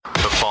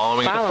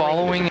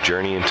following is a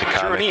journey into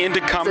comics. Journey into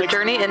comics. It's a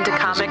journey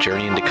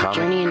into comics.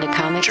 Journey into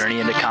comics. Journey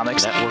into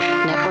comics. Network.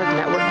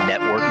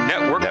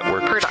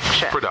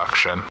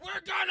 Production.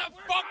 We're gonna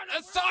fuck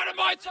the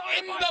sodomites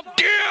in the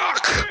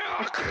dick!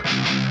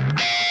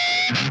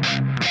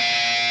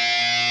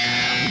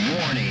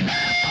 Warning,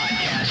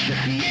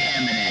 Podcastrophe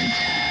imminent.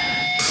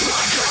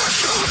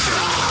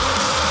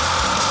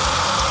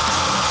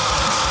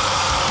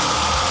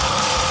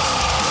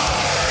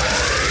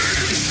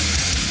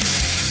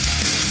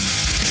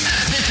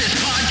 This is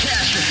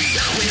Podcastrophe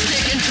with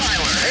Dick and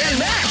Tyler. And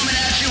Matt coming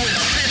at you with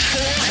a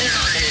fistful of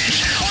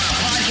heritage on a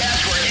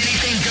podcast where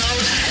anything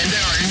goes and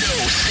there are no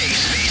safe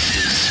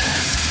spaces.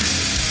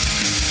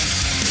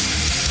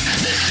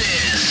 This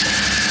is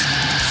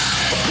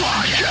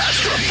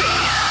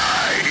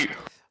Podcastrophe.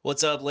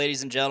 What's up,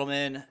 ladies and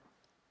gentlemen?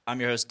 I'm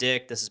your host,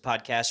 Dick. This is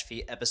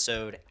Podcastrophe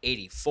episode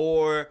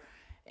 84,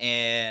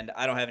 and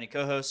I don't have any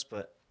co-hosts,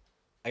 but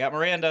I got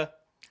Miranda.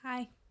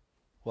 Hi.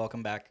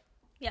 Welcome back.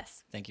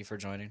 Yes, Thank you for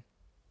joining.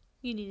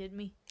 you needed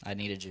me. I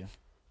needed you.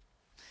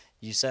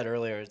 You said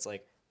earlier, it's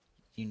like,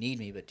 you need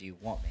me, but do you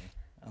want me?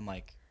 I'm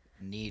like,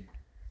 it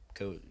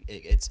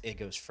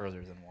goes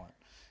further than want.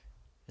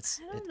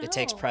 It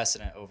takes know.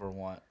 precedent over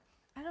want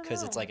I don't know.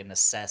 because it's like a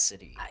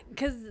necessity.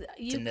 Because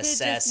you could just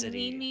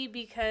necessity. need me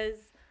because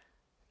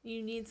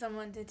you need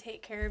someone to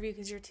take care of you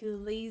because you're too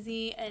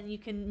lazy, and you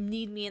can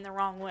need me in the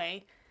wrong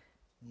way.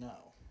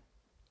 No.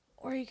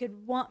 Or you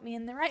could want me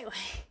in the right way.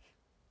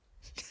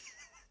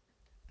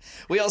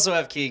 We also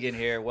have Keegan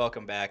here.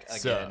 Welcome back again.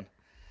 Sup?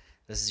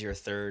 This is your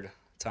third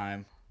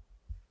time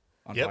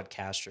on Yep.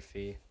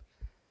 Podcastrophe,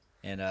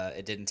 and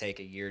it didn't take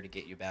a year to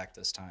get you back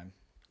this time.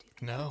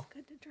 No.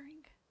 Good to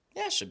drink.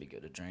 Yeah, it should be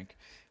good to drink.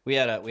 We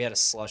had a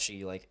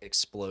slushy like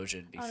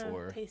explosion Oh, no,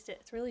 before. taste it.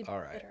 It's really All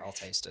right, bitter. I'll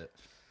taste it.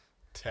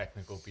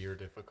 Technical beer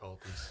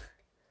difficulties.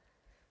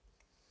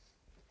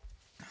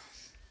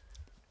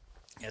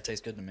 Yeah, it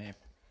tastes good to me.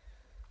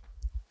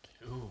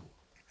 Ooh.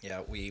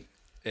 Yeah,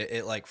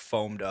 it like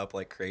foamed up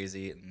like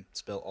crazy and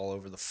spilled all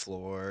over the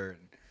floor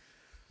and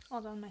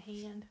All down my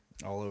hand.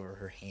 all over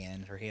her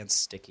hand. Her hand's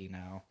sticky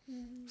now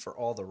for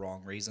all the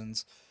wrong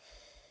reasons.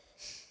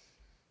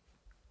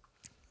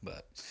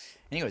 But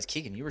anyways,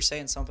 Keegan, you were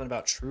saying something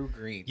about True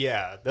Green.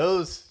 Yeah,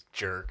 those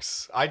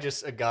jerks.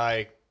 A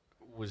guy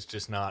was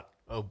just not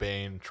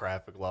obeying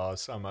traffic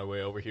laws on my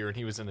way over here, and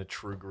he was in a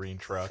True Green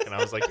truck, and I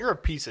was like, you're a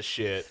piece of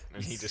shit.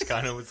 And he just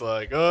kind of was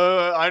like,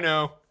 I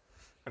know.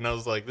 And I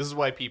was like, this is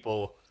why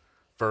people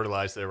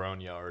fertilize their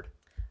own yard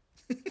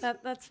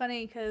That's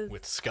funny because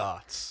with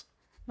Scots.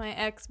 my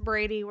ex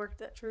Brady worked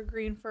at True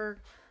Green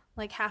for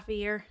like half a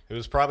year. It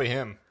was probably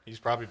him. He's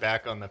probably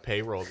back on the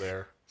payroll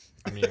there.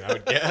 I mean, I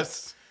would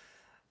guess.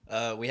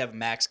 We have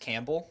Max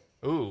Campbell.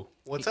 Ooh,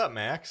 what's up,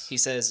 Max? He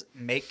says,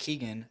 make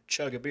Keegan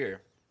chug a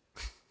beer.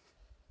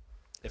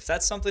 If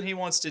that's something he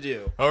wants to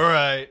do. All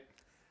right.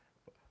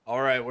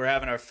 All right, we're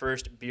having our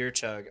first beer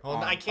chug. Well,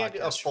 on I can't do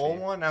a Podcastrophe. full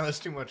one. Now there's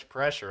too much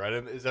pressure.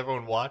 Is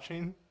everyone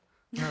watching?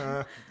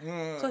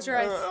 Close your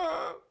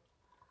eyes.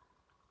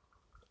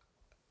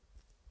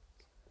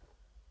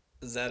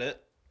 Is that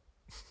it?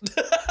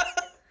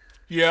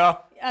 Yeah.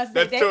 As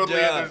That's they, totally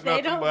Yeah. it. There's They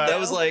nothing don't but. That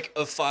was like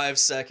a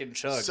 5-second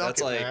chug. Suck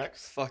That's it, like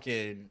Max.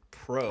 fucking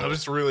pro. That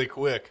was really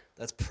quick.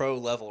 That's pro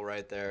level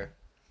right there.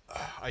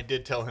 I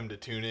did tell him to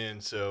tune in,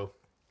 so.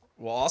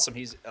 Well, awesome.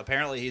 He's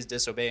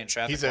disobeying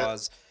traffic He's a-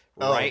 laws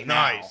Oh, right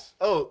nice.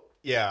 now. Oh,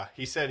 yeah.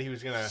 He said he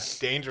was going to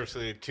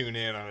dangerously tune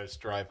in on his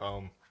drive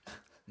home.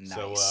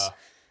 Nice.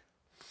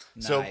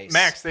 So, Nice.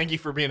 Max, thank you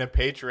for being a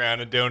Patreon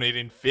and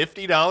donating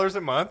 $50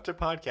 a month to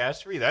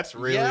Podcastrophe. That's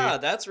really,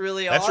 that's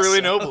really awesome. that's really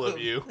noble of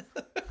you.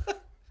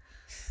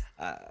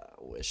 I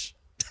wish.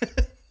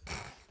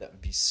 That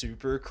would be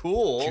super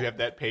cool. Do you have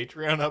that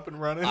Patreon up and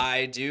running?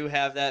 I do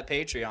have that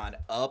Patreon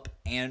up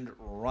and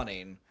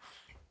running.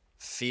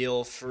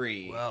 Feel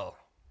free. Well,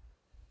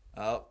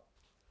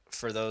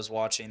 For those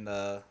watching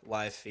the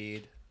live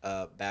feed,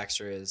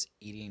 Baxter is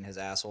eating his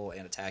asshole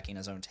and attacking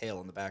his own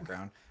tail in the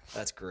background.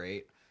 That's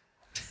great.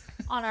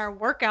 on our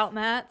workout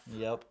mats.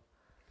 Yep.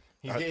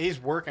 he's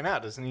working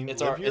out, doesn't he?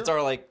 It's live our here? it's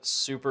our like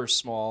super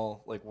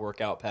small like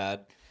workout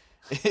pad.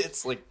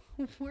 It's like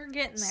We're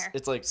getting there.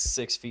 It's like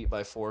 6 feet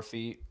by 4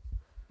 feet,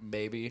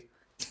 maybe.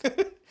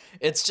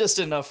 It's just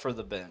enough for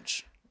the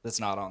bench.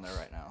 That's not on there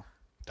right now.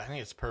 I think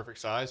it's perfect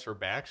size for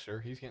Baxter.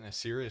 He's getting a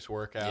serious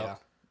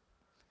workout.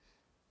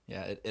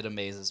 Yeah. It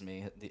amazes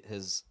me.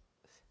 His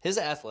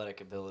athletic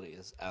ability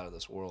is out of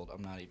this world.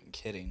 I'm not even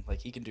kidding.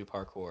 Like he can do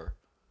parkour.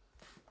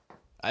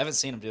 I haven't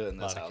seen him do it in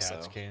A this lot house of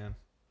cats though. can.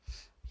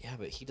 Yeah,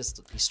 but he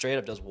straight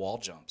up does wall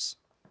jumps.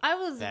 I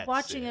was That's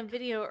watching a sick.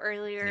 video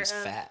earlier And he's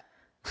of fat.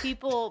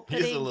 people He's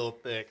a putting little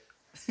thick.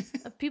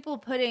 people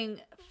putting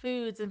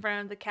foods in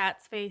front of the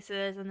cats'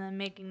 faces and then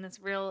making this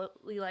really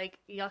like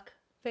yuck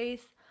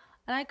face,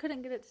 and I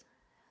couldn't get it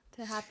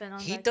to happen.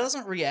 He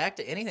doesn't react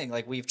to anything.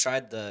 Like we've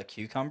tried the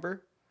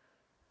cucumber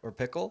or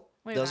pickle.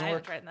 Wait, Doesn't I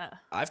work. haven't tried that.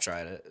 I've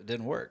tried it. It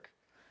didn't work.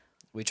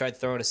 We tried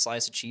throwing a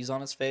slice of cheese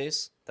on his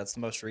face. That's the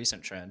most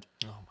recent trend.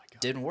 Oh my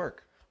god. Didn't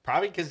work.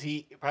 Probably because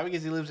he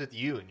lives with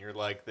you and you're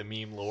like the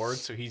meme lord,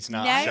 so he's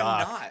not No. I'm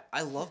shocked. not.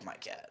 I love my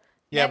cat.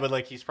 Yeah, No. but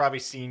like he's probably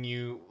seen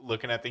you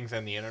looking at things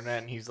on the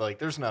internet, and he's like,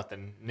 "There's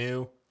nothing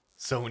new."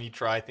 So when you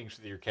try things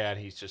with your cat,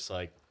 he's just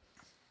like,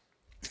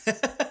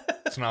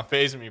 "It's not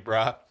phasing me,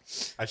 brah.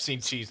 I've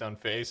seen cheese on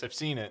face. I've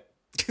seen it.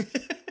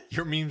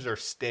 Your memes are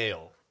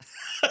stale."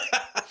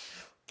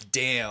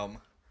 Damn.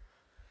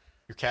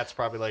 Your cat's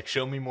probably like,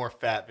 "Show me more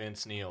fat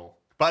Vince Neil."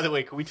 By the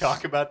way, can we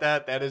talk about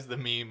that? That is the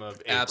meme of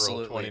April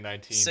Absolutely.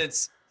 2019.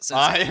 Since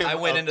I I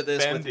went into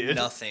this with offended.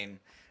 nothing.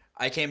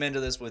 I came into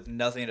this with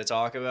nothing to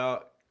talk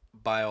about.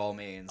 By all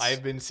means.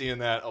 I've been seeing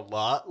that a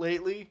lot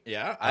lately.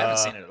 Yeah, I haven't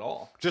seen it at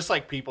all. Just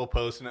like people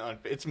posting it on.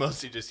 It's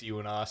mostly just you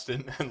and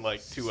Austin and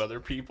like 2 other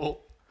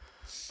people.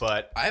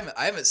 But I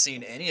haven't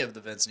seen any of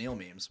the Vince Neil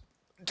memes.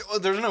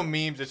 there's no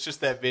memes. It's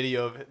just that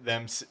video of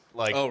them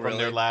like Oh, from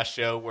their really? last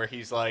show where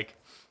he's like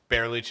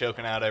barely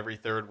choking out every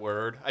third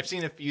word. I've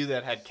seen a few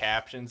that had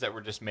captions that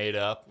were just made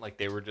up, like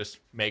they were just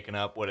making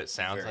up what it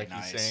sounds Very like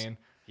nice. he's saying.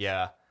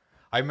 Yeah.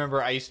 I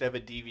remember I used to have a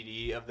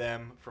DVD of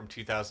them from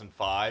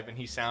 2005, and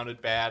he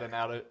sounded bad and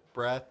out of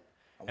breath.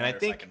 I And I wonder if I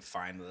think can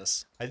find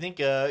this.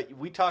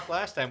 we talked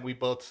last time. We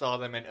both saw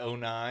them in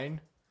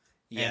 2009.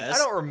 Yes. And I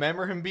don't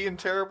remember him being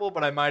terrible,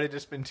 but I might have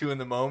just been too in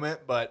the moment.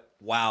 But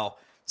Wow.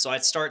 So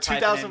I'd start typing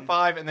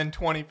 2005 and then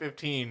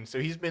 2015. So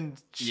he's been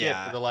shit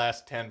Yeah. for the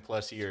last 10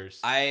 plus years.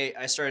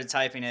 I started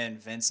typing in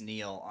Vince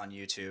Neil on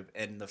YouTube,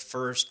 and the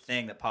first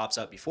thing that pops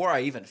up before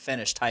I even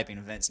finish typing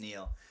Vince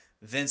Neil,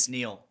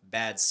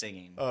 bad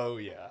singing. Oh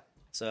yeah,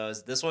 So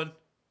is this one?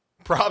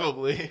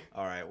 probably.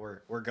 All right,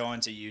 we're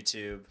going to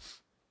YouTube.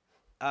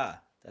 Ah,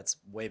 that's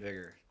way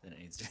bigger than it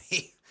needs to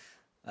be.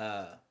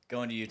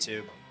 Going to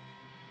YouTube.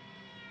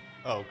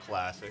 Oh,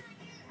 classic.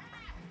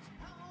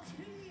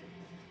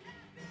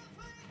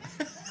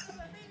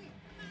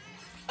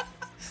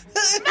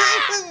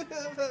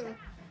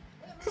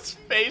 His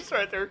face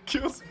right there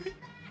kills me.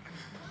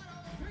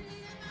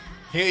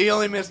 He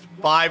only missed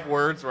 5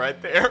 words right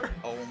there.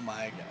 Oh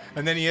my god.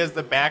 And then he has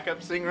the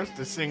backup singers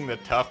to sing the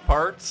tough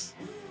parts.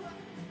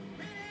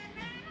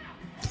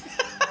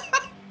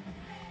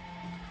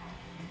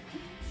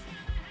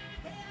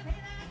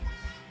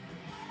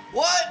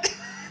 What?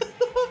 What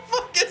the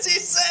fuck is he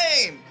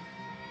saying?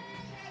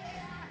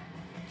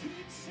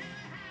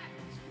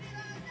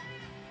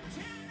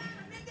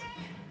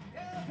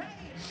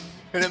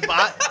 And then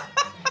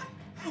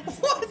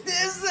What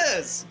is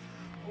this?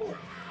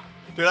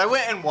 dude, I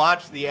went and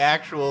watched the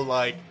actual,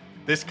 like,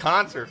 this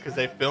concert because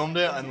they filmed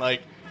it, and,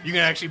 like, you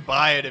can actually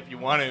buy it if you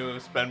want to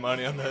spend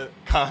money on the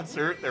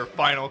concert, their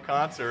final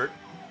concert.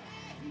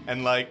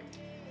 And, like,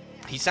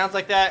 he sounds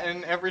like that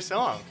in every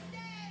song.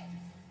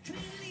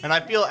 And I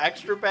feel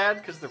extra bad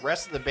because the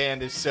rest of the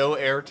band is so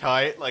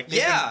airtight. Like, they've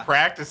Yeah. been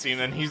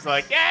practicing, and he's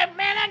like, "Yeah,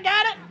 man, I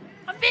got it.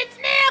 I'm Vince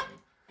Neil."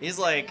 He's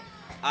like,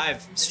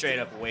 I've straight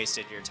up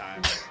wasted your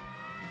time.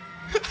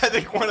 I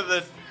think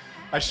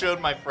I showed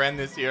my friend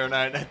this year, and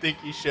I think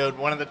he showed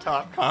one of the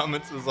top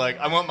comments was like,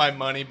 "I want my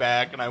money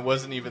back, and I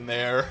wasn't even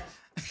there."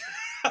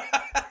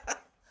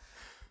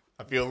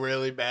 I feel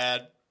really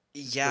bad.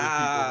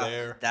 Yeah, people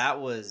there.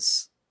 that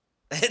was.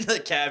 And the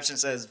caption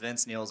says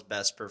Vince Neil's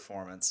best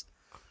performance.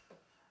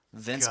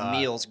 Vince God.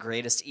 Neil's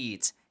greatest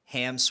eats: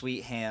 ham,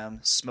 sweet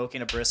ham,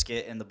 smoking a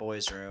brisket in the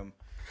boys' room,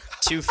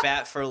 too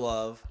fat for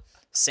love,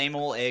 same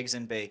old eggs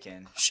and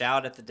bacon,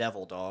 shout at the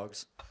devil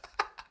dogs,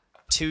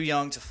 too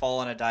young to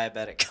fall in a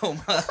diabetic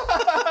coma,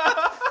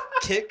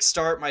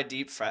 kickstart my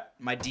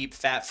deep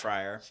fat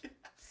fryer.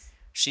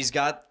 She's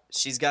got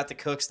the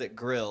cooks that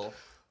grill.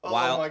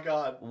 Oh my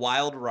God.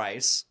 Wild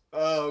rice.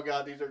 Oh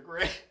God, these are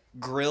great.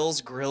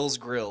 Grills.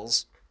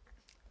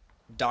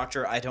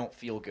 Doctor, I don't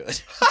feel good.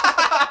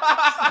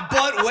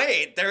 But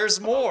wait, there's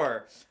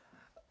more.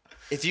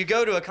 If you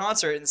go to a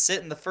concert and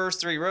sit in the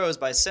first 3 rows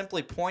by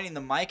simply pointing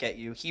the mic at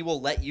you, he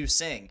will let you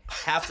sing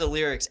half the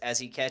lyrics as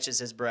he catches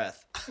his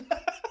breath.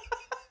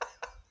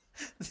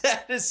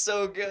 That is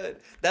so good.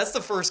 That's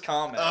the first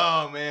comment.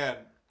 Oh man,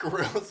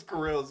 grills.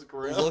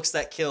 Looks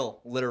that kill,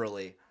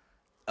 literally.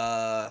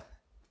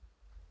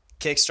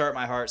 Kickstart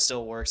My Heart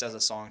still works as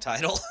a song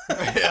title.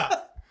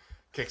 Yeah.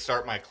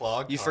 Kickstart my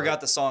clog. You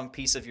forgot the song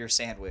Piece of Your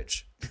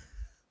Sandwich.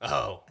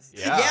 Oh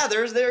yeah. Yeah,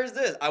 there's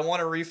this. I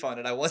want to refund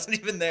it. I wasn't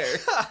even there.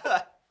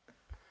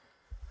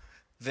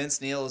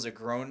 Vince Neil is a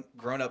grown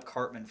up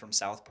Cartman from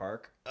South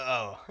Park.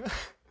 Oh.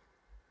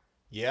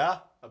 Yeah,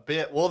 a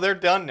bit. Well, they're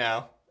done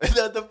now.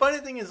 The funny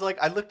thing is, like,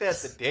 I looked at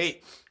the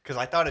date because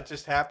I thought it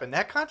just happened.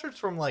 That concert's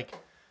from, like,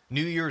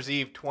 New Year's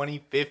Eve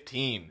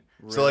 2015.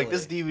 So, like,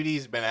 this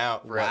DVD's been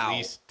out for at Wow.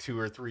 least 2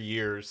 or 3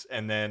 years,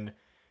 and then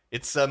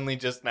it's suddenly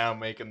just now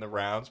making the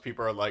rounds.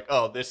 People are like,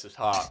 "Oh, this is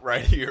hot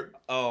right here."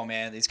 Oh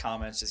man, these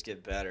comments just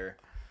get better.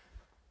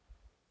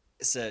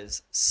 It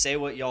says, "Say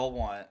what y'all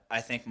want.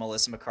 I think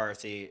Melissa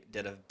McCarthy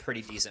did a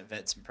pretty decent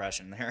Vince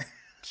impression there."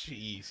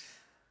 Jeez.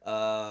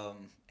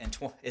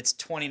 It's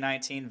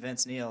 2019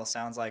 Vince Neil.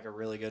 Sounds like a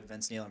really good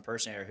Vince Neil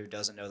impersonator who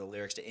doesn't know the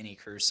lyrics to any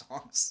Cruise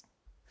songs.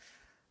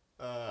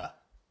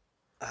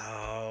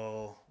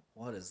 Oh,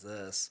 what is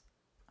this?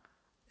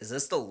 Is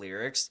this the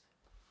lyrics?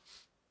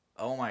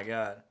 Oh my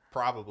god.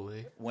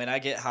 Probably. When I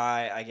get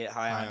high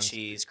on on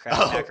cheese.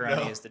 Kraft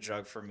macaroni no. is the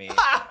drug for me.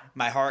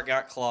 My heart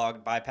got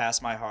clogged,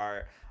 bypassed my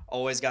heart.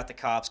 Always got the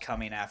cops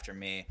coming after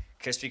me.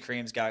 Krispy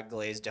Kreme's got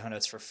glazed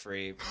donuts for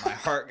free. My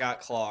heart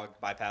got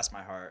clogged, bypassed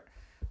my heart.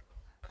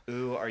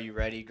 Ooh, are you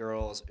ready,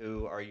 girls?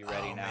 Ooh, are you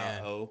ready now?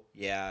 Man. Oh,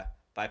 yeah.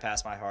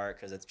 Bypass my heart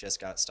because it just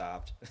got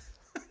stopped.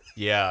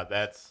 Yeah,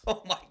 that's...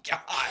 Oh my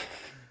god.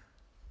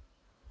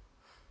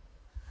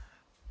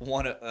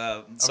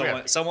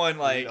 Someone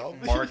like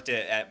marked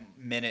it at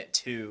minute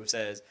 2.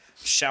 Says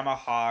Shama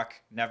Hawk,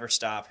 never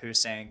stop.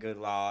 Hussein, good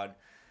lord.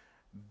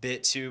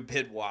 Bit 2,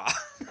 bit wah.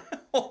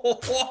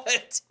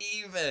 What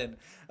even?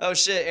 Oh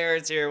shit,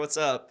 Aaron's here. What's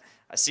up?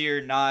 I see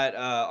you're not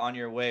on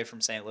your way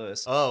from St.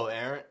 Louis. Oh,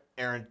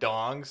 Aaron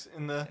Dong's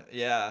in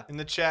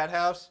the chat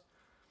house.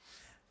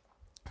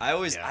 I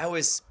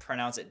always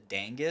pronounce it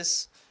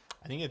Dangus.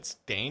 I think it's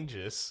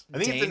Dangus. I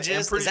think Dangus?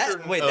 it's I'm pretty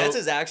certain that's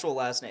his actual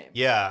last name.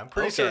 Yeah, I'm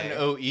pretty Okay. certain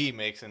OE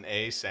makes an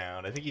A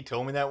sound. I think he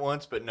told me that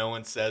once, but no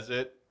one says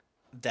it.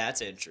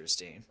 That's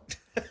interesting.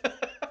 You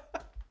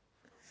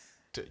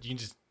can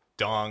just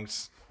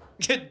Dongs.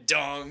 Good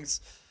dongs.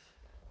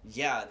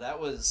 Yeah, that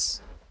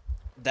was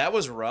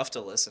rough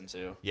to listen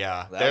to.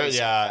 Yeah, That was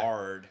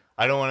hard.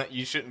 I don't want to.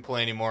 You shouldn't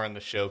play anymore on the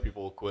show.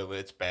 People will quit.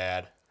 It's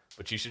bad.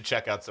 But you should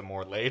check out some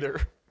more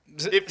later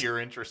if you're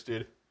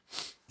interested.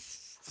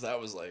 That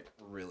was like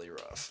really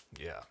rough.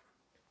 Yeah.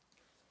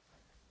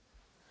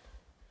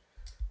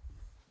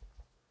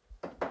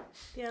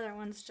 The other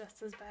one's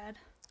just as bad.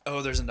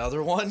 Oh, there's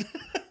another one?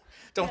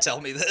 Don't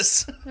tell me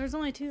this. There's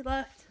only 2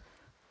 left.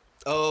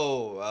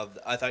 Oh,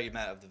 I thought you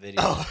meant of the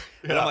video. Oh,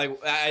 But I'm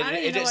like, I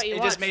didn't know what you it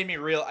just watched. made me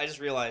real. I just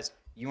realized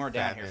you weren't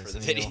down Fat here for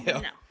Vince the Neil.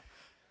 video No.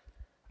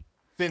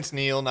 Vince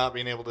Neil not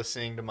being able to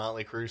sing to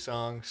Motley Crue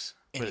songs.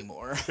 But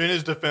anymore. in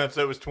his defense,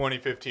 that was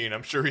 2015.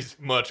 I'm sure he's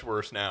much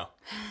worse now.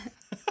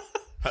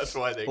 That's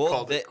why they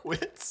called it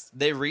quits.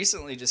 They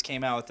recently just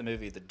came out with the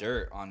movie The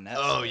Dirt on Netflix.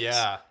 Oh,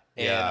 yeah.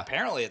 And Yeah.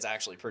 apparently it's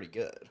actually pretty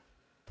good.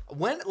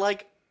 When,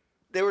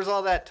 there was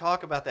all that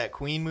talk about that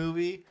Queen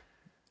movie.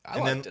 I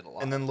liked it a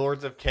lot. And then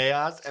Lords of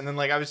Chaos. And then,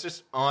 I was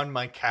just on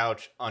my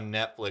couch on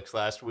Netflix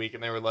last week,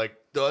 and they were like,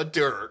 The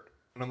Dirt.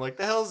 And I'm like,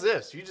 the hell is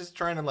this? You just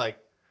trying to,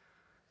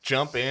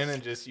 jump in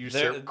and just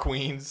usurp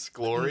Queen's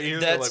glory?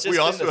 That's They're just we been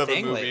also the have a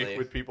thing movie lately.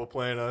 with people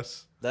playing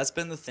us. That's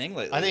been the thing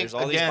lately. I think, There's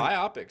all again, these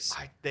biopics.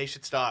 They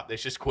should stop. They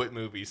should just quit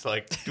movies.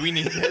 Do we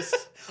need this?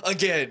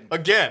 Again.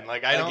 Again.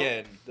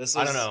 This was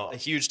I don't know. a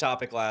huge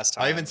topic last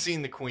time. I haven't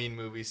seen the Queen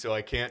movie, so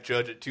I can't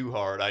judge it too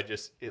hard.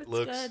 It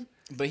looks... good.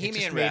 It Bohemian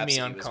just made me Rhapsody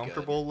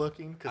uncomfortable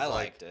looking. Was good. 'cause, I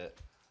liked it.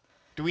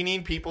 Do we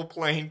need people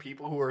playing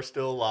people who are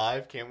still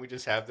alive? Can't we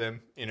just have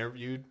them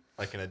interviewed,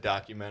 in a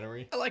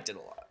documentary? I liked it a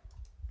lot.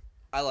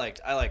 I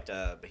liked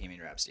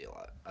Bohemian Rhapsody a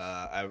lot.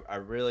 I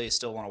really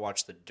still want to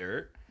watch The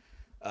Dirt.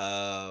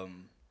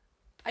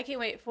 I can't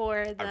wait for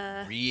I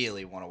the...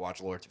 really want to watch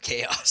Lords of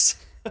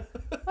Chaos.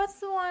 What's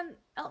the one?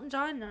 Elton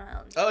John? No,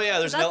 Elton. Oh yeah,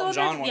 there's Is an that the Elton one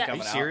John that- one yeah.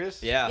 coming Are out. you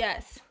serious? Yeah.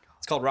 Yes.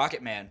 It's called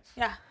Rocket Man.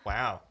 Yeah.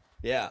 Wow.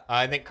 Yeah.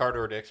 I think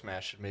Carter Dick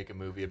Smash should make a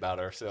movie about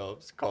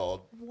ourselves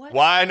called What?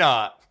 Why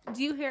Not?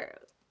 Do you hear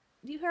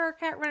our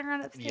cat running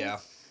around upstairs? Yeah.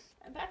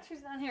 And Baxter's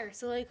down here,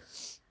 so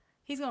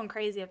he's going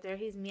crazy up there.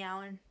 He's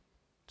meowing.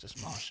 Just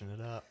moshing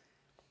it up.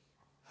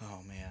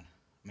 Oh man.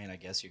 I mean, I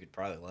guess you could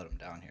probably let him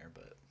down here,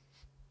 but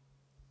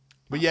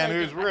But yeah,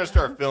 news. We're gonna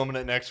start filming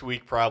it next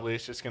week. Probably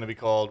it's just gonna be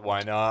called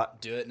Why Not.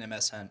 do it in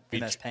MS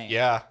Paint.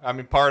 Yeah, I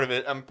mean part of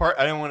it. I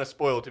didn't want to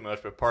spoil too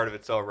much, but part of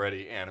it's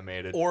already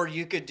animated. Or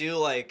you could do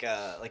like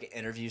an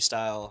interview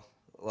style,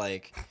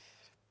 like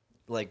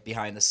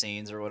behind the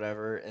scenes or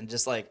whatever, and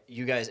just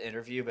you guys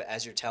interview, but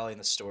as you're telling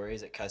the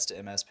stories, it cuts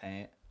to MS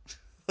Paint,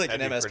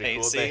 That'd an be MS pretty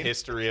Paint cool. scene. The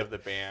history of the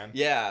band.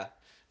 Yeah,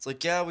 it's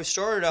we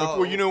started out.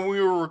 Well, we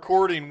were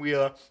recording. We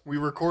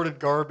recorded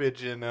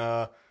garbage in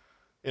a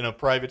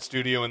private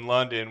studio in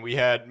London. We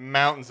had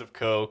mountains of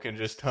Coke and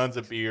just tons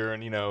of beer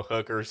and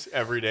hookers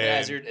every day.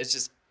 Yeah, And- it's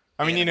just.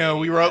 I mean,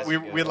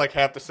 animating we had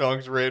half the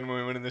songs written when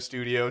we went in the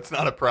studio. It's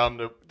not a problem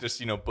to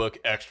just book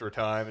extra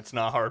time. It's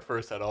not hard for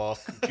us at all.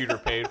 Computer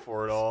paid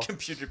for it all.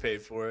 Computer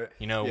paid for it.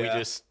 We Yeah.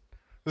 just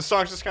the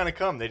songs just kind of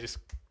come. They just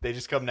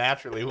come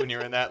naturally when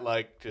you're in that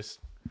just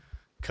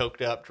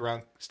coked up,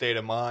 drunk state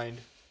of mind.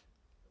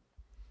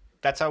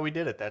 That's how we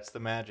did it. That's the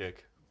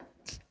magic.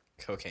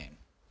 Cocaine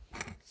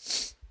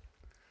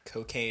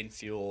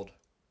fueled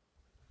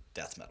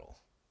death metal.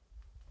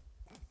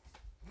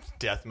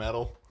 Death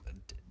metal.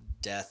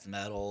 Death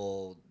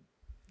metal.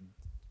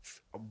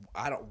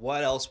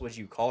 What else would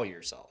you call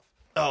yourself?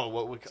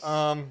 Oh,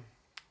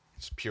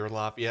 it's pure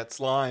Lafayette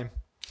slime.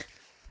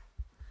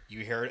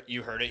 You heard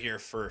it here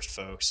first,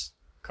 folks.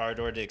 Car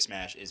Dick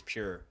Smash is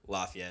pure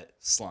Lafayette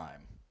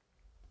slime.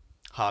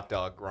 Hot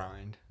dog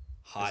grind.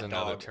 Hot is dog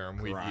another term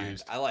we've grind.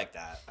 used. I like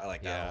that. I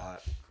like that Yeah. a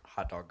lot.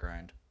 Hot dog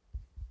grind.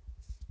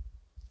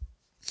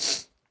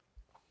 So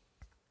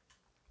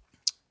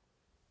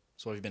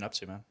what have you been up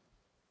to, man?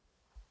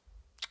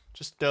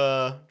 Just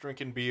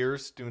drinking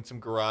beers, doing some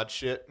garage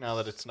shit now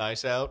that it's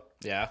nice out.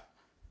 Yeah.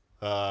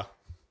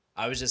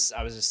 I was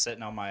just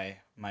sitting on my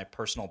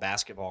personal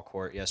basketball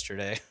court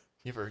yesterday.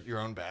 You have your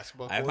own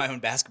basketball court? I have my own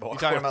basketball You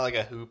court. talking about like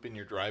a hoop in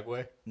your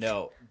driveway?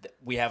 No,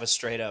 we have a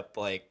straight up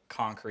like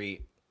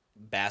concrete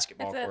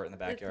basketball It's a- court in the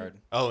backyard.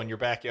 Oh, in your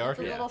backyard? It's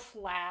a Yeah. little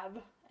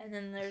slab, and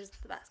then there's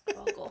the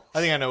basketball goal. I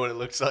think I know what it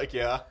looks like,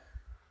 yeah.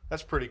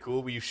 That's pretty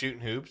cool. Were you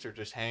shooting hoops or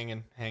just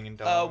hanging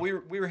down? We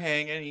were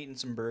hanging, eating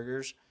some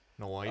burgers.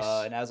 Nice.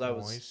 And as I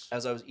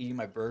was eating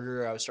my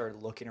burger, I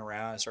started looking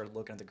around. I started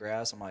looking at the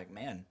grass. I'm like,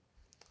 man,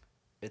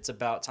 it's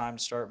about time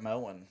to start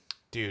mowing.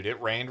 Dude,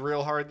 it rained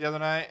real hard the other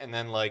night, and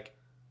then like,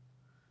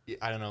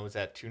 I don't know, was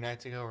that 2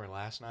 nights ago or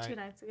last night? 2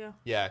 nights ago.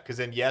 Yeah, because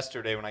then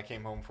yesterday when I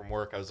came home from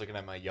work, I was looking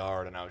at my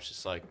yard, and I was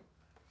just like,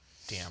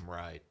 damn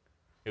right.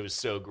 It was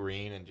so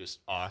green and just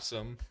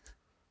awesome.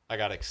 I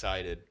got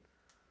excited.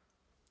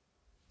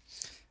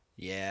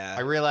 Yeah.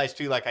 I realized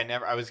too, like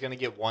I was gonna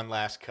get one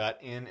last cut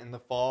in the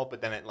fall,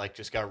 but then it like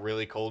just got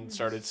really cold and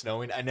started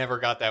snowing. I never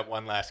got that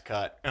one last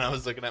cut, and I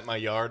was looking at my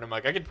yard, and I'm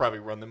like, I could probably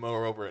run the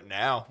mower over it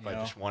now if I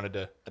just wanted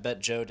to. I bet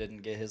Joe didn't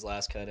get his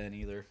last cut in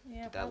either.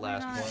 Yeah, That probably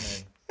last not.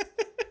 one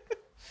in.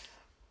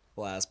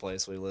 Last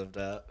place we lived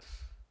at.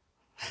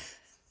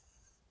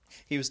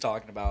 He was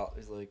talking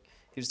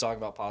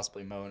about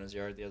possibly mowing his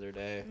yard the other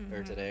day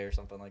or today or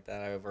something like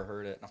that. I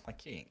overheard it, and I'm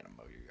like, you ain't gonna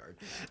mow your yard.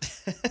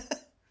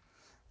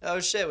 Oh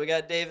shit, we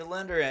got David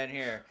Linder in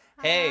here.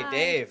 Hey, Hi.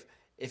 Dave,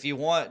 if you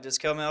want, just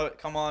come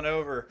on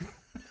over.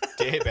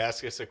 Dave,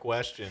 ask us a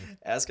question.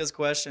 Ask us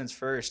questions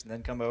first, and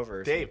then come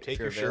over. Dave, if take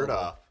you're your shirt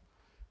available. off.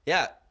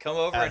 Yeah, come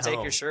over At and take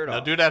home. your shirt Now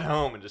off. do it at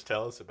home and just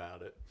tell us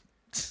about it.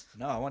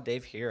 No, I want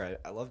Dave here.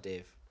 I love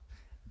Dave.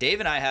 Dave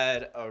and I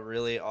had a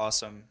really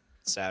awesome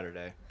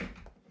Saturday.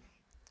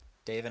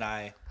 Dave and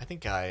I. I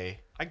think I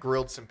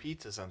grilled some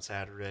pizzas on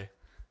Saturday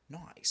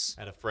Nice.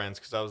 at a friend's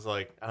because I was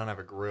like, I don't have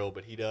a grill,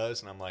 but he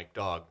does, and I'm like,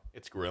 dog,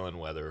 it's grilling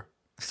weather,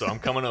 so I'm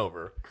coming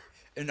over.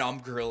 And I'm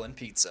grilling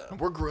pizza. And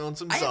we're grilling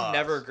some I sauce. have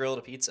never grilled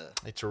a pizza.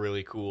 It's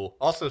really cool.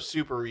 Also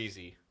super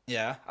easy.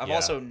 Yeah, I've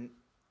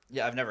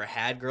Yeah. I've never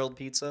had grilled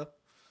pizza.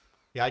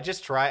 Yeah, I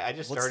just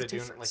What's started the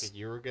doing it difference? like a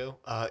year ago.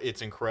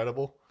 It's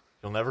incredible.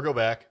 You'll never go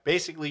back.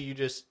 Basically,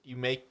 you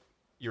make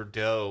your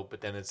dough,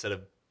 but then instead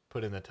of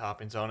putting the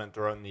toppings on it and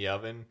throw it in the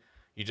oven,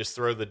 you just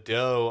throw the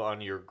dough on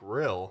your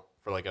grill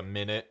for like a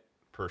minute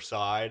per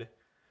side.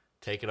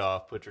 Take it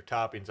off, put your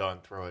toppings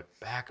on, throw it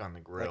back on the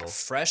grill. Like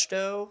fresh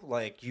dough?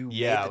 Like you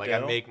Yeah, made the like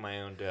dough? I make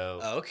my own dough.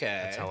 Okay.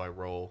 That's how I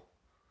roll.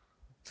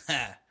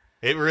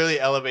 It really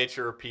elevates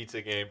your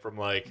pizza game from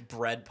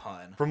Bread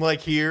pun.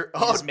 here.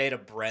 You Oh, just made a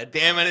bread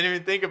damn! pun. I didn't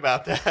even think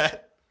about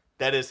that.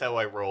 That is how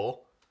I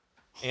roll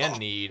and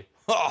knead.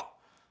 Oh,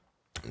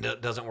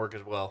 Doesn't work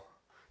as well.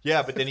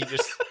 Yeah, but then you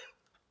just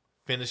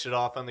finish it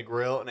off on the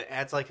grill, and it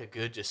adds like a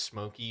good, just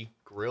smoky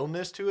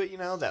grillness to it. You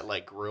know that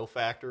like grill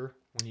factor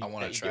when you. I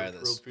wanna that you try get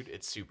with this. grilled food.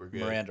 It's super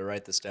good. Miranda,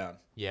 write this down.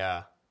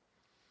 Yeah.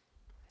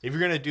 If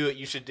you're gonna do it,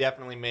 you should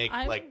definitely make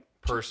I'm- like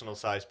personal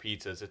size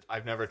pizzas.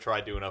 I've never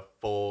tried doing a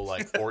full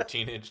like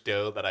 14-inch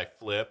dough that I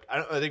flipped.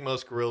 I think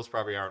most grills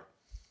probably aren't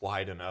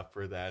wide enough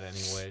for that,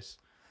 anyways.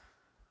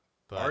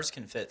 But Ours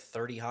can fit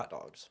 30 hot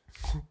dogs.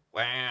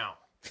 wow,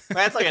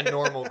 that's like a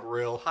normal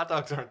grill. Hot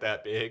dogs aren't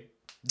that big.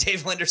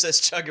 Dave Linder says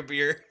chug a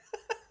beer.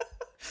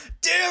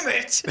 Damn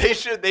it! They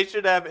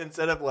should have,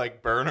 instead of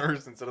like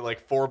burners, instead of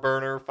like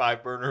 4-burner,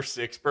 5-burner,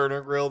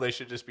 6-burner grill, they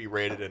should just be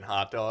rated in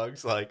hot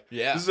dogs. Like,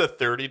 Yeah. this is a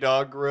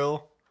 30-dog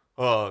grill.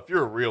 Oh, if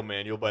you're a real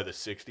man, you'll buy the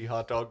 60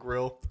 hot dog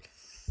grill.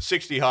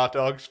 60 hot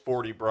dogs,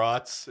 40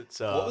 brats. It's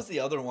What was the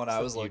other one I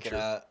the was looking future.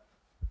 at?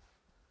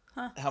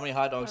 Huh? How many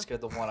hot dogs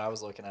could the one I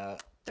was looking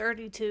at?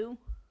 32.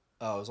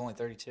 Oh, it was only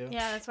 32?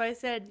 Yeah, that's why I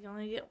said you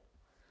only get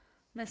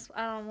out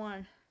on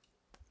one.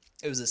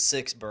 It was a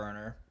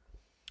 6-burner,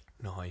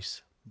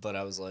 nice. but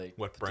I was like...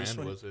 What but this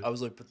brand one- was it? I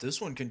was like, but this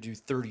one can do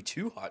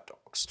 32 hot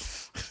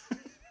dogs.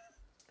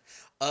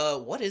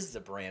 What is the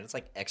brand? It's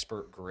like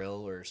Expert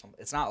Grill or something.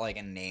 It's not like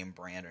a name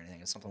brand or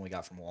anything. It's something we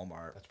got from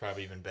Walmart. That's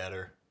probably even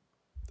better.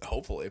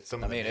 Hopefully.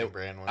 Some of the name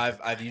brand ones are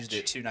I've used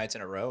it 2 nights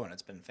in a row, and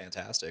it's been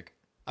fantastic.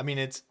 I mean,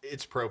 it's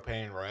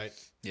propane, right?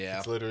 Yeah.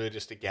 It's literally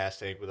just a gas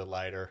tank with a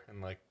lighter,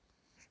 and like,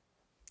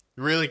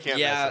 you really can't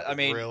mess Yeah, up the I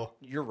mean, grill.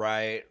 you're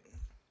right.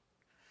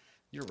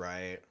 You're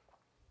right.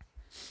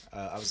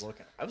 I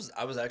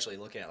was actually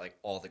looking at like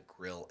all the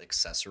grill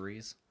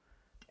accessories,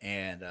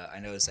 and I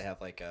noticed they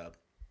have like a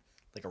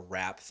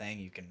wrap thing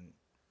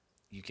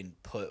you can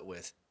put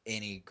with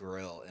any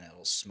grill and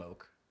it'll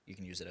smoke. You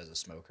can use it as a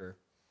smoker,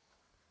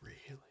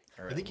 Really?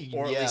 or, I think you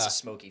or can, at least yeah. a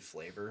smoky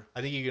flavor.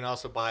 I think you can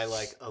also buy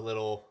like a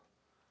little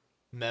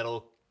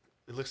metal.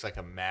 It looks like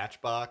a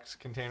matchbox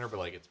container, but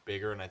like it's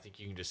bigger, and I think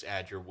you can just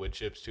add your wood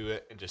chips to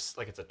it, and just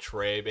like it's a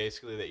tray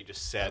basically that you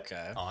just set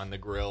Okay. on the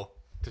grill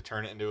to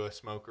turn it into a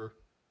smoker.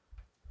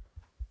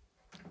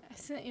 I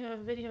sent you a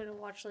video to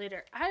watch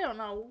later. I don't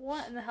know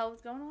what in the hell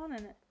was going on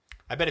in it.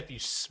 I bet if you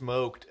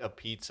smoked a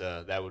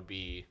pizza, that would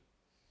be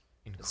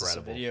Is this a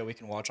incredible. video we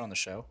can watch on the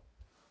show?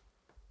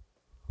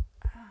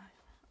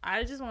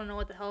 I just want to know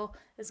what the hell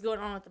is going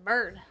on with the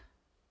bird.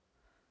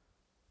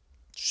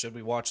 Should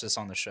we watch this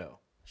on the show?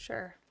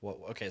 Sure. What?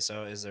 Okay,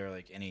 so is there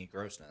like any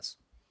grossness?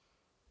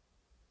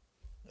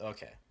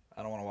 Okay,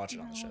 I don't want to watch it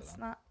on the show It's then.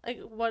 not like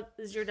what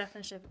is your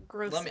definition of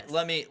grossness?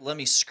 Let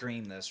me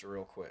scream this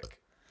real quick.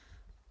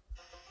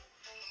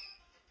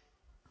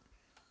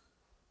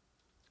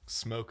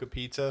 Smoke a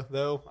pizza,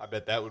 though? I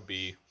bet that would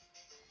be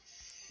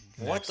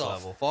What next the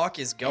level. fuck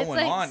is going it's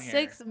like on here?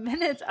 6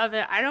 minutes of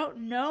it. I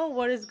don't know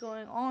what is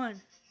going on.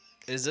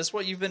 Is this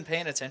what you've been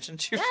paying attention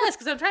to? Yes,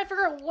 because I'm trying to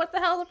figure out what the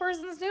hell the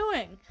person's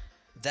doing.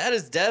 That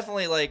is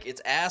definitely like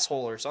its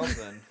asshole or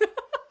something.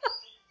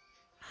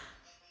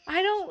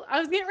 I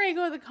was getting ready to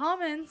go to the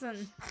comments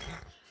and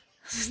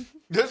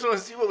Just want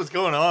to see what was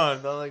going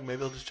on. They're like,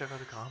 maybe I'll just check out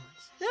the comments.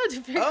 no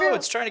to figure Oh, out.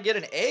 it's trying to get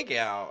an egg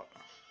out.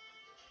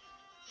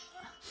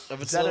 Of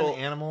Is its that little... an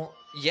animal?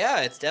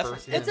 Yeah, it's definitely.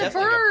 Person? It's a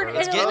definitely bird.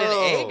 It's and getting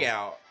Oh. an egg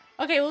out.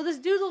 Okay, well this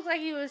dude looked like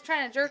he was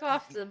trying to jerk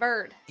off the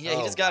bird. Yeah, he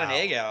Oh, just got an wow.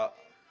 egg out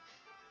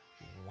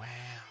Wow.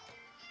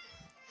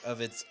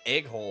 of its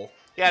egg hole.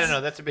 Yeah, I don't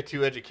know. That's a bit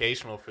too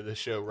educational for this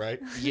show, right?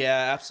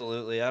 Yeah,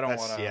 absolutely. I don't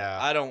That's- want to.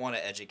 yeah. I don't want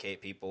to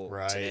educate people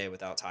Right. today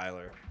without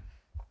Tyler.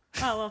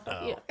 Oh well, fuck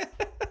Oh. you.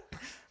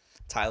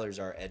 Tyler's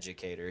our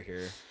educator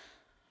here.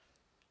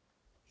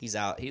 He's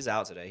out. He's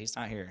out today. He's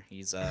not here.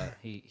 He's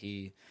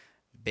he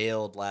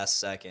bailed last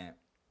second.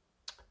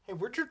 Hey,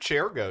 where'd your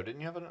chair go?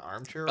 Didn't you have an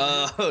armchair?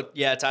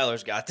 Yeah,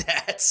 Tyler's got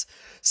that.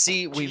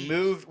 See, we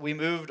moved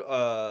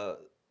the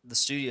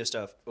studio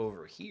stuff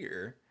over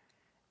here,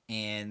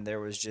 and there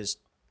was just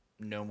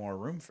no more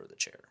room for the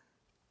chair.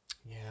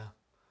 Yeah.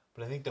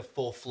 But I think the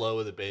full flow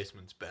of the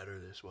basement's better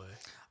this way.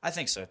 I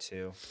think so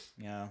too.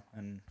 Yeah,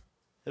 and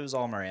it was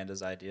all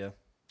Miranda's idea.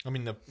 I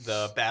mean,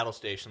 the battle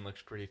station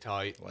looks pretty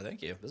tight. Well,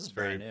 thank you. This is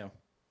very Very- new.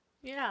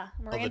 Yeah,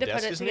 the Miranda desk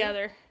put it is new?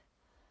 together.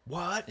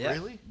 What? Yeah.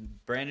 Really?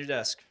 Brand new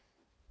desk.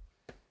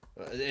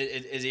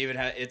 It even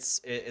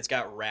it's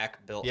got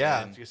rack built. Yeah,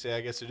 I in. was gonna say,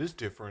 I guess it is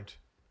different.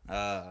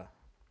 Uh,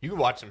 You can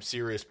watch some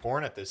serious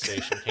porn at this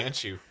station,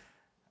 can't you?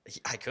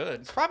 I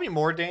could. It's probably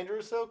more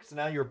dangerous though, because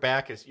now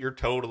you're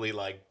totally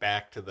like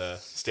back to the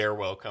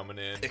stairwell coming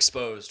in.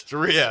 Exposed. It's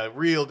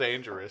real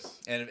dangerous.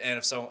 And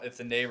if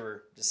the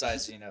neighbor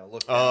decides to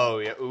look. Oh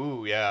yeah,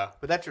 ooh yeah.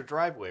 But that's your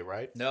driveway,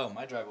 right? No,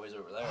 my driveway's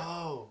over there.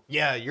 Oh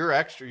yeah, you're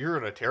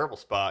in a terrible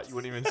spot. You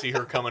wouldn't even see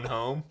her coming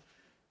home.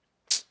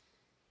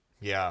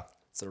 Yeah.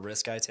 It's the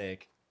risk I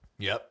take.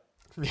 Yep.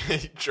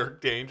 Jerk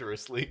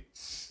dangerously.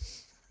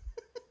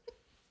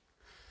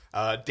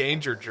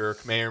 Danger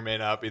Jerk may or may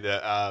not be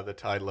the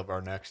title of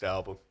our next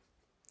album.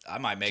 I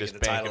might make Just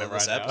it the title banking of it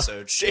this right now.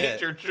 episode. Shit.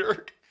 Danger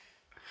Jerk.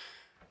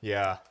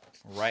 Yeah.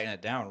 Writing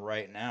it down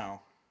right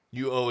now.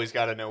 You always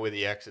got to know where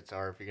the exits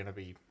are if you're gonna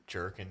be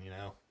jerking.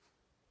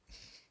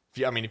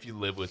 If you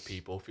live with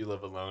people, if you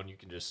live alone, you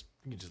can just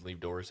leave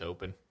doors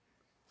open.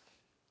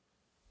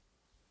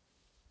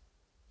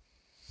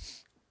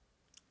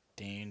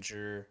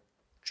 Danger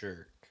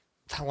Jerk.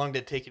 How long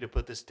did it take you to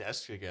put this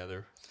desk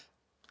together?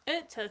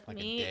 It took Like a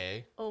me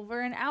day? over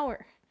an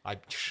hour. I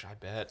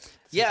bet. This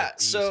Yeah, is a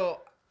beast.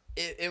 so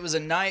it was a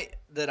night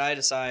that I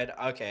decided,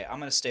 okay, I'm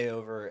going to stay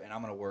over and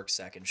I'm going to work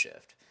second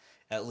shift,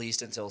 at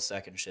least until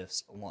second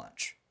shift's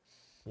lunch.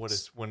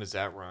 when does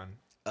that run?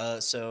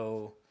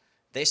 So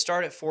they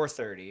start at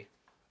 4:30.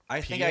 I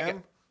think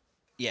PM?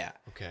 yeah.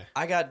 Okay.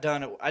 I got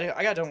done.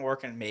 I got done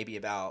working maybe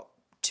about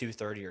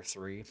 2:30 or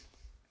 3.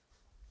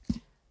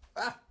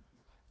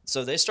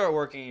 So they start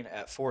working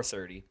at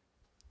 4:30.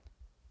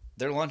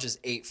 Their lunch is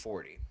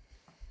 8:40.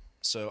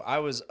 So I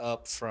was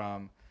up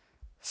from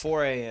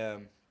 4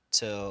 a.m.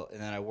 and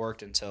then I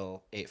worked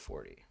until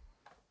 8:40.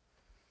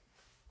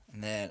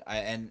 And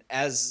then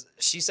as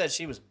she said,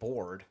 she was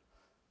bored.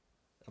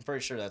 I'm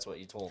pretty sure that's what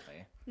you told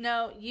me.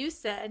 No, you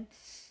said.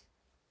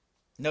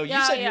 No, you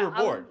Yeah, said yeah, you were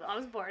bored. I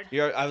was bored.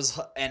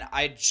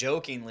 I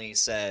jokingly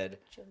said,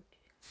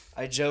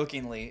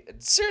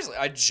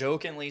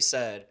 seriously,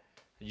 said,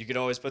 you could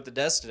always put the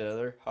desk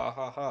together. Ha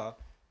ha ha.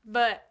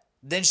 But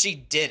Then she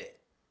did it.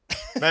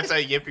 That's how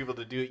you get people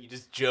to do it. You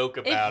just joke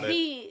about if it.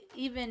 he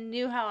even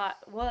knew how I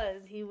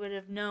was, he would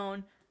have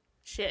known.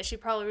 Shit, she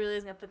probably really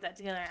is gonna put that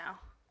together now.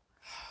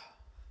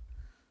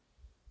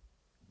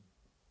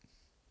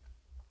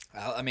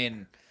 I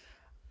mean,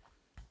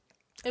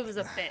 It was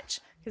a bitch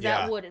because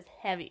Yeah. that wood is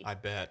heavy. I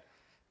bet.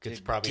 It's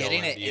probably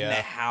getting all it in MDF.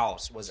 the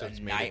house was So a it's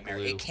made of nightmare.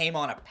 glue. It came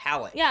on a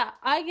pallet. Yeah,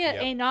 I get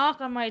Yep. a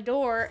knock on my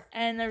door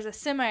and there's a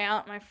semi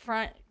out my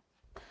front,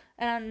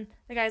 and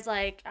the guy's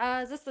like,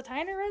 "Is this the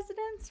Tyner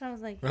residence?" And I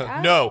was like,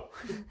 "Yeah." No.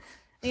 And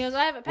he goes,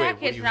 "I have a Wait, what do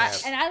package," you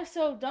and, have? I was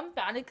so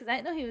dumbfounded because I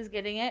didn't know he was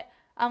getting it.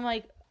 I'm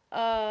like,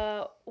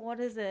 what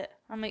is it?"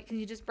 I'm like, "Can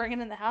you just bring it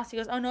in the house?" He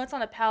goes, "Oh no, it's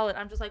on a pallet."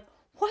 I'm just like,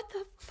 "What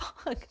the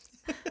fuck?"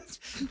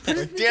 Damn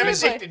it,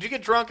 Dick, did you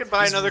get drunk and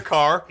buy another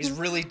car? He's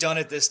really done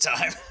it this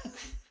time.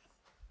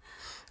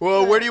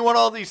 Well, where do you want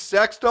all these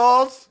sex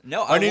dolls?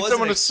 No, I need wasn't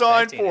someone to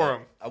sign expecting for it.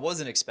 them. I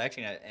wasn't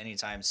expecting it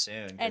anytime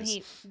soon. And 'cause,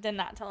 he did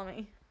not tell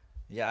me.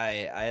 yeah,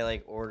 I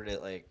like ordered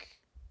it like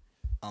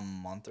a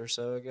month or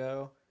so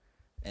ago,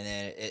 and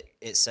then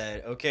it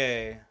said,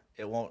 okay,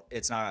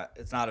 it's not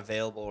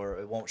available, or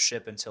it won't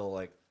ship until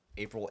like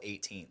April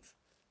 18th.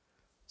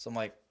 So I'm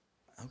like,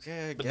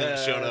 okay, I But guess. then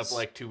it showed up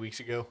like 2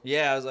 weeks ago.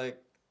 Yeah, I was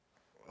like,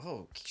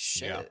 oh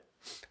shit. Yeah.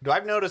 Do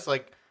I've noticed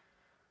like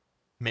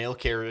mail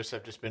carriers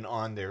have just been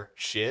on their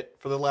shit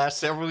for the last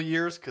several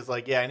years? Because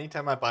like, yeah,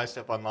 anytime I buy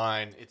stuff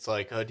online, it's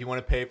like, do you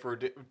want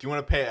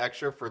to pay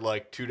extra for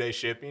like 2-day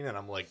shipping? And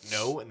I'm like,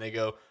 no. And they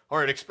go, all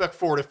right, expect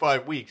 4 to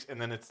 5 weeks, and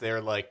then it's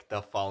there like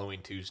the following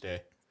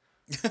Tuesday.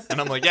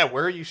 And I'm like, yeah,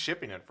 where are you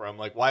shipping it from?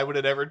 Like, why would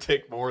it ever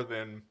take more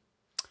than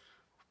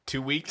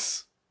 2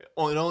 weeks? It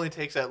only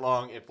takes that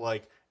long if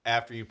like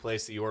after you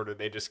place the order,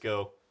 they just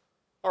go,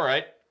 all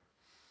right,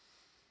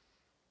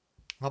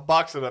 I'll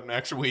box it up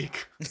next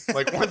week.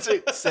 Like, once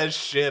it says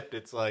shipped,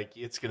 it's like,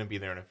 it's going to be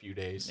there in a few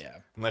days. Yeah.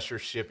 Unless you're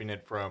shipping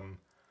it from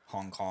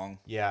Hong Kong.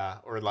 Yeah,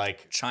 or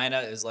like China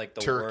is like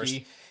the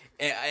Turkey.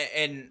 worst.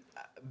 And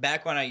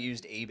back when I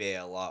used eBay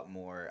a lot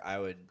more,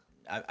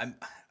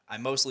 I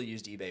mostly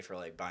used eBay for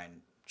like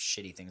buying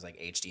shitty things like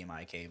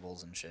HDMI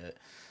cables and shit.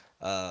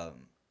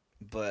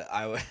 But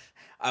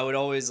I would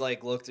always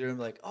like look through and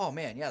be like, oh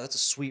man, yeah, that's a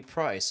sweet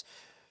price,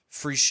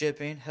 free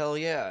shipping, hell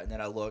yeah. And then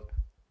I look,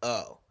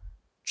 oh,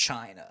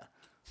 China.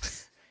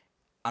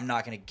 I'm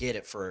not gonna get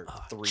it for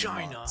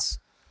 3 months.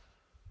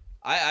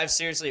 I've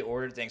seriously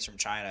ordered things from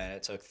China and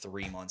it took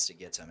 3 months to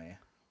get to me.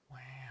 Wow.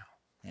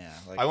 Yeah,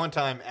 like I one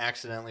time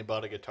accidentally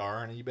bought a guitar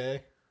on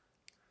eBay. Did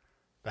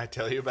I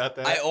tell you about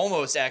that? I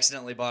almost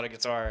accidentally bought a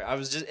guitar.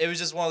 It was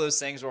just one of those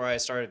things where I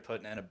started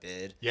putting in a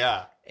bid.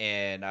 Yeah.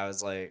 And I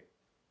was like,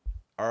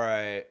 all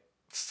right,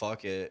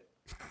 fuck it.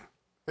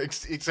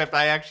 Except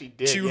I actually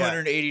did.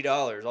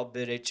 $280. I'll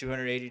bid at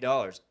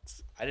 $280.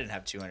 I didn't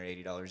have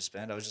 $280 to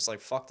spend. I was just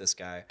like, fuck this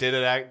guy. Did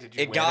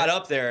you It win got it?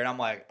 up there and I'm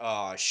like,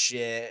 oh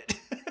shit.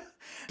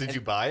 Did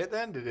you buy it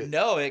then? Did it?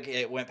 No,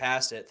 it went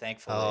past it,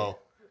 thankfully. Oh,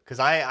 because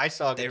I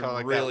saw a They guitar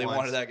like really that once.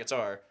 wanted that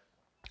guitar.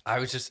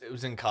 It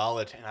was in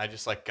college, and I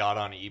just like got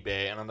on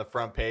eBay, and on the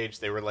front page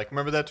they were like,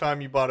 "Remember that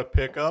time you bought a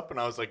pickup?" And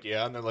I was like,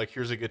 "Yeah." And they're like,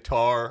 "Here's a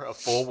guitar, a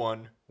full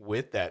one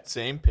with that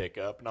same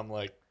pickup." And I'm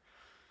like,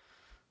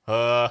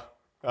 I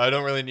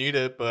don't really need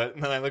it, but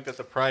and then I looked at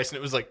the price, and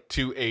it was like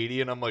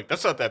 $280, and I'm like,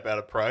 "That's not that bad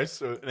a price."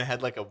 So, and it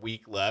had like a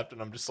week left,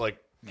 and I'm just like,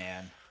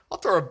 Man. I'll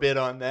throw a bid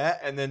on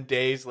that. And then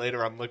days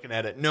later, I'm looking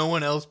at it. No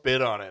one else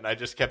bid on it. And I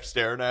just kept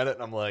staring at it.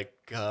 And I'm like,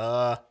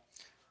 I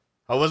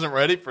wasn't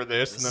ready for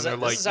this. And then they're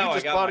like, this is how you I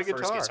just got bought my a guitar.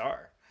 first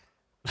guitar.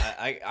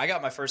 I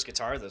got my first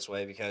guitar this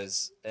way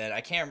because, and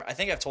I can't remember, I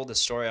think I've told this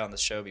story on the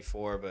show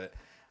before, but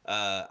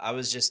I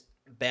was just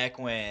back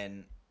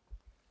when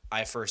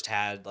I first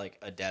had like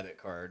a debit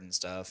card and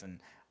stuff. And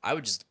I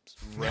would just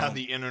Now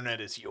the internet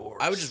is yours.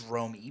 I would just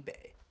roam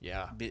eBay.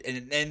 Yeah.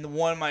 And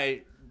one of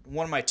my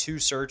two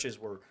searches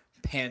were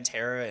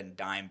Pantera and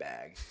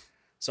Dimebag.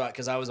 So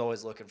because I was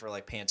always looking for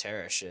like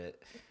Pantera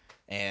shit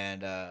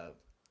and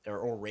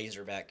or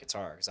Razorback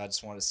guitar because I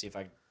just wanted to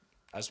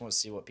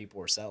see what people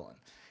were selling.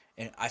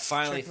 And I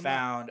finally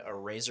found a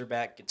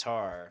Razorback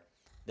guitar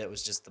that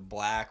was just the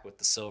black with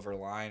the silver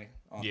line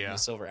on the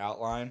silver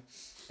outline.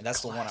 And that's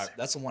the one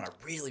I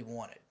really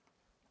wanted.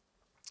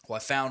 Well, I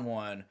found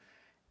one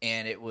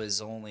and it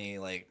was only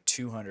like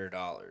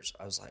 $200.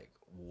 I was like,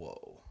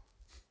 whoa.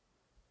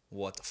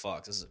 What the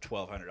fuck? This is a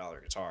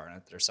 $1,200 guitar,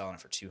 and they're selling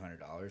it for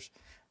 $200.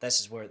 That's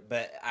just where.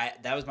 But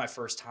that was my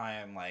first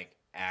time like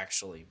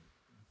actually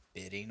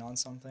bidding on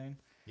something.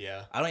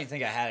 Yeah. I don't even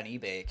think I had an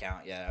eBay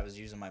account yet. I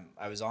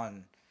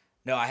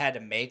had to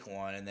make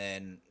one, and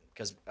then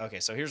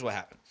so here's what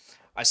happened.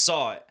 I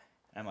saw it,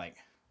 and I'm like,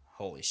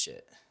 holy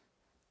shit.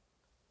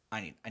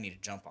 I need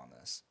to jump on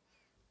this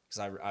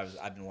because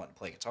I've been wanting to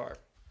play guitar.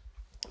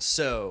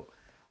 So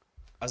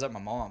I was at my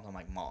mom's. I'm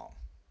like, Mom.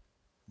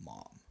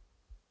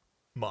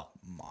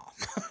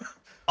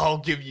 I'll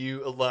give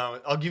you my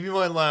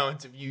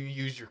allowance if you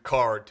use your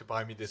card to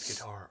buy me this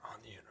guitar on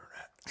the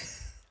internet.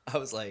 I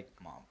was like,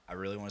 Mom, I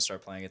really want to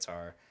start playing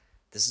guitar.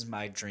 This is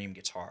my dream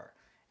guitar,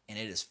 and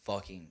it is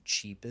fucking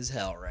cheap as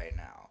hell right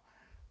now.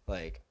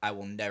 Like, I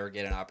will never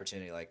get an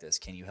opportunity like this.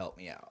 Can you help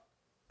me out?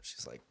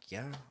 She's like,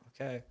 yeah,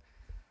 okay.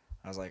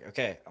 I was like,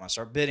 okay, I'm going to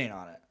start bidding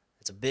on it.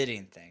 It's a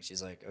bidding thing.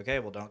 She's like, okay,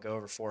 well, don't go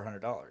over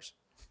 $400.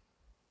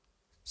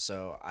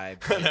 So I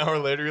An hour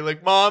later, you're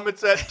like, Mom,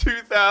 it's at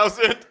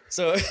 2,000.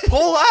 So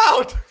pull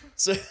out.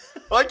 So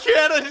I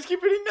can't. I just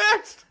keep hitting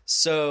next.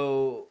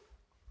 So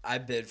I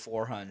bid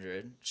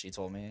 400. She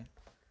told me,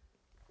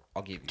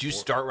 I'll give you. Did you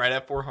start right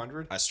at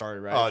 400? I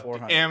started right at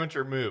 400.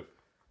 Amateur move.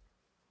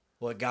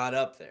 Well, it got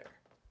up there.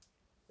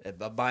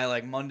 By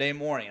like Monday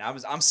morning,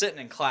 I'm sitting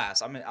in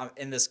class. I'm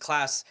in this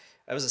class.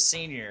 I was a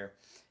senior,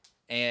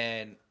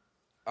 and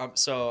I'm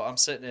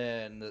sitting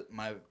in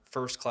my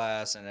first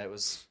class, and it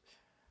was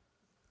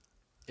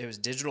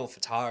digital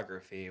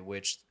photography,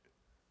 which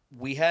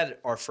we had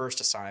our first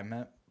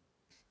assignment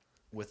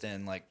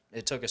within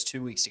it took us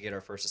 2 weeks to get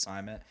our first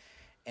assignment,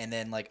 and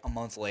then like a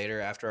month later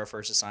after our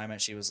first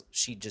assignment,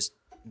 she just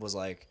was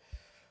like,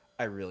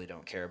 I really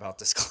don't care about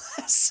this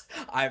class.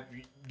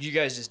 You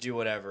guys just do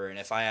whatever, and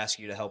if I ask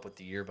you to help with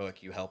the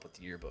yearbook, you help with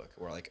the yearbook.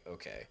 We're like,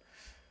 okay.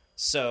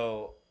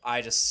 So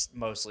I just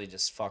mostly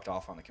just fucked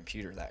off on the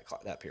computer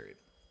that period.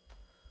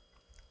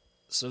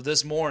 So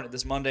this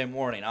Monday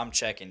morning, I'm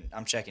checking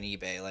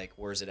eBay. Like,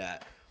 where's it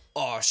at?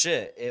 Oh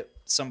shit!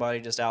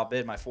 Somebody just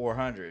outbid my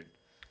 400.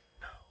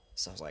 No.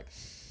 So I was like,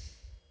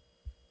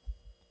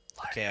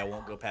 okay, I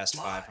won't go past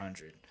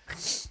 500.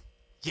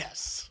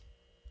 Yes.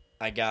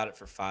 I got it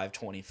for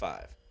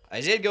 525. I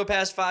did go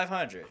past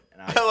 500.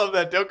 And I love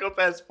that. Don't go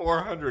past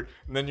 400.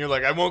 And then you're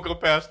like, I won't go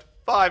past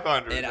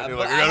 500. And you're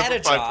like, I had a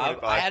job.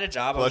 I had a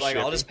job. I was like,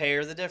 shipping. I'll just pay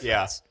her the difference.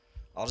 Yeah.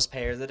 I'll just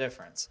pay her the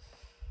difference.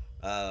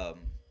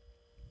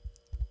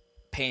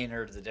 Paying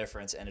her the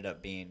difference ended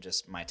up being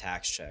just my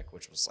tax check,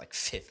 which was like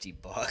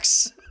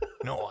 $50.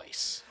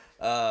 Nice.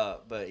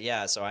 But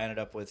yeah, so I ended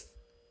up with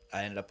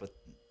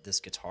this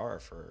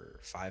guitar for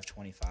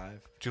 $525.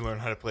 Did you learn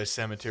how to play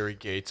Cemetery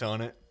Gates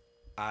on it?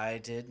 I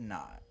did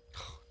not.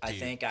 I Dude,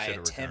 think I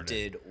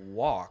attempted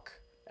Walk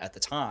at the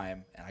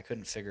time, and I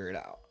couldn't figure it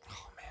out.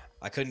 Oh man,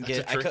 I couldn't that's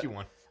get a tricky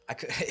one. I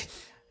could.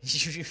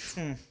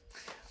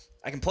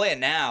 I can play it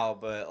now,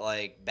 but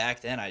like back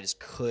then, I just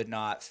could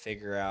not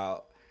figure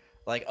out.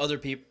 Like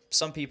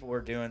some people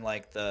were doing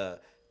like the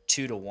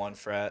 2 to 1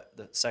 fret,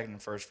 the second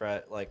and first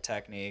fret like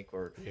technique,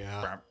 or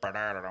Yeah.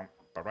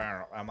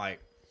 I'm like,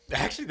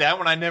 Actually, that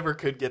one I never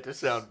could get to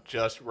sound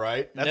just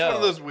right. That's one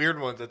of those weird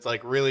ones that's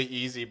like really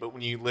easy, but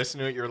when you listen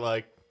to it, you're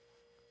like,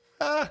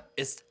 I'm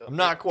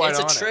not quite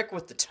on it. It's a trick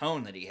with the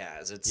tone that he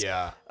has. It's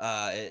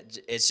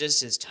it's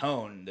just his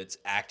tone that's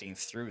acting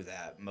through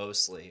that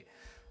mostly,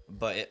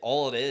 but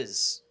all it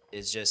is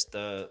just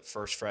the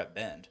first fret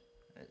bend.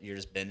 You're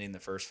just bending the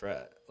first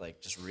fret, like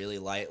just really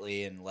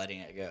lightly and letting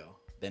it go.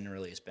 Bend and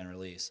release, bend and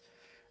release.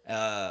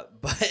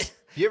 But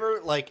do you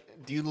ever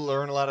do you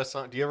learn a lot of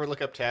songs? Do you ever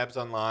look up tabs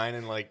online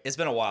and like? It's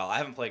been a while. I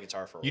haven't played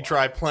guitar for a while. You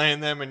try playing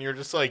them and you're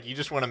just like, you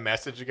just want to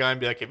message a guy and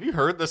be like, have you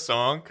heard the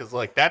song? Because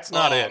like that's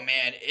not it. Oh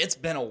man, it's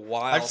been a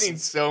while. I've seen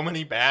so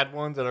many bad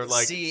ones that are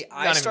like,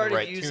 I started not even the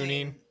right using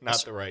tuning,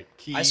 not the right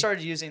key. I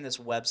started using this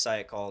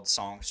website called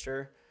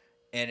Songster,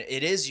 and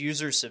it is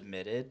user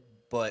submitted,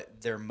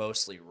 but they're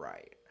mostly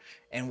right.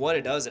 And what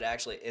it does,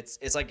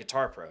 it's like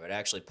Guitar Pro. It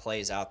actually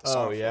plays out the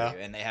song for you,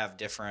 and they have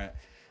different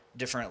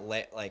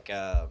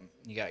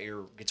you got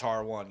your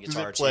Guitar 1,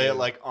 Guitar 2. Does it play it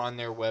like on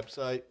their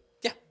website?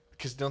 Yeah.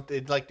 Because don't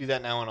they like do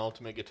that now on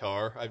Ultimate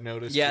Guitar? I've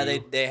noticed. Yeah,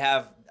 too. they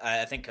have.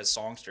 I think because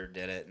Songster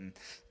did it, and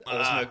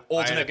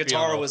Ultimate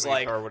Guitar was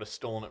like, Guitar would have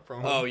stolen it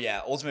from them. Oh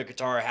yeah, Ultimate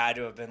Guitar had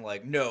to have been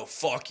like, no,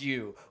 fuck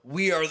you.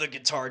 We are the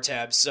Guitar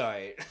Tab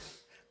site.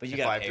 But you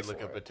got to pay for it. If I have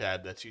to look up a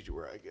tab, that's usually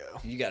where I go.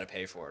 You got to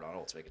pay for it on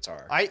Ultimate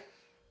Guitar.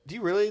 Do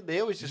you really?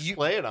 They always just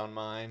play it on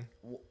mine.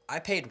 I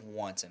paid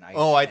once, and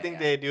I think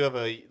they do have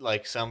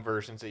some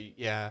versions that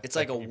it's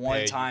like a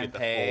one-time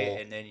pay,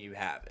 and then you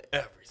have it.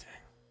 Everything.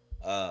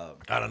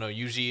 I don't know.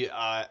 Usually,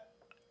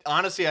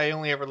 honestly, I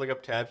only ever look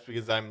up tabs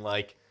because I'm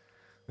like,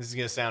 this is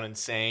gonna sound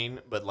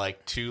insane, but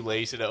like too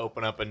lazy to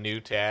open up a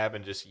new tab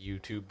and just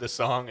YouTube the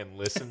song and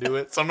listen to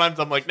it. Sometimes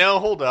I'm like, no,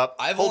 hold up,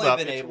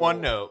 it's one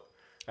note,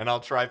 and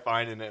I'll try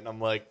finding it, and I'm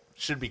like,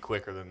 should be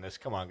quicker than this.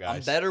 Come on, guys.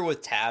 I'm better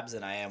with tabs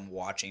than I am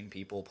watching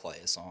people play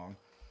a song.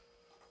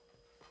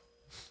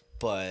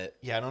 But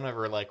yeah, I don't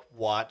ever like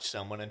watch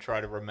someone and try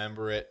to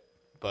remember it,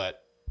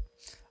 but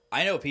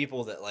I know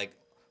people that like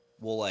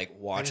will like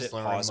watch it,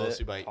 pause it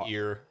mostly by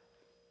ear.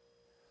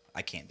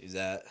 I can't do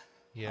that.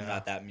 Yeah. I'm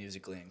not that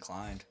musically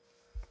inclined.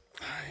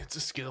 It's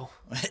a skill.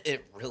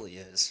 It really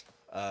is.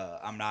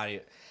 I'm not.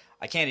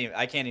 I can't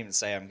even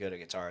say I'm good at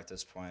guitar at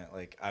this point.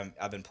 Like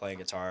I've been playing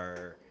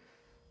guitar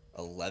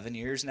 11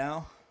 years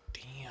now.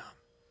 Damn.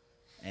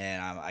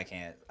 And I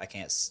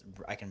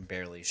can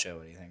barely show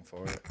anything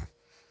for it.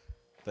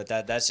 But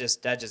that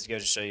just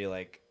goes to show you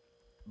like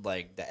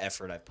the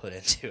effort I put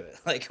into it,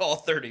 like all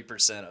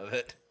 30% of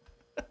it.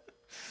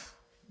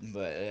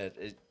 But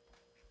it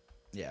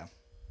yeah.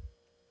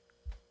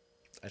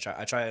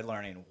 I tried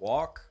learning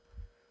Walk.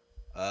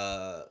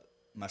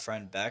 My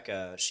friend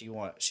Becca, she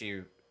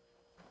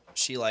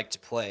liked to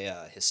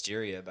play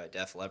Hysteria by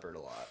Def Leppard a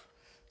lot.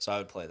 So I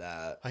would play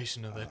that. I used to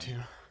know that too.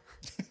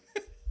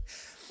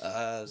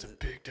 It's a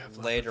big Def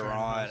Leppard later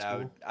fan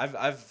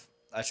on,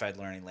 I tried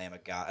learning Lamb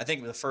of God. I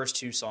think the first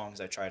 2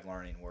 songs I tried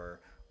learning were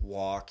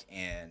Walk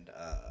and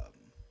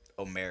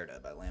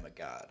Omerta by Lamb of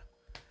God.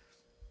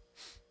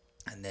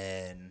 And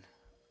then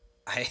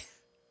I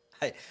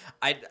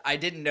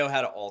didn't know how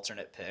to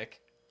alternate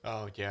pick.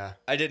 Oh yeah.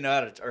 I didn't know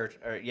how to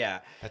or yeah.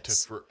 That took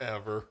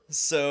forever.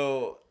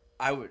 So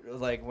I would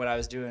like when I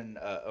was doing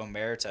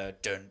Omerta,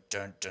 dun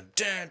dun dun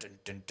dun dun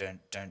dun dun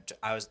dun.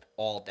 I was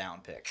all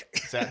down pick.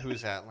 Is that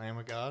who's that? Lamb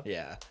of God?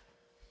 Yeah.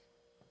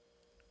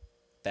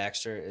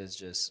 Baxter is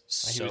just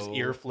so. He was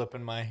ear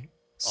flipping my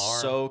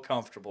arm. So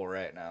comfortable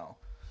right now.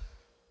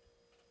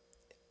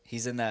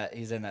 He's in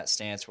that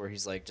stance where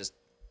he's like just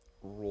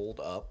rolled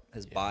up.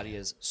 His body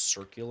is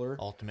circular.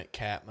 Ultimate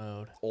cat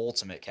mode.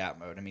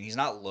 I mean, he's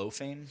not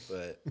loafing,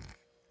 but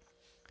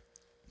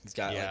he's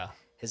got like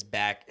his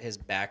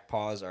back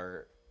paws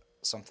are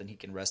something he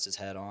can rest his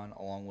head on,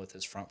 along with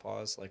his front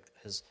paws. Like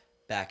his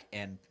back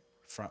and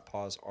front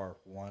paws are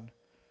one.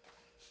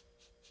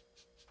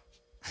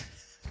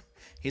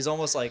 He's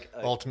almost like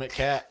ultimate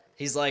cat.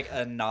 He's like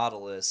a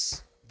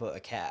Nautilus, but a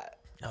cat.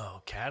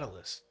 Oh,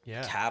 Catalyst.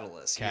 Yeah.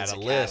 Catalyst. He is a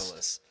Catalyst.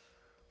 catalyst.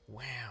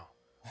 Wow.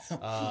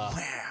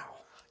 Wow.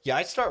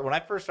 Yeah, when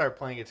I first started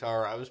playing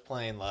guitar, I was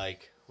playing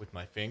like with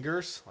my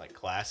fingers, like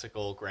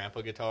classical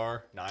grandpa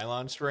guitar,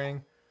 nylon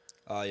string,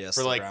 Oh, yes,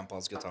 For the like-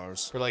 grandpa's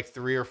guitars. for like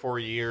 3 or 4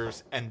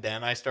 years, and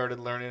then I started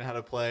learning how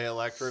to play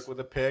electric with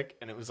a pick,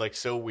 and it was like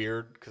so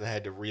weird because I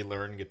had to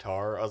relearn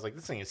guitar. I was like,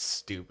 this thing is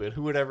stupid.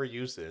 Who would ever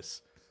use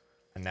this?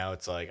 And now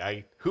it's like,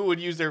 who would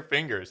use their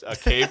fingers? A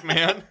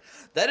caveman?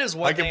 That is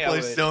one I can thing play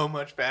I would, so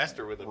much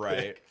faster with a right.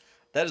 pick.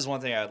 That is one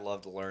thing I'd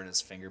love to learn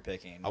is finger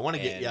picking. I want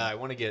to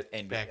get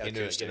and back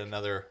into it, acoustic. get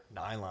another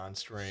nylon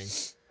string,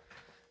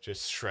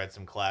 just shred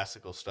some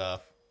classical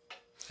stuff.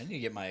 I need to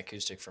get my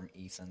acoustic from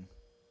Ethan.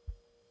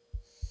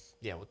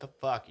 Yeah, what the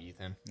fuck,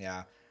 Ethan?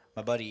 Yeah,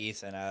 my buddy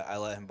Ethan. I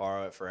let him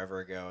borrow it forever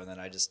ago, and then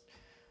I just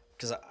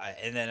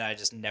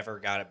never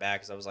got it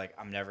back because I was like,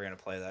 I'm never gonna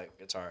play that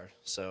guitar.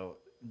 So,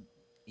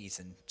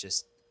 Ethan,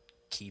 just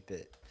keep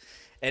it.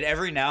 And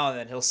every now and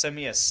then he'll send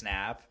me a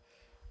snap.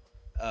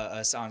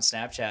 Us on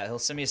Snapchat, he'll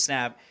send me a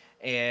snap,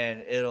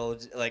 and it'll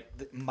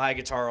my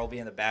guitar will be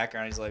in the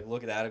background. He's like,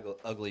 "Look at that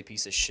ugly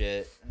piece of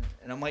shit,"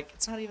 and I'm like,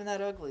 "It's not even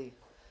that ugly."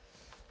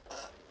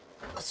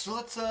 So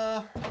let's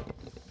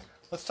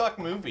talk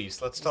movies.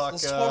 Let's talk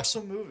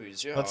some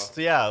movies. Yeah.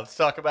 let's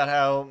talk about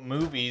how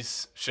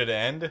movies should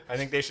end. I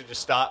think they should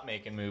just stop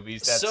making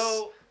movies.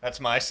 That's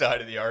my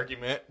side of the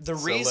argument. The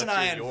So reason let's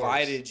I hear yours.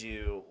 invited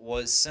you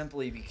was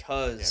simply Yeah,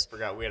 because I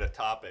forgot we had a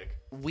topic.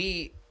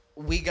 we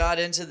got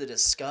into the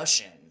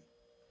discussion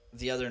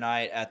the other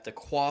night at the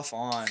Quaff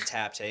On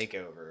Tap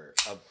Takeover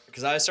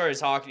because I started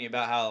talking to you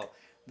about how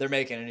they're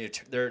making a new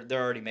they're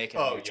already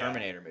making a new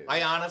Terminator movie.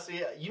 I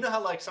honestly, you know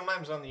how like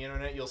sometimes on the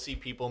internet you'll see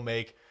people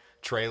make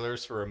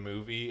trailers for a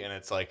movie and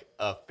it's like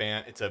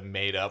it's a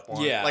made up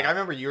one. Yeah. Like I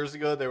remember years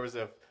ago there was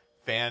a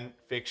fan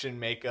fiction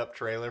makeup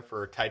trailer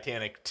for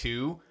Titanic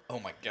 2. Oh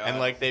my god! And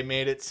like they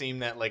made it seem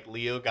that like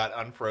Leo got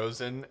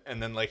unfrozen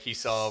and then like he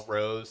saw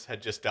Rose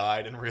had just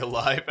died in real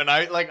life, and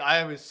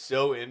I was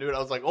so into it. I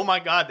was like, oh my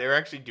god, they're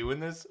actually doing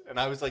this, and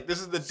I was like, this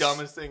is the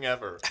dumbest thing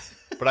ever.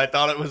 But I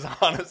thought it was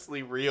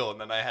honestly real, and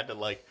then I had to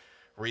like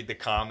read the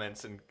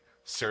comments and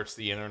search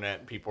the internet,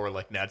 and people were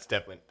like,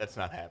 that's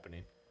not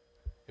happening.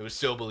 It was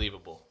so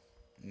believable.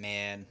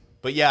 Man,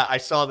 But yeah, I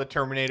saw the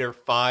Terminator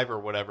 5 or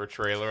whatever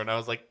trailer, and I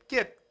was like,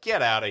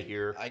 get out of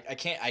here. I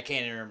can't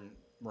even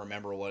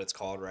remember what it's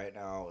called right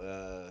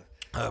now.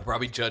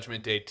 Probably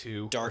Judgment Day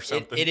 2 or Dark.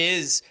 something. It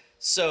is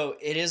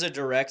a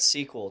direct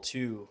sequel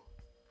to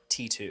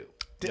T2.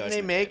 Didn't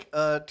they make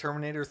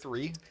Terminator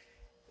 3?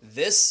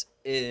 This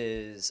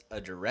is a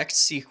direct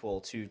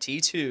sequel to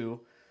T2,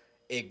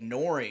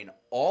 ignoring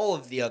all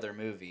of the other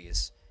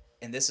movies,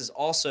 and this is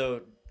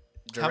also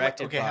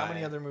directed by... How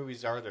many other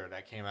movies are there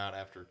that came out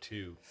after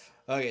 2?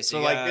 Okay, So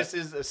you like got- this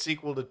is a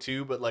sequel to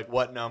 2, but like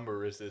what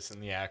number is this in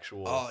the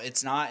actual Oh,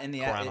 it's not in the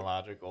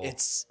chronological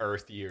it's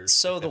Earth years?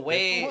 So Like the fifth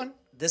way one?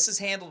 this is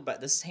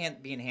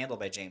being handled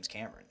by James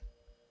Cameron,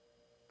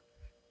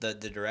 the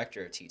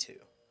director of T2.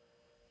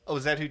 Oh,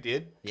 is that who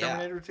did Yeah.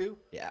 Terminator 2?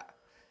 Yeah.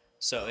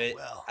 So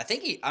well.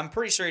 I'm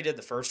pretty sure he did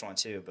the first one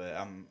too, but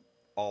I'm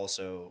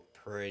also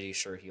pretty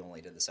sure he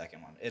only did the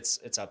second one. It's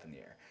up in the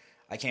air.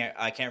 I can't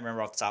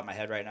remember off the top of my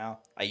head right now.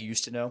 I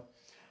used to know,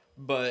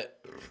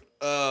 but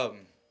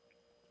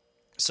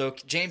so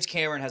James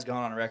Cameron has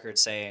gone on record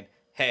saying,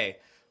 "Hey,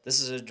 this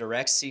is a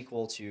direct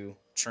sequel to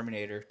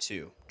Terminator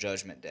 2: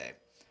 Judgment Day."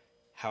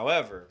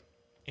 However,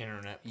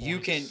 Internet you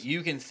points.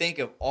 can think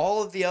of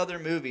all of the other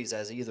movies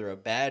as either a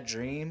bad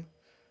dream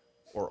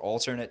or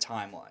alternate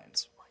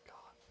timelines. Oh my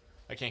god,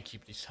 I can't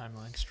keep these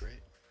timelines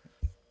straight.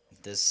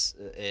 This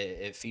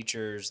it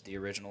features the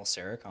original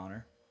Sarah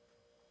Connor.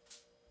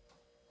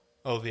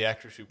 Oh, the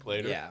actress who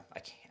played her. Yeah, I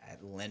can't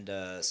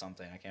Linda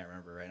something. I can't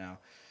remember right now.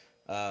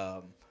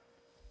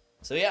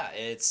 So yeah,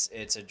 it's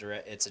a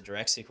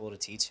direct sequel to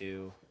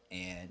T2,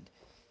 and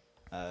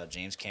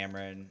James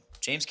Cameron.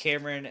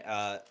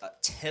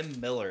 Tim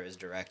Miller is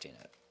directing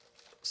it.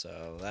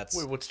 So that's.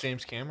 Wait, what's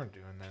James Cameron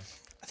doing then?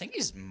 I think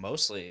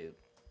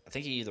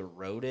he either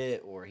wrote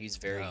it or he's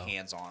very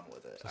hands on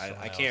with it. So I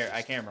someone can't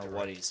else is remember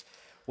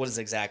what his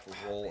exact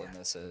role in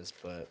this is,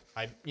 but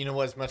You know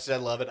what? As much as I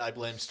love it, I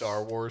blame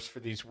Star Wars for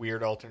these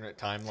weird alternate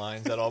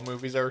timelines that all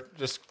movies are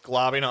just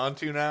globbing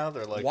onto now.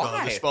 They're like, Why?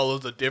 oh, this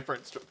follows a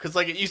different because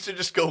like it used to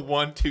just go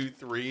 1, 2,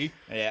 3,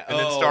 yeah. and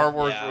then Star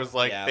Wars yeah, was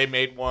like they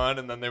made one,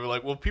 and then they were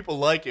like, well, people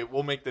like it,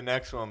 we'll make the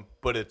next one,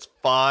 but it's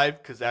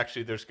 5 because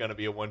actually there's gonna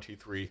be a 1, 2,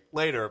 3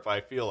 later if I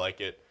feel like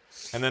it,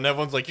 and then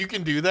everyone's like, you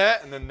can do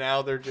that, and then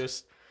now they're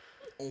just,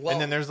 and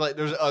then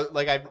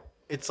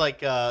it's like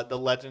the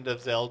Legend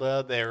of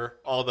Zelda.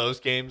 All those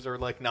games are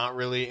like not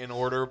really in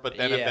order, but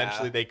then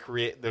eventually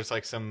there's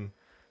like some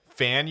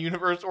fan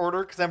universe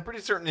order because I'm pretty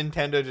certain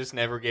Nintendo just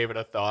never gave it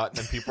a thought. And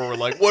then people were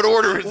like, "What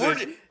order is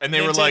it?" And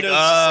they were like,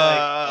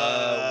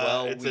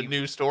 it's a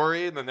new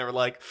story." And then they were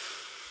like,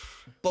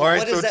 "All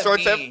right, so it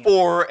starts at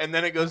 4, and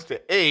then it goes to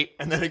 8,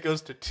 and then it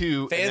goes to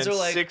 2, Fans and then are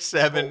like 6,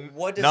 7,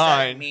 what does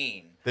 9. that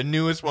mean? The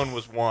newest one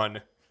was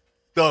 1.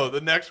 No,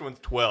 the next one's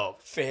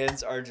 12.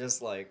 Fans are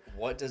just like,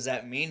 what does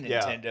that mean,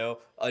 Yeah. Nintendo?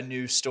 A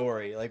new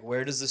story. Like,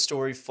 where does the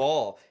story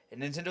fall?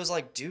 And Nintendo's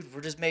like, dude,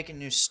 we're just making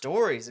new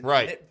stories. And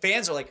Right.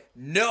 Fans are like,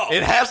 no.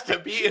 It has to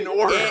be in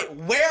order.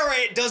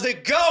 Where does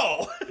it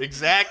go?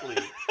 Exactly.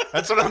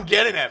 That's what I'm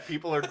getting at.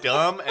 People are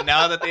dumb, and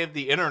now that they have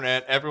the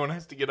internet, everyone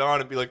has to get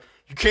on and be like,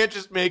 you can't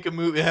just make a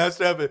movie. It has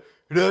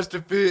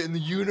to fit in the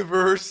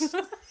universe.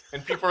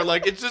 And people are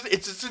like, it's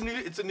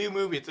a new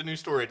movie. It's a new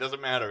story. It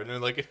doesn't matter. And they're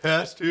like, it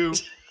has to.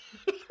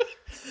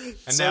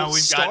 And So now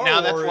we've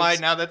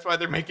got that's why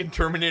they're making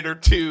Terminator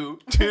 2.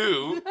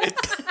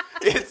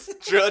 It's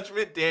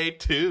Judgment Day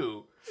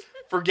 2.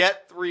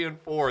 Forget 3 and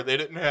 4. They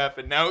didn't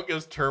happen. Now it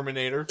goes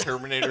Terminator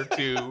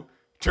 2,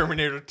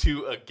 Terminator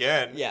 2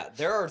 again. Yeah,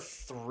 there are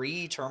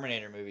 3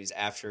 Terminator movies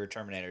after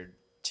Terminator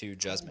 2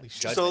 Judgment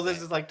So this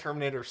Day. is like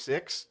Terminator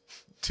 6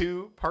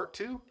 2 part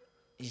 2?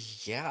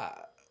 Yeah.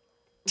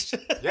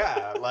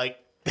 Yeah, like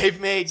they've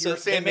made So you're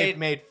saying they've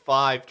made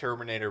 5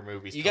 Terminator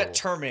movies. You total. got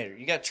Terminator.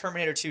 You got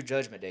Terminator 2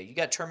 Judgment Day. You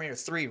got Terminator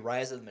 3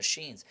 Rise of the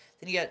Machines.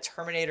 Then you got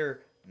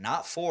Terminator,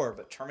 not 4,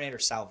 but Terminator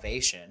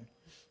Salvation.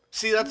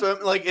 See, that's what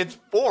I'm like. It's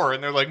 4,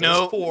 and they're like,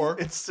 no, There's 4.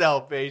 it's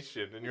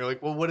Salvation, and you're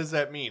like, well, what does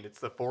that mean? It's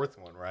the 4th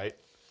one, right?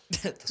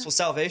 That's what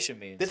Salvation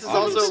means. This is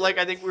obviously. also like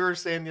I think we were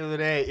saying the other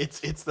day.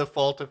 It's the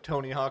fault of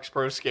Tony Hawk's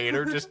Pro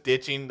Skater just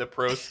ditching the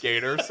Pro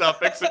Skater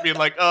suffix and being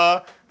like,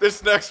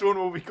 this next one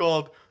will be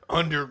called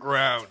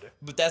Underground.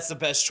 But that's the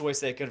best choice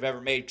they could have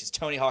ever made because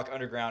Tony Hawk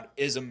Underground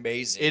is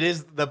amazing. It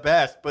is the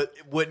best, but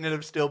wouldn't it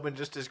have still been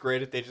just as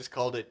great if they just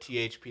called it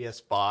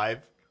THPS 5?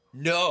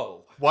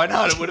 No. Why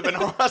not? It would have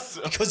been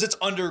awesome. Because it's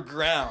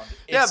underground.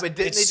 Yeah, It's- but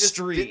didn't it's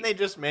they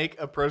just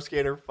make a Pro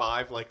Skater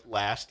 5 like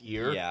last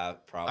year? Yeah,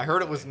 probably. I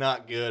heard it was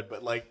not good,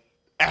 but like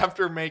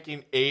after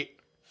making 8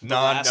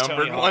 last Tony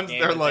non-numbered Hawk ones, game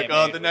they're that like, they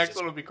oh, made the was next just-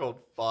 one will be called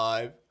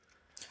 5.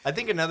 I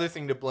think another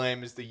thing to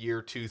blame is the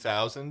year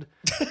 2000,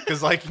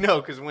 because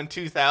because when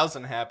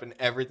 2000 happened,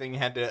 everything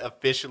had to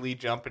officially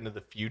jump into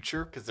the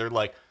future because they're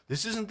like,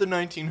 this isn't the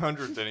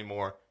 1900s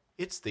anymore.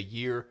 It's the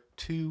year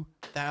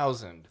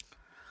 2000.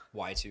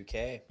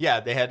 Y2K.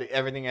 Yeah,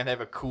 everything had to have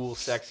a cool,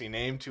 sexy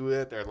name to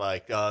it. They're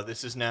like,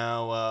 this is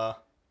now.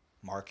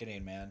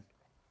 Marketing, man.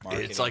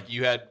 It's like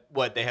you had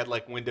they had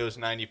like Windows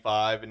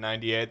 95 and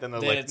 98. Then they're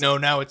Then like, it's- no,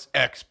 now it's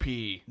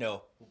XP.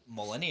 No,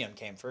 Millennium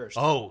came first.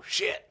 Oh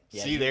shit!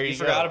 Yeah, See, you- there you you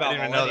forgot go. about I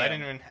didn't even know that. I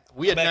Millennium. didn't even.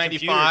 We had What about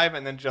 95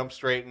 and then jumped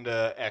straight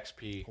into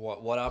XP.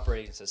 What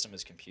operating system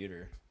is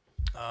computer?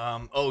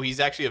 He's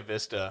actually a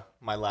Vista.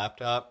 My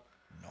laptop.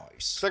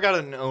 Nice. So I got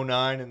an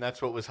 09, and that's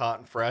what was hot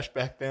and fresh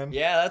back then.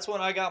 Yeah, that's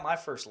when I got my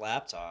first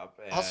laptop.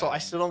 Also, I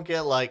and still don't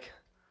get like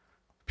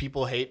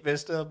people hate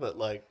Vista, but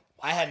like.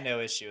 I had no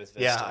issue with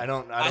Vista. Yeah, I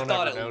don't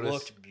thought ever it notice.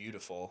 looked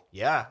beautiful.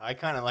 Yeah, I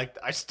kind of like.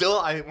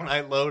 When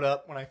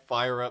I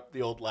fire up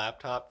the old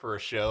laptop for a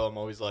show, I'm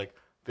always like,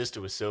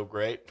 Vista was so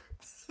great.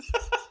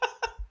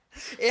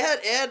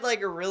 It had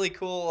like a really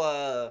cool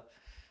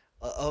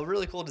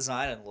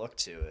design and look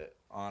to it,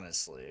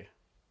 honestly.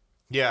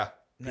 Yeah,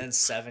 And then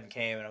 7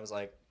 came, and I was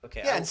like,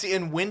 okay. yeah, and see,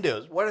 in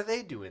Windows, what are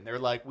they doing? They're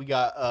like, we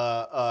got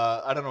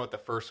I don't know what the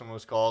first one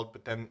was called,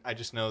 but then I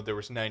just know there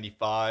was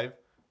 95,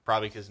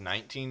 probably because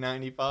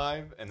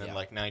 1995, and then Yeah.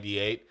 like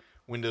 98,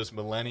 Windows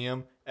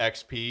Millennium,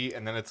 XP,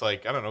 and then it's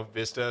like I don't know,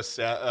 Vista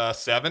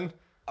 7.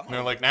 And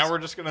they're like, now we're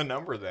just gonna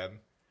number them.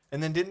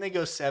 And then didn't they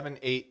go 7,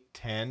 8,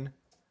 10?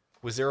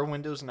 Was there a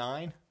Windows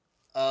 9?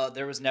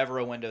 There was never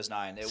a Windows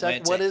 9. It Sec,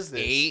 went what to is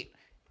this? 8,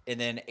 and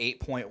then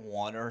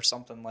 8.1 or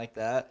something like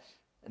that,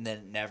 and then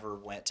it never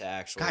went to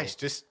actual. Guys,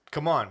 just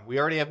come on. We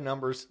already have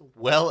numbers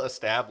well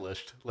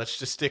established. Let's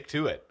just stick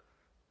to it.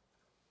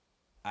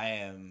 I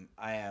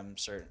am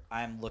certain.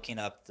 I'm looking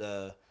up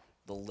the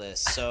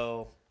list.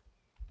 So,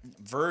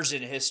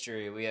 version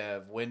history, we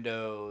have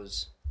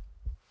Windows.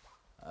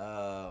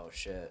 Oh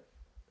shit!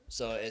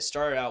 So it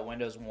started out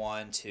Windows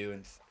 1, 2,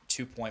 and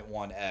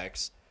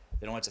 2.1x.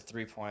 Then it went to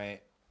 3.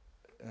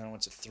 And then it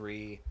went to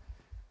 3.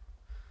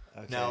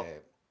 Okay. Now,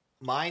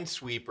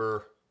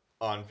 Minesweeper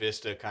on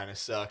Vista kind of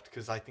sucked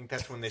because I think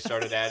that's when they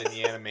started adding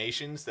the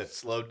animations that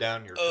slowed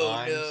down your oh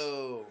times.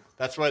 no!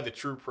 That's why the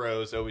true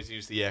pros always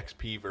use the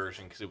XP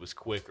version because it was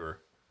quicker.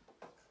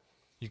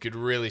 You could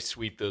really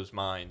sweep those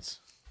mines,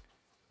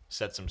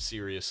 set some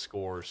serious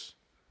scores.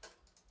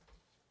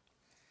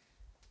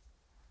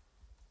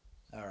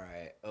 All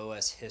right,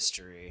 OS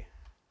history.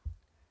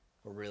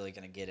 We're really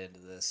gonna get into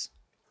this.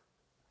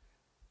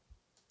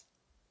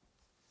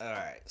 All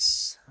right,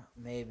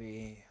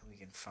 maybe we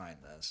can find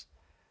this.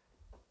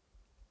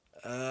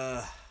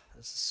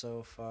 This is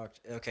so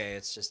fucked. Okay,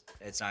 it's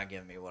not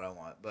giving me what I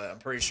want, but I'm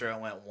pretty sure it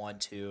went 1,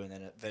 2, and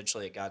then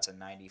eventually it got to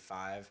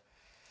 95.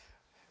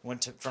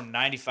 Went from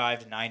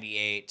 95 to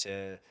 98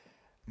 to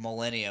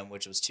Millennium,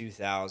 which was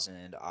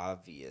 2000,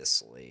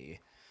 obviously,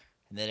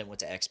 and then it went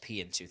to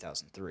XP in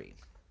 2003.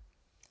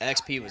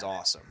 XP was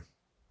awesome,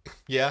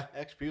 Yeah,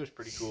 XP was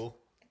pretty cool.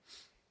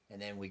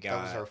 and then we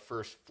That was got our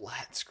first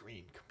flat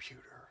screen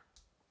computer.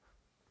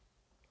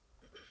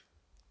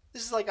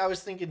 This is like I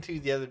was thinking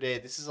too the other day.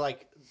 This is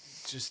like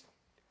just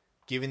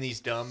giving these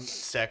dumb,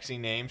 sexy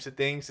names to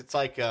things. It's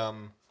like I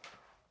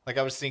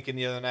was thinking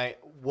the other night,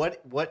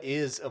 what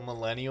is a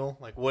millennial?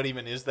 Like, what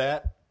even is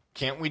that?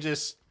 Can't we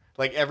just,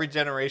 like, every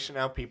generation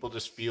now, people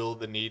just feel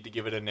the need to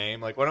give it a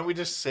name? Like, why don't we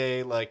just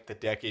say, like, the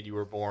decade you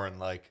were born,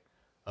 like,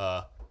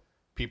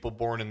 people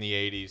born in the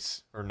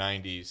 80s or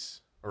 90s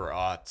or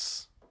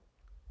aughts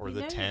or You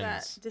the know you 10s?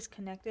 got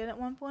disconnected at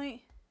one point.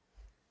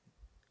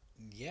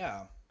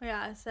 Yeah.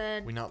 Yeah, I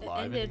said. We not it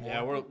live ended.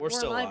 anymore? Yeah, we're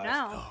still live live.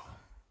 now.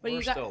 But We're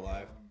you got still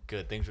alive.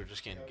 Good. Things are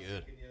just getting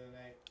good.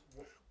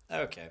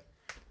 Okay.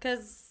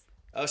 because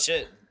Oh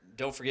shit!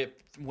 Don't forget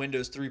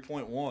Windows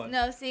 3.1.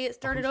 no, see, it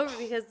started over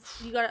because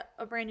you got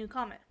a brand new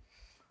comment.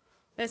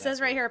 It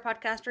says right here,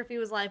 Podcastrophe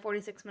was live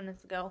 46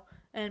 minutes ago,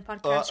 and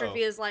Podcastrophe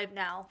is live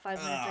now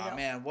 5 minutes Oh ago.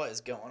 man, what is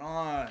going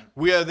on?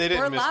 They didn't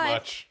We're miss live.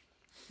 much.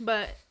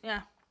 But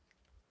yeah,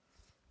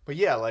 But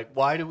yeah, like,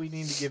 why do we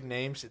need to give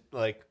names?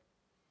 Like,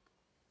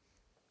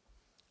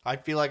 I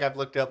feel like I've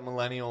looked up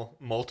millennial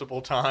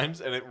multiple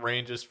times, and it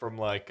ranges from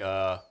like,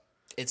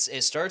 It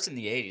starts in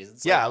the 80s.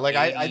 It's yeah, like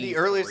I the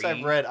earliest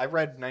 83. I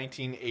read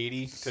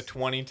 1980 to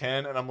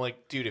 2010, and I'm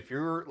like, dude, if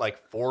you're like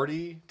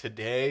 40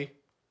 today,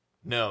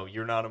 no,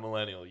 you're not a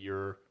millennial.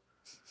 You're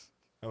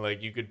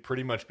like, you could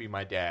pretty much be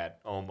my dad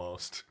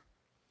almost.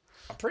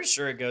 I'm pretty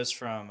sure it goes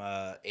from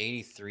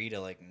 83 to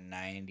like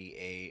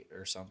 98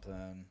 or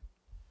something.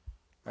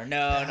 Or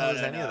no,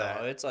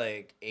 it's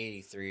like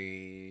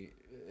 83.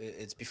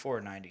 It's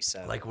before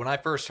 97. Like when I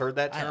first heard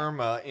that I term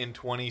in I'm looking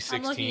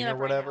 2016 it or up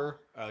right whatever.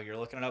 Oh, you're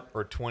looking it up?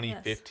 Or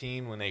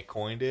 2015 when they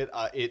coined it.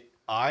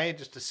 I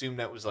just assumed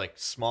that was like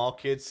small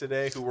kids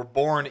today who were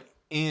born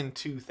in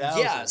 2000.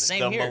 Yeah, same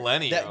the here.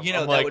 millennium. That, I'm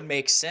that like, would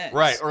make sense.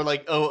 right, or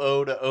like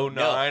 00 to 09.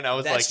 No, I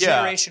was that's like, yeah.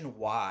 Generation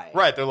Y.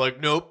 Right, they're like,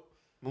 nope.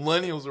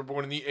 Millennials were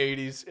born in the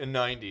 80s and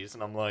 90s.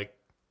 And I'm like,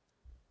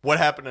 what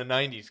happened to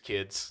 90s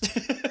kids?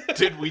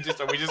 Are we just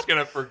going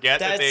to forget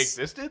that they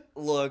existed?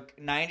 Look,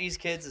 90s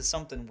kids is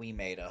something we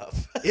made up.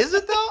 Is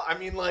it though? I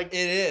mean, like, It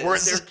is.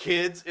 weren't there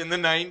kids in the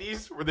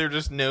 90s? Were there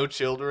just no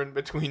children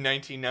between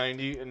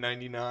 1990 and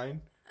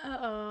 99?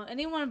 uh-oh.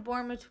 Anyone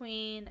born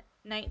between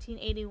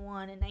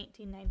 1981 and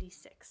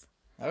 1996,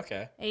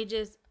 Okay.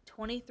 ages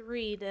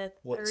 23 to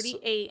What's-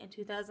 38 in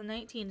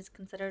 2019 is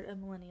considered a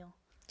millennial.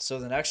 So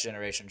the next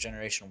generation,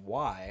 Generation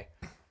Y,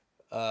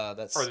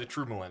 that's Or the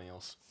true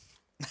millennials?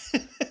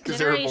 Because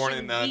they were born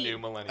in the Generation Z. new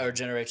millennium. or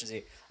Generation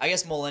Z. I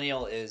guess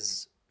millennial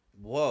is.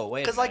 Whoa,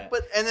 wait a Because minute.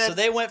 like, So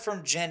they went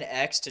from Gen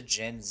X to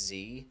Gen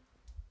Z.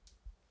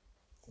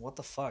 What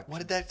the fuck? what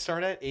did that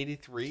start at?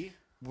 83.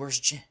 Where's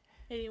Gen?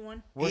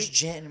 81. Where's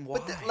Gen Y?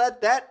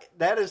 But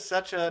that is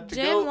such a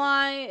Gen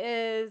Y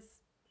is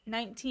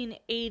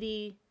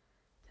 1980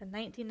 to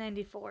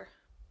 1994.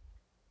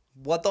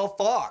 What the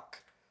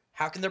fuck?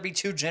 How can there be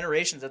two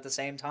generations at the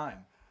same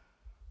time?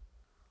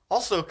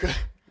 Also,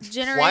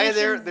 Generation why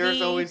are there's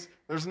Z, always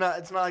it's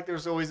not like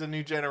there's always a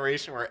new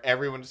generation where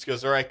everyone just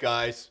goes, all right,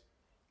 guys,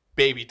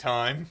 baby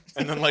time,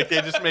 and then like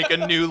they just make a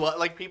new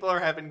like people are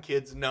having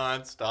kids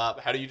nonstop.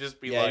 How do you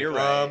just be Yeah, like, you're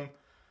right.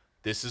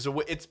 this is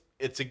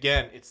it's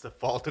again, it's the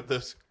fault of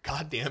those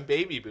goddamn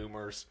baby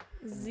boomers.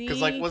 Z.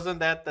 Because like, wasn't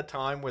that the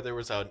time where there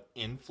was an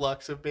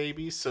influx of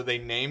babies, so they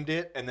named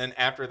it, and then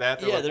after that,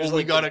 they're Yeah, like, there's well,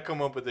 we like got to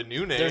come up with a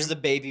new name. There's the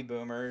baby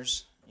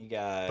boomers. You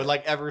got. But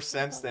like ever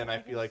since then, I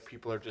feel like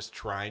people are just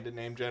trying to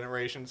name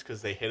generations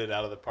because they hit it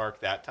out of the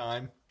park that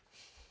time.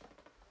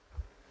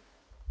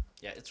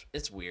 Yeah,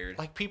 it's weird.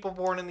 Like people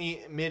born in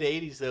the mid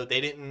 '80s, though,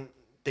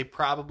 they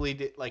probably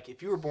did. Like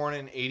if you were born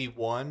in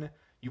 '81,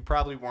 you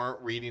probably weren't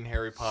reading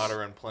Harry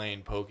Potter and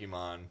playing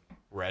Pokemon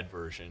Red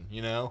version.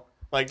 You know,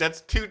 like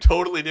that's two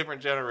totally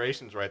different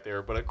generations right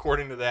there. But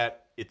according to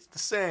that, it's the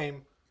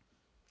same.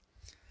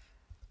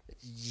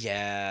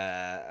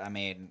 Yeah, I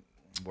mean,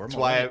 we're That's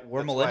why I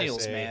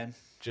millennials, say, man.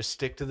 Just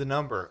stick to the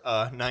number.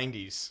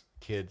 '90s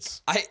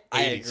kids. I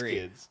 80s agree.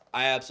 kids.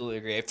 I absolutely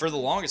agree. For the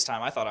longest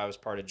time, I thought I was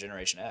part of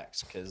Generation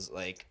X because,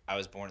 like, I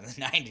was born in the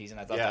 '90s, and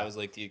I thought Yeah. that was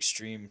like the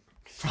extreme.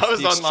 I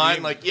was The online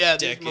extreme like, yeah,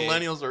 decade. these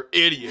millennials are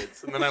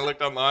idiots. And then I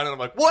looked online and I'm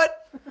like,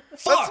 what?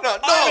 Fuck! That's not,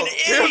 I'm no, an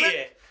damn it.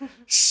 idiot.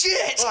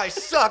 Shit! Oh, I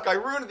suck. I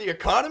ruined the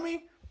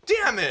economy?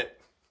 Damn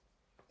it.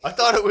 I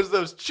thought it was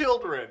those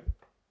children.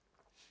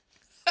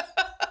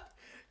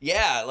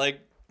 Yeah,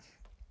 like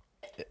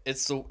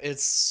it's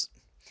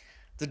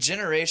the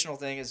generational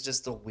thing is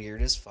just the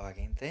weirdest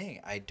fucking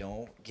thing. I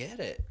don't get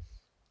it.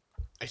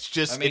 It's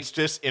just I mean- it's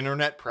just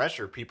internet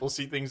pressure. People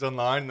see things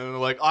online and they're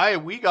like,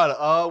 I'm going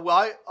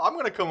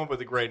to come up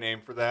with a great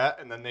name for that.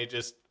 And then they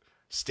just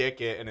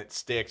stick it and it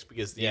sticks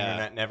because the Yeah.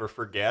 internet never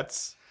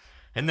forgets.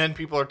 And then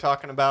people are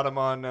talking about them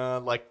on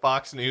like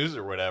Fox News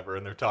or whatever,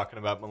 and they're talking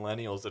about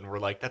millennials, and we're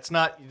like, that's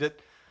not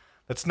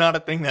a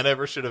thing that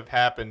ever should have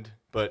happened,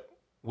 but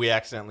we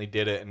accidentally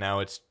did it, and now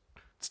it's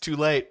too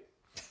late.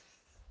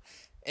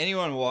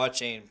 Anyone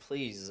watching,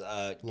 please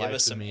give Life's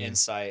us a some meme.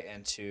 insight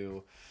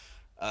into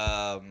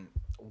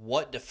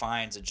what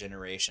defines a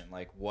generation.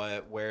 Like,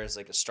 where is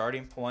like a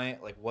starting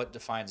point? Like, what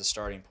defines a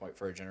starting point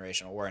for a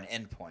generation or an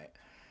end point?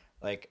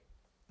 Like,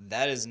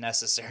 that is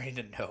necessary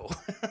to know.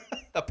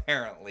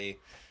 Apparently,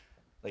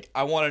 Like,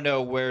 I want to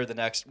know where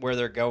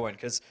they're going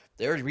because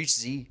they already reached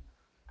Z.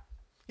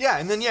 Yeah,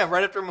 and then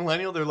right after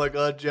millennial, they're like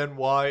Gen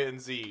Y and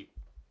Z.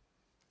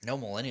 No,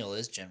 millennial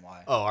is Gen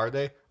Y. Oh, are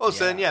they? Oh,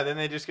 so Yeah. then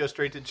they just go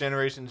straight to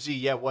Generation Z.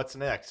 Yeah, what's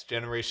next?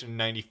 Generation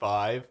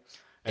 95,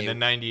 and then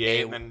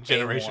 98, and then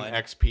Generation A1.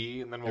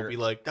 XP, and then we'll be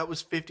like, that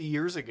was 50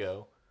 years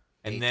ago.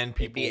 And then It'd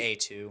people... be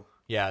A2.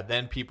 Yeah,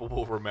 then people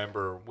will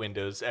remember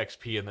Windows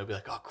XP, and they'll be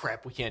like, oh,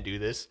 crap, we can't do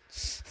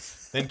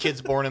this. Then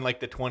kids born in, like,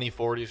 the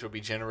 2040s will be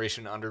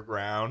Generation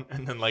Underground,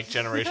 and then, like,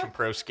 Generation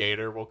Pro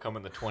Skater will come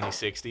in the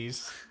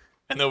 2060s.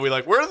 And they'll be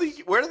like, where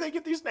do they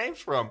get these names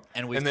from?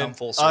 And we've then come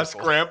full circle. Us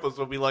grandpas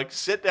will be like,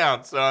 sit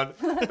down, son.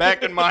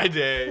 Back in my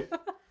day,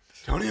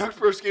 Tony Hawk's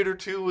Pro Skater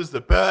 2 was the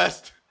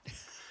best.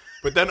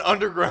 But then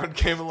Underground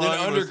came along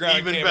and it was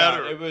even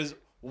better. It was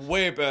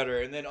way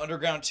better. And then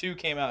Underground 2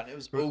 came out and it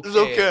was okay. It was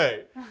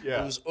okay.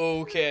 Yeah. It was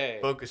okay.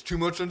 Focus too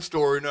much on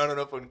story, not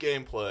enough on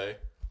gameplay.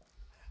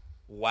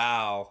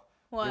 Wow.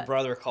 What? Your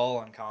brother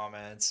Colin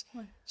comments,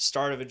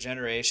 start of a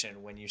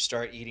generation when you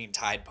start eating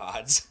Tide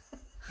Pods.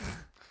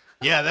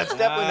 Yeah, that's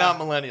definitely not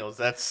millennials.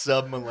 That's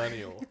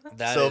sub-millennial.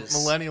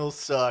 Millennials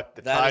suck.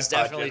 The That Tide is Pod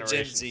definitely Gen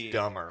generation's Z.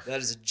 dumber. That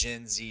is a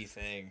Gen Z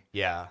thing.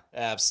 Yeah.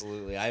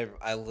 Absolutely. I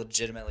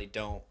legitimately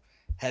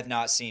have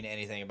not seen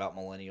anything about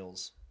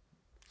millennials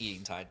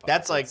eating Tide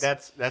Pods.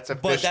 That's official.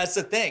 But that's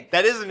the thing.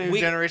 That is a new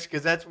generation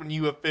because that's when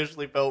you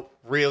officially felt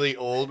really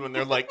old when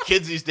they're like,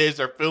 kids these days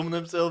are filming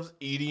themselves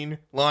eating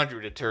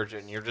laundry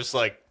detergent. And you're just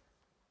like,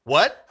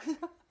 what?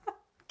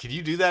 Can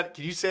you do that?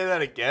 Can you say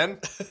that again?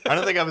 I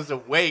don't think I was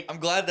awake. I'm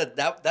glad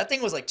that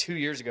thing was like 2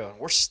 years ago and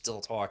we're still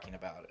talking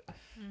about it.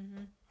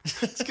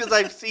 It's because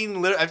I've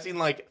seen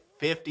like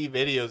 50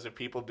 videos of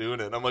people doing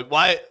it. And I'm like,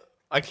 why?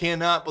 I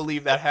cannot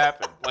believe that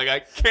happened. Like,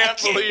 I can't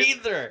believe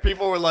either.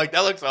 People were like,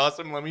 that looks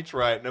awesome. Let me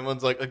try it. And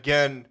everyone's like,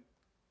 again,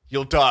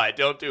 you'll die.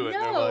 Don't do it.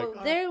 And they're No, like,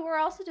 oh. they were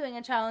also doing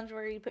a challenge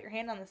where you put your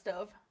hand on the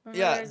stove. Remember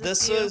Yeah, there was a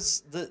this few-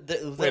 was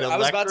Wait, I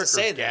was about to electric or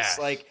say this. gas?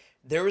 Like,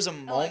 there was a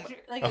moment.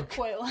 like a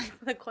coil, like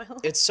the coil.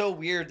 It's so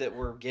weird that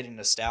we're getting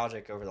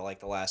nostalgic over the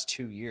last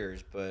 2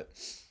 years, but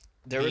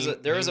there was a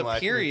Mean life moves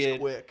period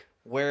quick.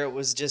 where it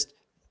was just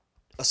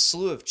a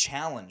slew of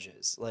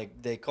challenges. Like,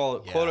 they call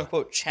it Yeah. quote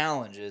unquote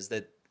challenges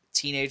that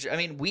teenagers. I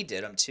mean, we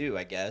did them too,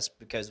 I guess,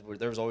 because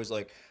there was always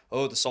like,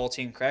 oh, the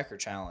saltine cracker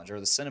challenge or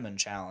the cinnamon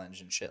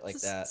challenge and shit like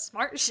that.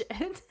 Smart shit.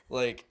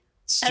 Like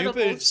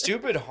Edibles.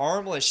 stupid,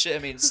 harmless shit. I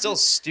mean, it's still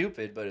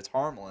stupid, but it's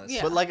harmless.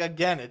 Yeah. But like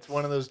again, it's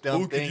one of those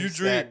dumb Oh, things. could you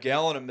drink a that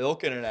gallon of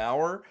milk in an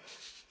hour?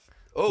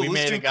 Oh, we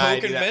let's made do a guy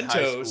Coke do and that in high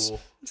Mentos.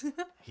 school.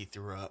 He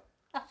threw up.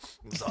 It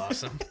was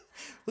awesome.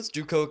 Let's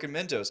do Coke and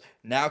Mentos.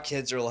 Now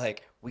kids are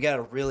like, we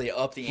gotta really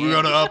up the ante. We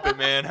gotta up it,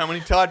 man. How many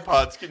Tide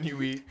Pods can you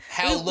eat?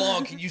 How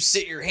long can you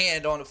sit your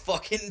hand on a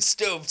fucking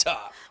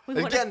stovetop? We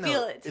want to Again,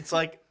 feel though, it. it's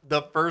like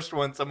the first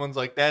one. Someone's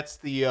like, "That's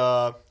the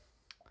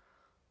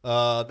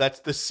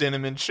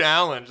cinnamon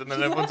challenge," and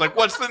then everyone's like,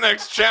 "What's the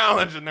next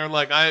challenge?" And they're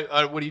like,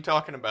 "I what are you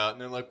talking about?"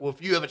 And they're like, "Well,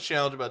 if you have a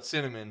challenge about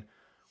cinnamon,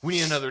 we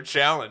need another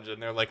challenge."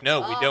 And they're like,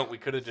 "No, we don't. We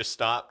could have just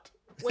stopped."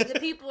 When the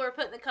people were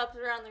putting the cups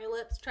around their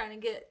lips trying to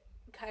get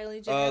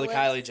Kylie Jenner. Oh, the lips.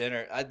 Kylie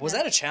Jenner. Was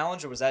that a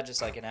challenge or was that just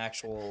like an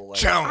actual like?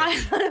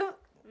 Challenge.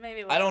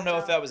 Maybe. It I don't know if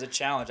wasn't that was a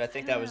challenge. I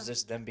think that was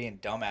just them being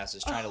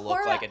dumbasses trying to look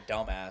Or- like a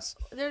dumbass.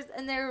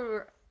 there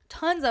were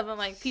tons of them.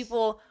 Like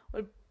people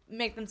would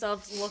make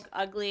themselves look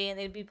ugly, and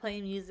they'd be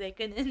playing music,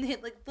 and then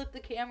they'd like flip the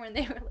camera, and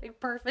they were like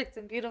perfect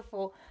and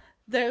beautiful.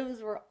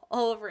 Those were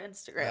all over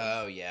Instagram.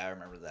 Oh yeah, I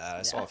remember that.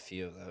 I saw a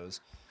few of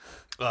those.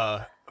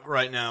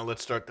 Right now,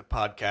 let's start the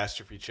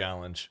Podcastrophe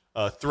challenge.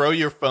 Throw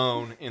your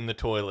phone in the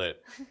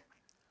toilet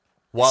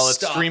while it's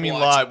Stop streaming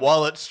watching. live.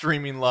 While it's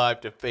streaming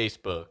live to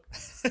Facebook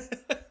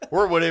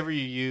or whatever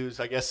you use.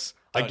 I guess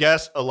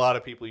a lot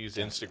of people use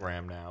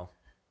Instagram now.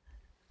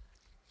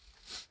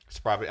 It's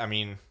probably. I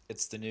mean,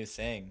 It's the new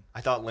thing.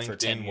 I thought For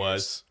 10 LinkedIn years.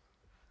 was.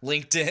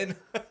 LinkedIn.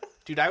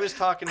 Dude, I was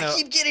talking to. I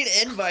keep getting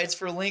invites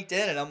for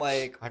LinkedIn, and I'm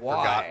like, I why?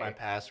 forgot my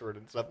password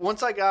and stuff.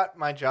 Once I got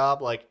my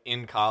job, like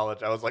in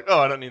college, I was like, "Oh,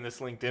 I don't need this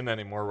LinkedIn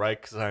anymore, right?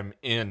 Because I'm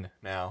in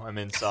now. I'm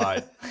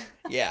inside.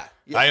 Yeah.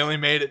 I only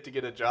made it to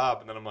get a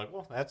job, and then I'm like,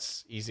 well,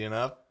 that's easy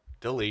enough.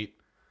 Delete,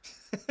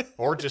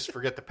 or just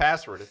forget the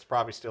password. It's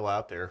probably still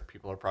out there.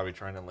 People are probably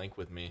trying to link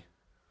with me.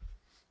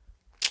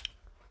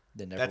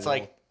 They never That's will.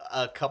 like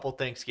a couple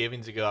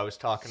Thanksgivings ago. I was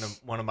talking to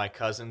one of my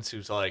cousins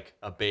who's like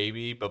a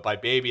baby, but by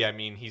baby I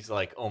mean he's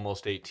like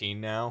almost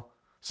 18 now.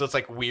 So it's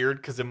like weird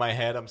because in my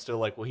head I'm still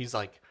like, well, he's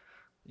like.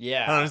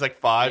 Yeah. I don't know, he's like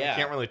 5. Yeah. He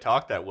can't really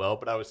talk that well,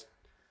 but I was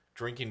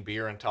drinking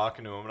beer and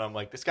talking to him, and I'm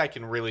like, this guy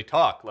can really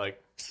talk.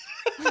 Like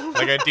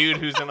a dude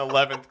who's in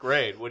 11th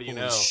grade. What do you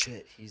Holy know?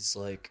 shit, he's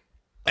like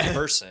a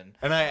person.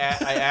 And I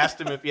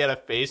asked him if he had a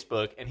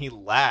Facebook, and he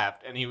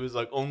laughed, and he was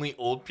like, only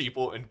old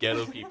people and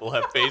ghetto people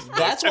have Facebook.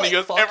 That's and what he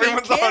goes,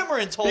 fucking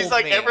Cameron told He's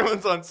like, me.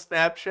 everyone's on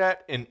Snapchat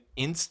and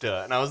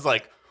Insta. And I was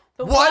like,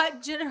 But what?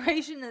 what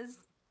generation is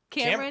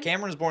Cameron?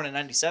 Cameron was born in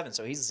 97,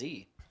 so he's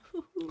Z.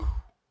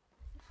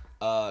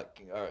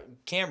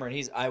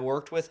 Cameron. I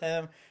worked with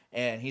him,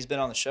 and he's been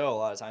on the show a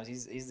lot of times.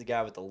 He's the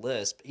guy with the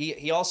lisp.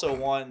 He also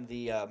won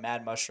the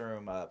Mad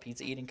Mushroom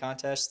pizza eating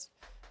contest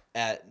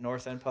at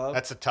North End Pub.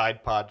 That's a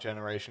Tide Pod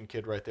generation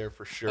kid right there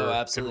for sure. Oh,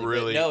 absolutely. Could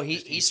really no,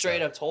 he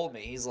straight up told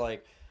me. He's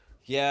like,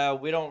 yeah,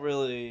 we don't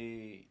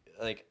really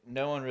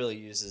no one really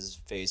uses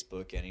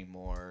Facebook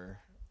anymore.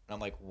 And I'm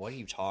like, what are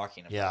you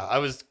talking about? Yeah, I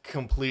was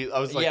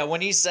like, yeah,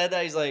 when he said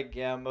that, he's like,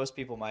 yeah, most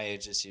people my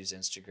age just use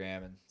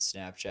Instagram and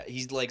Snapchat.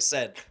 He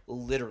said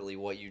literally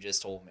what you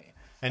just told me.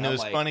 And it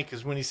was funny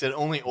because when he said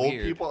only old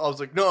people, I was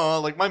like, no,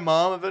 like my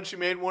mom eventually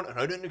made one, and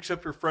I didn't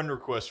accept her friend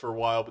request for a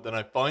while, but then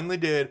I finally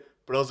did.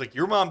 But I was like,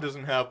 your mom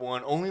doesn't have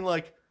one. Only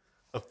like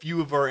a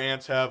few of our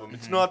aunts have them.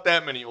 It's not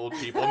that many old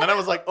people. And then I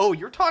was like, oh,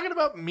 you're talking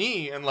about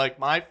me and like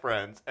my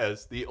friends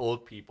as the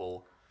old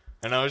people.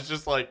 And I was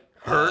just like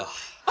hurt.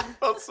 I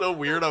felt so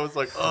weird. I was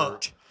like,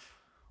 hurt.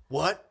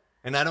 What?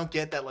 And I don't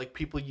get that like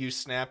people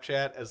use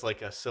Snapchat as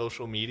like a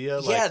social media.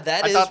 Like, yeah,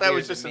 that is I thought that weird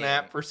was just to an me.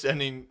 app for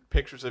sending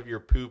pictures of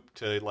your poop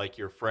to like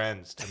your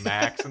friends, to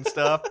Max and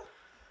stuff.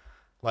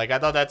 Like I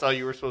thought that's all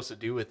you were supposed to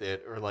do with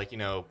it, or like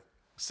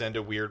send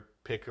a weird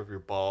pic of your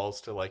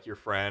balls to like your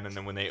friend, and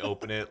then when they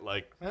open it,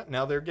 like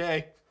now they're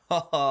gay.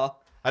 I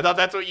thought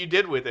that's what you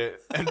did with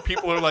it, and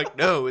people are like,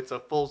 no, it's a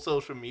full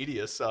social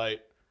media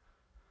site.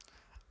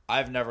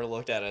 I've never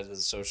looked at it as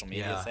a social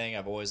media thing.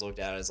 I've always looked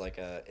at it as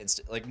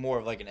like more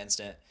of like an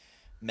instant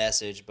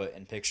message, but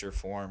in picture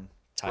form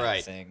type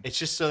of thing. It's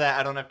just so that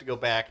I don't have to go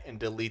back and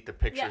delete the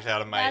pictures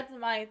out of my. That's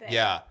my thing.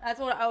 Yeah. That's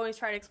what I always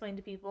try to explain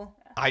to people.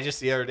 I just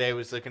the other day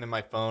was looking at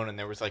my phone and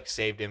there was like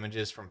saved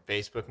images from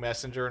Facebook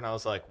Messenger, and I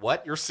was like,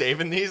 "What? You're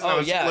saving these?" And I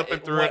was flipping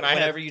through it. And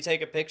whenever you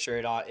take a picture,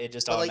 it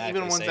just automatically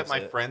even ones that saves my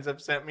it. friends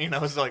have sent me, and I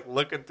was like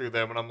looking through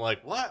them, and I'm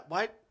like, "What?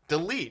 Why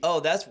delete?"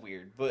 Oh, that's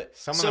weird. But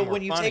Some of them were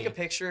when you funny. take a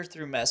picture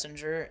through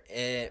Messenger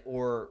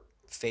or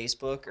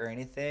Facebook or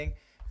anything,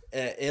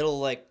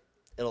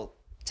 it'll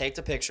take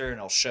the picture and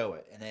it'll show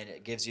it, and then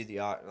it gives you the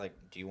like,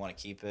 do you want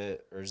to keep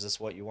it or is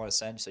this what you want to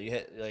send? So you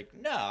hit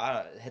no, I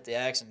don't, hit the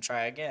X and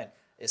try again.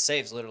 It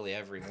saves literally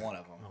every one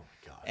of them. Oh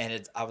my god!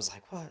 And I was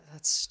like, what?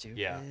 That's stupid.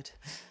 Yeah.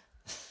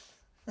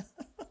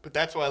 But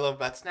that's what I love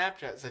about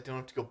Snapchat is I don't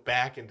have to go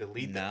back and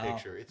delete the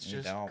picture. It's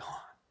just gone.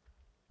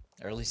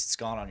 Or at least it's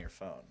gone on your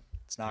phone.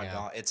 It's not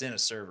gone. It's in a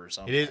server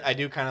somewhere. It is. I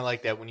do kind of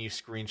like that when you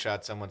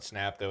screenshot someone's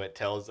snap, though. It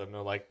tells them,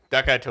 they're like,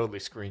 that guy totally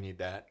screened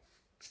that.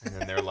 And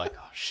then they're like,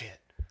 oh, shit.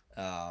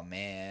 Oh,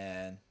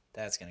 man.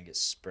 That's going to get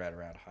spread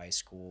around high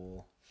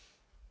school.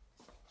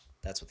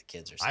 That's what the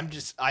kids are saying.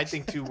 I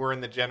think, too, we're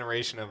in the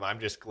generation of I'm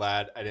just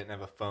glad I didn't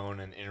have a phone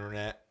and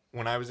internet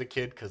when I was a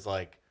kid, because,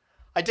 like,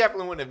 I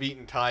definitely wouldn't have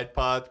eaten Tide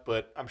Pods,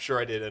 but I'm sure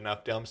I did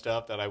enough dumb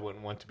stuff that I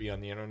wouldn't want to be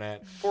on the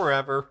internet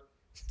forever.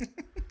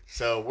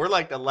 So we're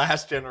like the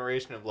last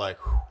generation of like,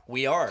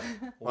 we are.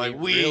 Like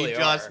we really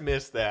just are.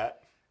 missed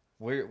that.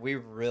 We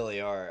really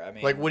are. I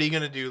mean, like, what are you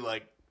gonna do?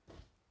 Like,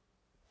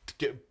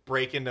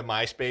 break into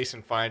MySpace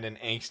and find an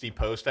angsty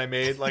post I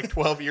made like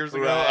 12 years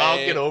ago? Right. I'll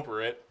get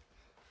over it.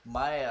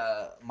 My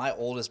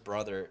oldest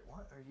brother.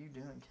 What are you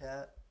doing,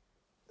 Kat?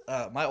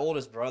 My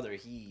oldest brother.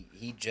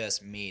 He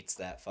just meets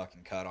that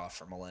fucking cutoff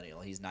for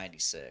millennial. He's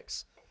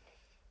 96.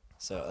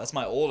 So that's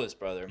my oldest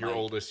brother. Your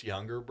oldest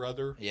younger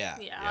brother? Yeah.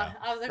 Yeah.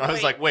 I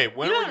was like, wait,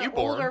 when you were have you an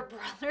born? Older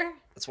brother?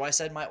 That's why I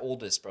said my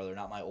oldest brother,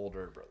 not my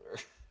older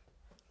brother.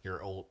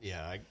 Your old,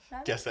 yeah. I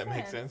That guess makes that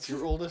makes sense. sense.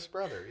 Your oldest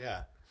brother,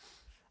 yeah.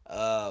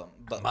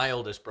 But My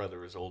oldest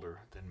brother is older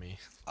than me.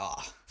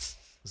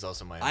 He's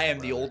also my. I am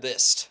brother. the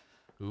oldest.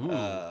 Ooh,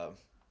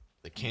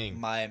 the king.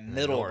 My in the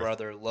middle north.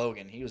 brother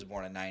Logan, he was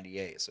born in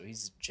 '98, so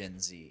he's Gen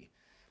Z.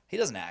 He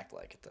doesn't act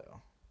like it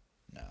though.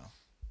 No.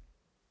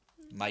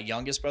 My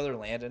youngest brother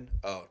Landon,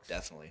 oh,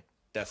 definitely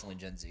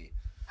Gen Z.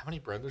 How many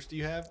brothers do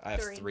you have? I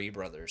have 3. 3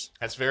 brothers.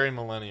 That's very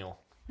millennial.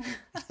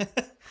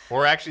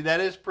 Or actually, that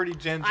is pretty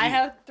Gen Z. I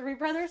have 3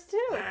 brothers too.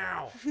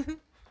 Wow.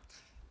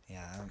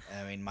 Yeah,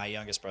 I mean, my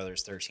youngest brother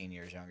is 13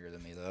 years younger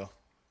than me, though.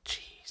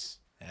 Jeez.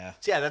 Yeah.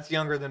 So, yeah, that's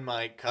younger than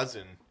my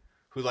cousin,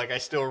 who, like, I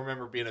still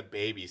remember being a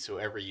baby. So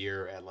every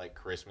year at, like,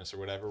 Christmas or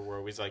whatever, we're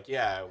always like,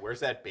 yeah, where's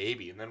that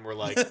baby? And then we're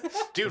like,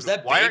 dude, Where's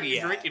that why aren't baby you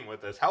at? drinking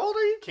with us? How old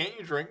are you? Can't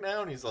you drink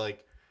now? And he's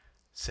like,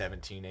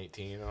 17,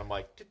 18. And I'm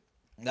like,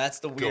 That's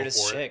the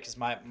weirdest for it. shit, because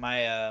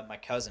my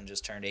cousin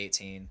just turned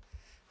 18,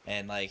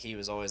 and, like, he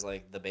was always,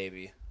 like, the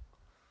baby.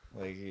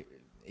 Like,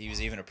 he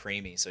was even a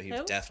preemie, so he was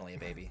Who? definitely a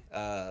baby.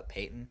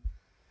 Peyton,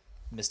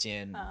 Misty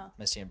and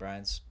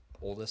Brian's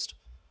oldest.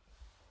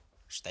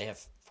 They have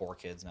 4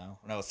 kids now.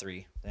 No,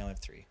 3. They only have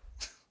 3.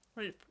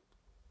 Wait,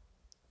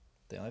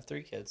 They only have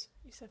 3 kids.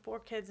 you said 4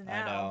 kids now.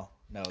 I know.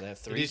 No, they have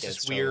 3 it kids. is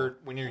just total. weird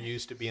when you're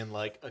used to being,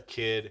 like, a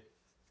kid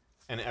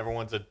and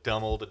everyone's a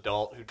dumb old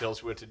adult who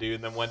tells you what to do.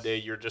 And then one day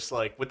you're just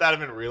like, without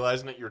even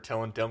realizing it, you're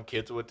telling dumb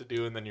kids what to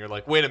do. And then you're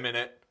like, wait a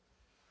minute.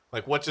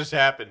 Like, what just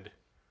happened?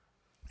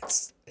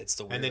 It's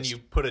the weirdest. And then you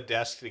put a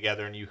desk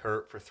together and you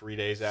hurt for 3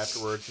 days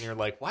afterwards. And you're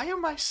like, why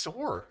am I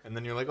sore? And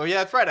then you're like, oh, yeah,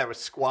 that's right. I was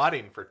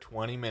squatting for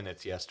 20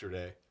 minutes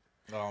yesterday.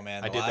 Oh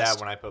man, I did that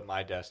when I put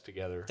my desk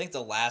together. I think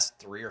the last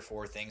 3 or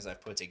 4 things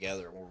I've put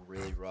together were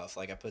really rough.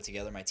 Like I put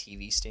together my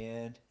TV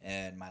stand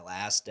and my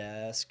last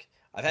desk.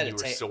 I've had You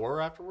were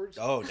sore afterwards?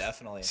 Oh,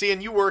 definitely. See,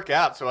 and you work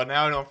out, so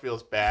now I don't feel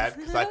as bad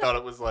because I thought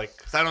it was like,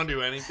 because I don't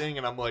do anything,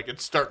 and I'm like,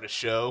 it's starting to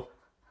show.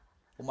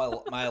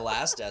 Well, my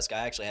last desk, I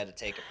actually had to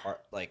take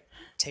apart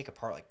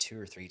like 2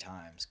 or 3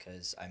 times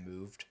because I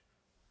moved.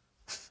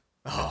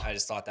 Oh. I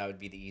just thought that would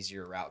be the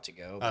easier route to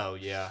go. Oh,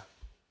 yeah.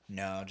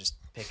 No, just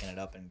picking it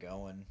up and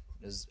going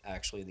is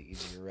actually the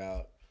easier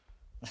route.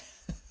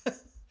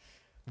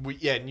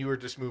 Yeah, and you were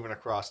just moving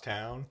across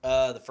town?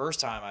 The first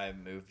time I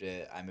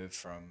moved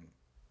from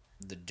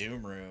the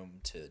Doom Room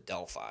to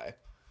Delphi.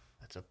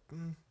 That's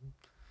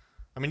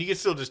I mean, you can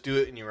still just do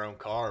it in your own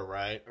car,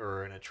 right?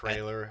 Or in a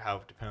trailer,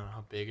 depending on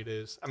how big it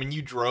is. I mean,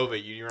 you drove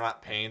it. You're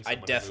not paying someone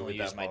I to definitely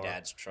move it use that my far.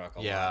 dad's truck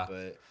a lot,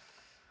 but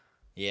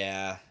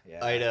yeah.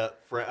 I had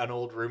an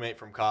old roommate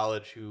from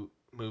college who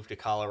moved to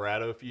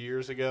Colorado a few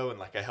years ago, and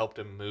like I helped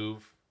him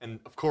move. And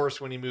of course,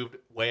 when he moved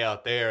way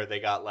out there, they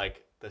got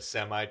like the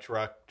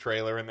semi-truck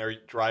trailer in their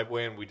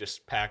driveway, and we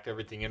just packed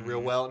everything in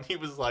real well. And he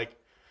was like,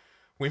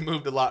 we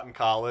moved a lot in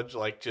college,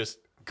 like just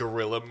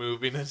guerrilla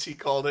moving, as he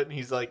called it. And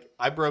he's like,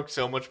 I broke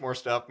so much more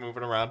stuff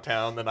moving around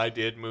town than I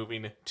did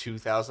moving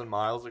 2,000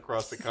 miles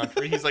across the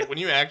country. He's like, when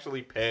you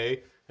actually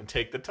pay and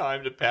take the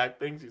time to pack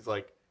things, he's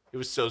like, it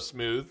was so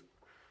smooth.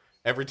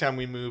 Every time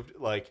we moved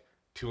like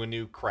to a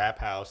new crap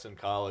house in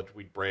college,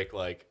 we'd break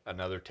like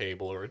another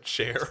table or a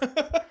chair.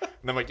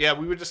 And I'm like, yeah,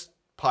 we would just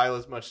pile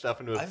as much stuff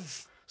into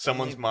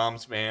someone's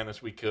mom's van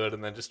as we could,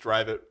 and then just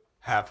drive it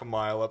half a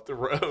mile up the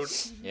road.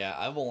 Yeah,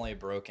 I've only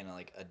broken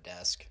like a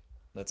desk.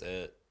 That's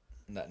it.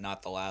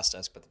 Not the last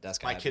desk, but the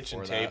desk. My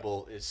kitchen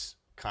table is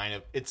kind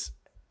of it's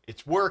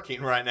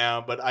working right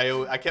now, but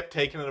I kept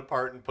taking it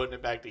apart and putting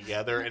it back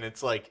together, and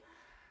it's like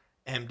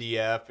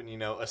MDF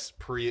and a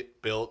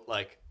pre-built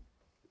like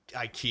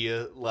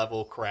IKEA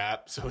level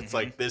crap. So it's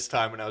like this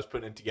time when I was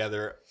putting it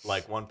together,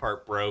 like one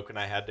part broke and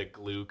I had to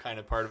glue kind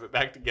of part of it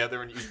back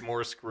together and use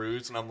more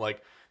screws, and I'm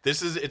like,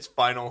 this is its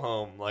final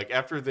home. Like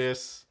after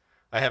this,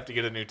 I have to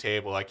get a new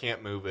table. I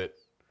can't move it.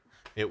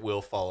 It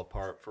will fall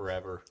apart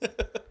forever.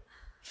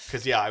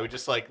 Because, yeah, I would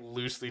just, like,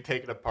 loosely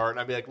take it apart.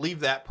 And I'd be like, leave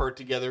that part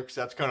together because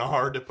that's kind of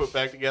hard to put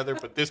back together.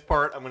 But this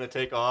part I'm going to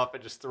take off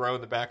and just throw in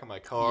the back of my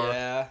car.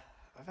 Yeah,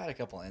 I've had a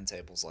couple end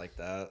tables like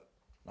that.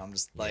 I'm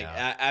just, like,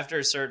 after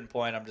a certain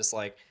point, I'm just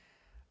like,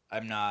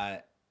 I'm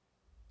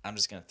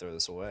just going to throw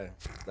this away.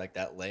 Like,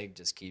 that leg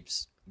just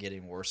keeps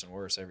getting worse and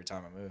worse every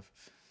time I move.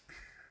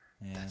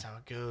 Yeah. That's how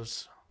it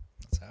goes.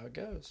 That's how it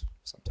goes.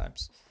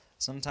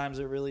 Sometimes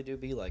it really do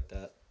be like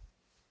that.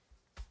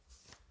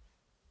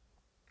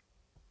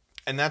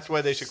 And that's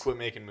why they should quit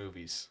making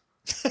movies.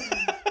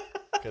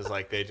 Because,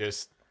 like,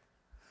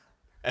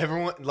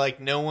 everyone, like,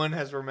 no one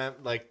has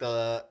remembered, like,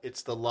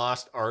 it's the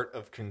lost art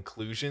of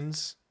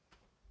conclusions.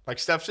 Like,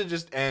 stuff should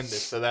just end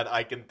so that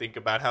I can think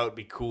about how it'd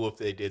be cool if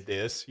they did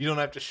this. You don't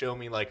have to show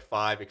me, like,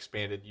 5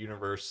 expanded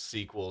universe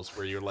sequels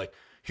where you're like,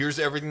 here's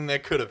everything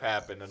that could have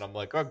happened. And I'm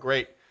like, oh,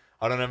 great.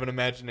 I don't have an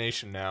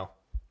imagination now.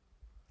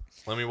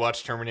 Let me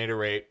watch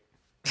Terminator 8.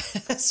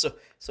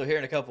 So here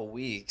in a couple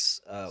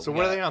weeks. So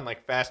what are they on,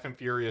 like Fast and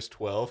Furious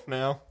 12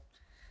 now?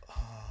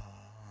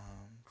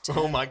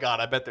 Oh my God,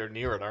 I bet they're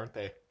near it, aren't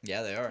they?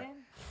 Yeah, they are.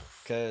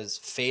 Because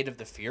Fate of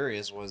the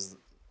Furious was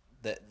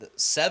the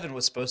 7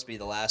 was supposed to be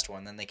the last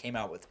one. Then they came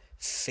out with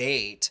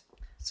Fate,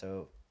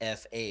 so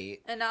F8.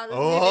 And now this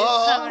movie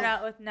coming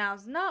out with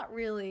Now's not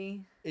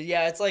really.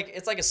 Yeah, it's like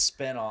a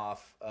spinoff.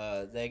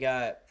 They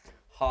got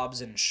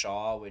Hobbs and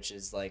Shaw, which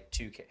is like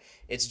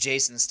it's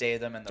Jason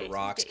Statham and The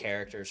Rock's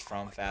characters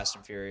from Fast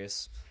and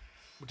Furious.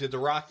 Did The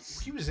Rock?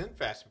 He was in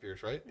Fast and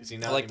Furious, right? Is he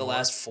not? Like the anymore?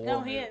 last 4.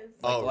 No, he is.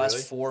 Like the last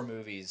really? 4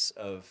 movies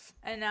of.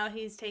 And now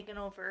he's taken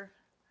over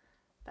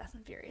Fast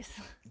and Furious.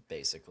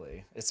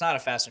 Basically, it's not a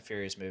Fast and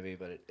Furious movie,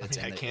 but it's.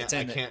 I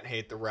can't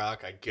hate The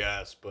Rock, I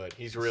guess, but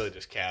he's really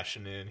just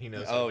cashing in. He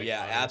knows. Oh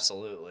yeah,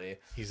 absolutely.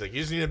 He's like,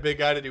 you just need a big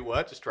guy to do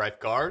what? Just drive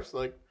cars?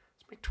 Like,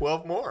 let's make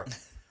 12 more.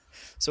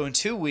 So in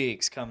 2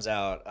 weeks comes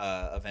out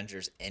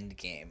Avengers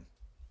Endgame.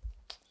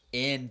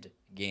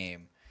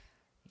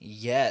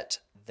 Yet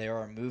there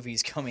are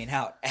movies coming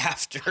out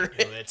after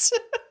it.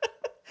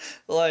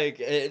 Like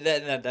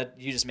that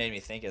you just made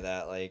me think of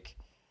that. Like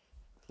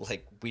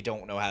we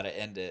don't know how to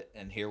end it,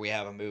 and here we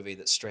have a movie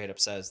that straight up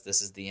says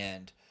this is the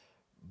end,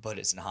 but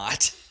it's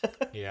not.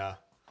 Yeah.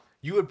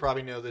 You would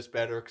probably know this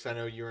better because I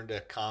know you're into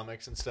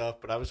comics and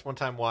stuff, but I was one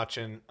time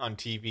watching on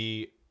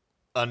TV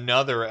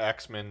another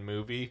X-Men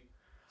movie.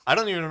 I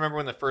don't even remember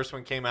when the first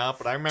one came out,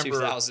 but I remember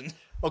 2000.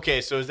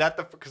 Okay, so is that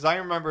because I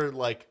remember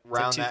like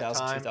around like that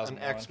 2000, time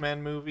an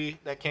X-Men movie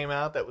that came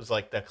out that was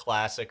like the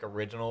classic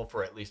original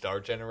for at least our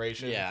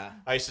generation. Yeah.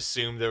 I just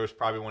assumed there was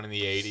probably one in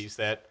the 80s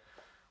that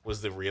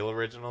was the real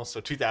original.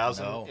 So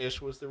 2000-ish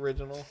was the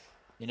original.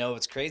 You know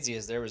what's crazy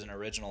is there was an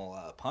original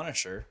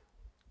Punisher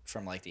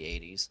from like the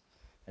 80s,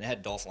 and it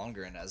had Dolph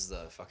Lundgren as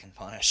the fucking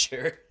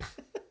Punisher.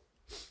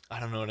 I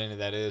don't know what any of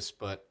that is,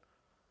 but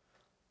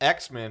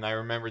X-Men, I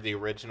remember the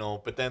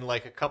original, but then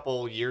like a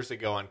couple years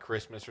ago on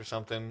Christmas or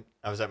something,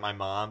 I was at my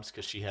mom's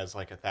because she has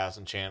like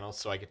 1,000 channels,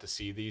 so I get to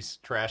see these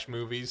trash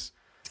movies.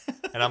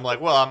 And I'm like,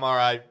 well, I'm all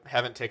right.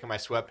 Haven't taken my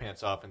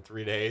sweatpants off in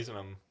 3 days, and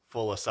I'm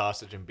full of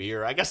sausage and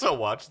beer. I guess I'll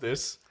watch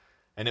this.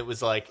 And it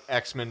was like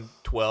X-Men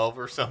 12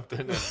 or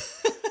something. And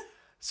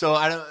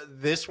so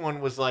this one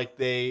was like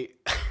it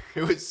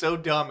was so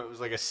dumb. It was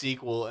like a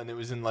sequel, and it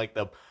was in like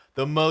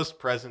the most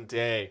present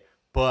day,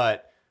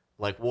 but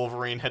like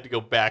Wolverine had to go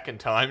back in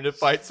time to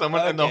fight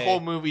someone, and the whole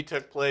movie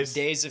took place.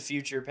 Days of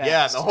Future Past.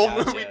 Yeah, and the whole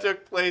movie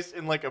took place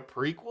in like a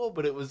prequel,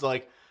 but it was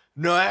like,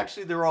 no,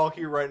 actually, they're all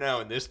here right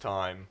now in this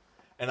time.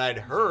 And I'd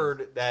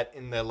heard that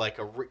in the like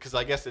because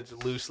I guess it's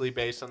loosely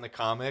based on the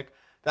comic,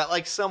 that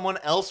like someone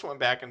else went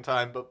back in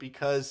time, but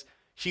because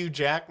Hugh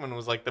Jackman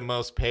was like the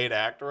most paid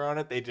actor on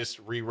it, they just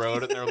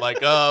rewrote it. And they're like,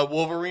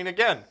 Wolverine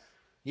again.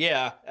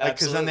 Yeah, absolutely.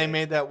 Because then they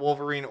made that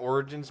Wolverine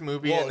Origins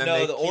movie, Well, and then no,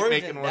 they the keep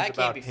origin making ones that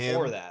about came him.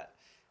 before that.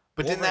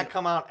 But Wolverine, didn't that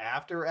come out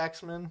after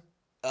X-Men?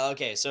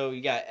 Okay, so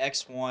you got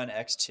X1,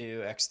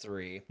 X2,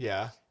 X3.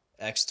 Yeah.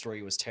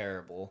 X3 was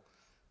terrible.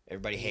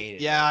 Everybody hated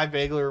it. Yeah, I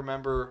vaguely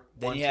remember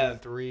Then 1, you 2, have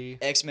and 3.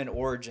 X-Men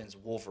Origins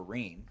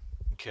Wolverine.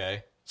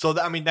 Okay. So,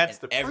 I mean, that's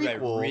And the everybody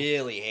prequel.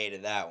 really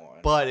hated that one.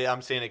 But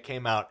I'm saying it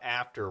came out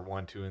after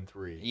 1, 2, and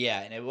 3. Yeah,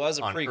 and it was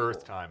a on prequel.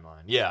 Earth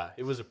timeline. Yeah,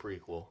 it was a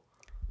prequel.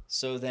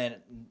 So then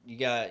you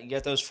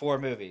got those 4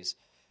 movies.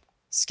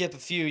 Skip a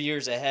few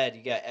years ahead,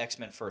 you got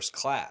X-Men First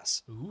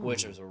Class,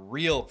 which was a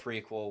real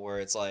prequel where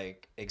it's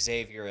like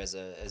Xavier as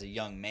a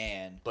young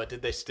man. But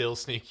did they still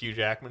sneak Hugh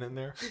Jackman in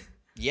there?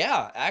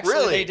 Yeah, actually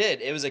Really? they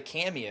did. It was a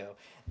cameo.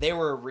 They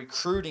were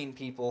recruiting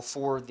people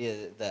for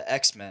the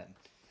X-Men.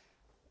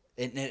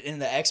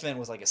 And the X-Men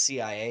was like a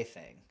CIA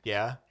thing.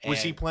 Yeah.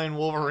 Was he And- playing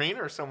Wolverine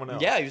or someone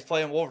else? Yeah, he was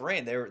playing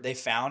Wolverine. They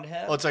found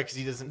him. Well, it's like 'cause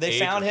he doesn't. They age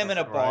found or him in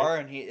a something, right? bar,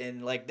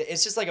 and like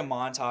it's just like a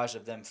montage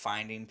of them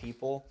finding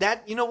people.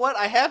 That, you know what?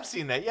 I have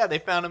seen that. Yeah, they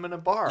found him in a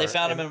bar. They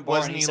found him And in a bar,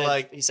 Wasn't and he said,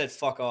 like? he said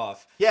 "fuck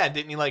off." Yeah,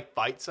 didn't he like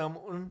fight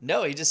someone?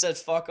 No, he just said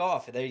 "fuck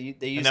off." They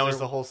used And that was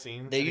their- the whole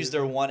scene. They used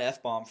their one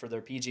F-bomb for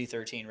their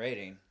PG-13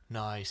 rating.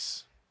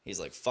 Nice.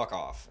 He's like "fuck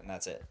off," and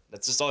that's it.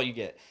 That's just all you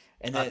get.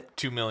 And then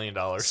 $2 million.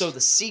 so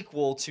the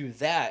sequel to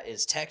that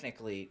is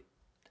technically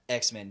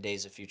X-Men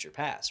Days of Future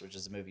Past, which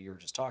is the movie you were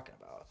just talking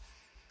about.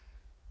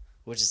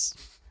 Which is,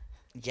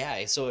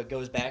 yeah, so it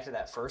goes back to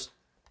that first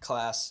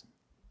class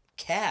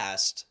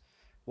cast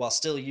while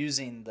still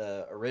using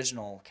the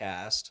original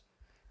cast,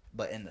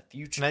 but in the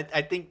future. And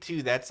I think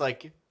too that's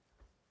like,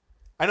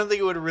 I don't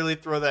think it would really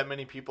throw that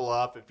many people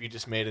off if you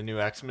just made a new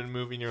X-Men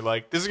movie and you're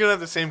like, this is gonna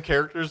have the same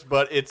characters,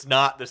 but it's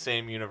not the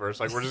same universe.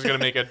 Like we're just gonna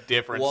make a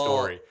different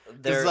story. 'Cause,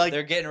 They're like,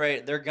 they're getting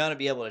ready. They're gonna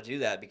be able to do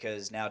that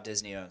because now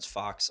Disney owns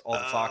Fox, all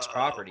the Fox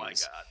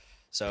properties. Oh my god.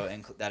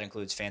 So that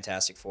includes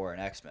Fantastic Four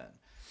and X-Men.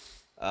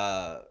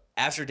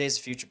 After Days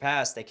of Future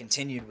Past, they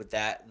continued with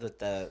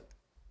the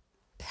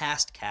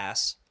past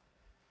cast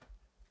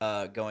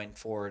going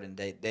forward, and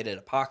they did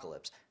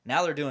Apocalypse.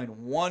 Now they're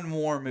doing one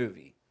more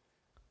movie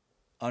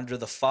under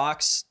the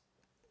Fox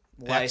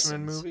license.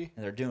 X-Men movie?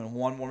 And they're doing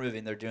one more movie,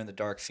 and they're doing the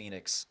Dark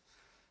Phoenix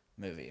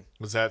movie.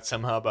 Was that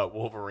somehow about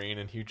Wolverine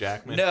and Hugh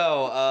Jackman?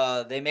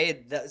 No, they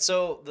made that.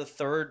 So the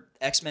third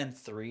X-Men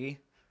 3,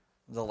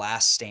 The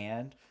Last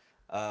Stand,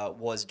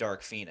 was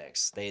Dark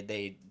Phoenix.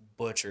 They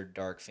butchered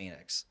Dark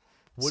Phoenix.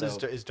 What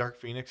So, is Dark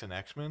Phoenix an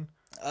X-Men?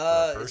 it's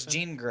person?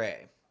 Jean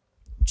Grey.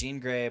 Jean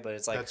Grey, but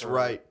it's like That's her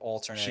right.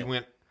 alternate. She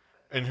went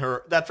in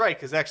her. That's right,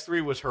 because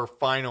X3 was her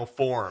final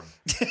form.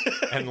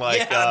 And like,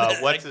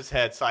 Yeah, what's his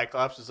head?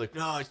 Cyclops was like,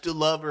 no, I still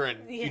love her.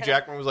 And Hugh Yeah.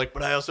 Jackman was like,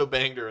 but I also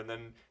banged her. And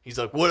then he's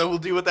like, what? I will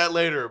deal with that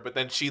later. But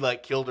then she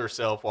like killed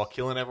herself while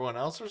killing everyone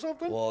else or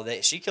something. Well,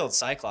 she killed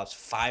Cyclops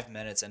 5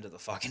 minutes into the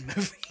fucking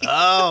movie.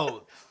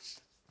 Oh,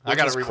 I Which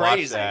gotta was rewatch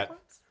crazy. that.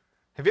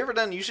 Have you ever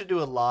done? You should do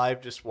a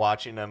live just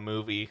watching a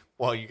movie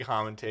while you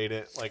commentate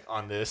it, like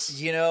on this.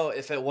 You know,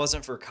 if it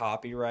wasn't for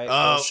copyright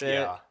Oh, bullshit,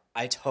 yeah.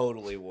 I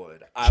totally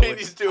would. Can't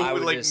just do it I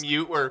with would like just-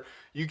 mute where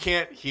you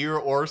can't hear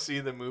or see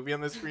the movie on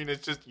the screen.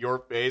 It's just your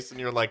face, and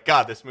you're like,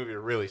 God, this movie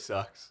really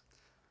sucks.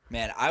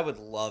 Man, I would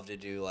love to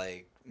do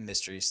like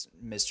mystery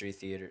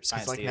theater,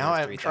 science It's like theater. now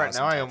I'm 3000 trying.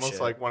 Now I type almost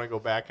shit. like want to go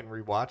back and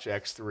rewatch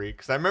X3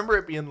 because I remember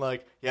it being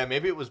like, yeah,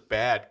 maybe it was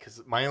bad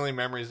because my only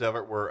memories of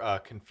it were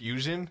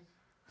confusion.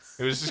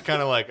 It was just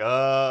kind of like,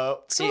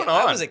 what's See, going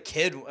on? I was a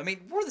kid. I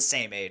mean, we're the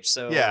same age,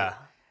 so yeah.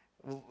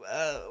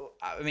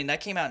 I mean, that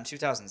came out in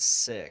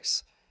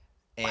 2006,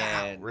 Wow,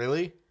 and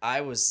really? I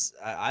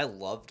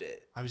loved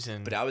it, I was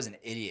in. but I was an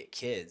idiot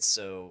kid.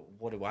 So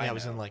what do I know? I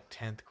was in like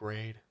 10th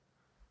grade.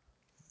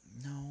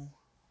 No.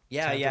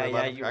 Yeah, 10th or yeah,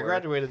 11th. you I were.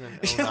 graduated in 09.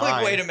 You're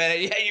like, wait a minute.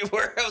 Yeah, you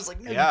were. I was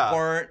like, no, Yeah. you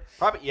weren't.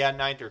 Probably, yeah,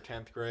 9th or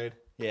 10th grade.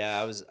 Yeah,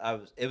 I was.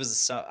 It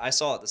was. I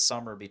saw it the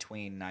summer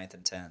between 9th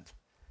and 10th.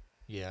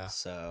 Yeah.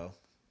 So.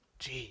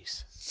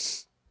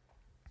 Jeez.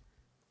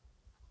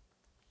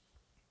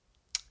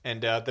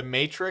 And The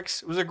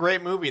Matrix was a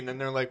great movie. And then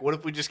they're like, what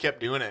if we just kept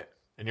doing it?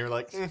 And you're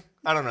like,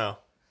 I don't know.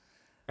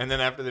 And then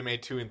after they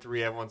made 2 and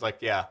 3, everyone's like,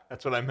 yeah,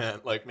 that's what I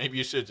meant. Like, maybe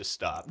you should have just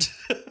stopped.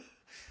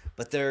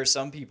 But there are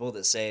some people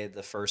that say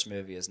the first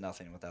movie is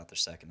nothing without the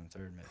second and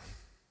third movie.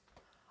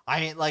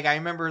 I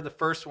remember the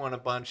first one a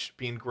bunch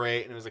being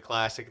great and it was a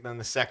classic, and then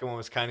the second one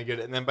was kind of good,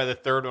 and then by the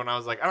third one I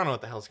was like, I don't know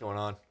what the hell's going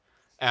on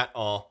at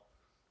all.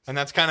 And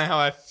that's kind of how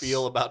I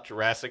feel about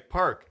Jurassic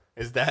Park.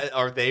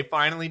 Are they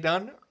finally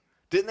done?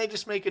 Didn't they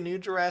just make a new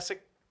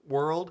Jurassic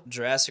World?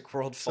 Jurassic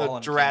World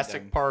Fallen Jurassic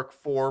Kingdom. Park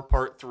 4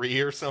 Part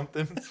 3 or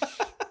something?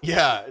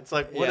 Yeah, it's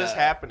like, what is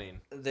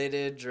happening? They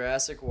did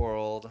Jurassic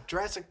World.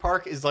 Jurassic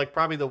Park is like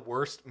probably the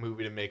worst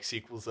movie to make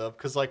sequels of,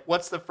 because like,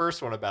 what's the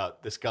first one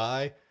about? This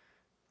guy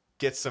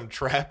gets some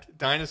trapped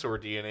dinosaur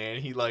DNA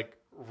and he like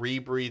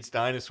rebreeds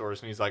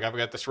dinosaurs, and he's like, I've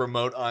got this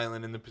remote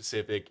island in the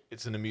Pacific.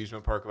 It's an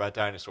amusement park about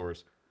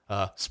dinosaurs.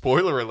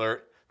 Spoiler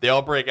alert, they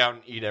all break out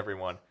and eat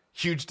everyone.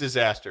 Huge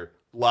disaster.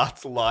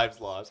 Lots of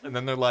lives lost. And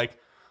then they're like,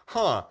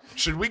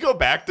 should we go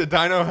back to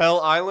Dino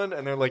Hell Island?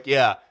 And they're like,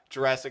 yeah,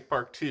 Jurassic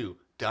Park 2,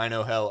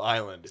 Dino Hell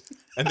Island.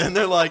 And then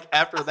they're like,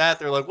 after that,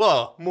 they're like,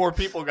 well, more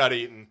people got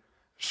eaten.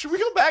 Should we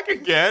go back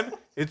again?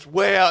 It's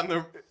way out in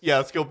the... Yeah,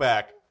 let's go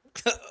back.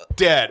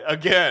 Dead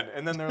again.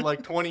 And then they're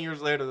like 20 years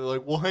later, they're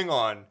like, well, hang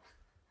on.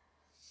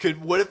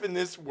 What if in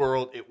this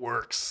world it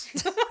works?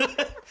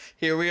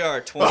 Here we are,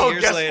 20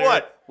 years guess later.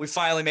 What? We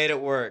finally made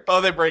it work.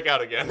 Oh, they break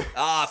out again.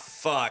 Ah,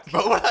 fuck.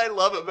 But what I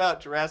love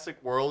about Jurassic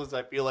World is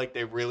I feel like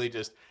they really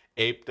just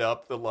aped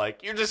up the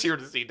like, you're just here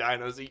to see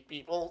dinos eat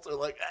people. So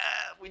like,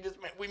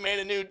 we made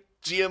a new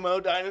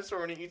GMO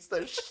dinosaur and he eats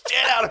the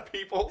shit out of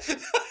people.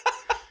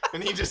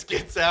 And he just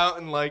gets out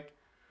and like,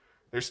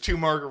 there's two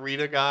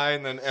margarita guy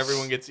and then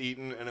everyone gets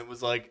eaten, and it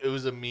was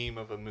a meme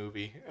of a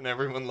movie and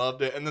everyone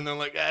loved it. And then they're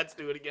like, let's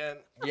do it again.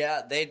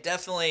 Yeah, they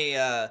definitely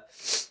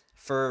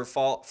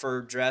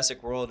for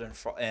Jurassic World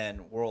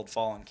and World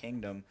Fallen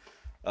Kingdom,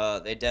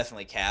 they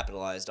definitely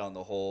capitalized on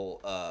the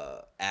whole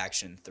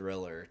action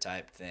thriller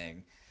type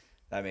thing.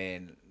 I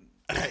mean,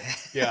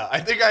 yeah, I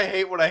think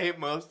what I hate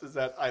most is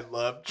that I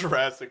love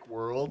Jurassic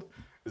World.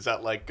 Is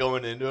that like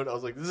going into it, I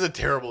was like, this is a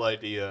terrible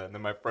idea. And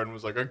then my friend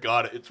was like, I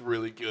got it. It's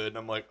really good. And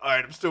I'm like, all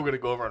right, I'm still going to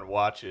go over and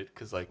watch it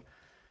because, like,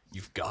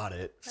 you've got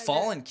it.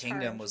 Fallen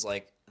Kingdom was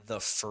like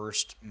the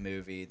first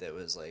movie that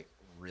was like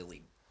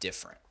really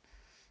different.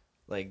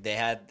 Like they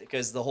had,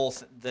 because the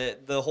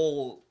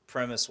whole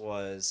premise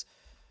was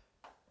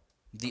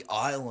the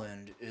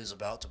island is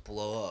about to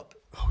blow up.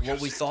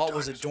 What we thought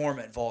was a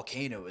dormant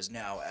volcano is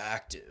now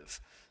active.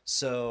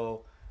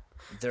 So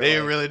they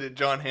really did.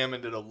 John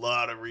Hammond did a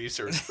lot of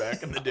research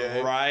back in the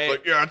day. Right.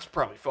 Like, yeah, it's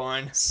probably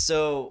fine.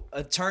 So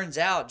it turns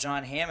out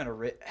John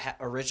Hammond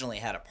originally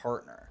had a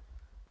partner.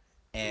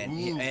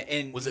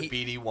 And was it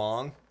B.D.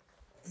 Wong?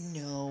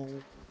 No.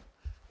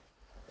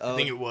 I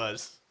think it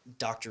was.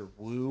 Dr.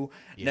 Wu.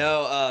 Yeah.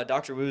 No,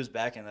 Dr. Wu's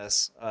back in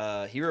this.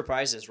 He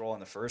reprised his role in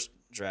the first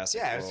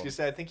Jurassic World. I was going to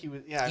say, I think he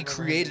was, yeah. He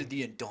created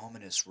the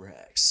Indominus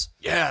Rex.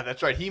 Yeah,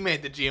 that's right. He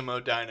made the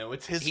GMO dino.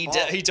 It's his fault.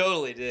 He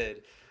totally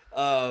did.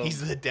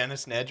 He's the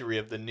Dennis Nedry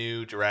of the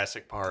new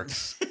Jurassic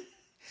Parks.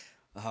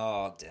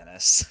 Oh,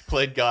 Dennis.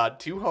 Played God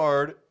too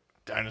hard.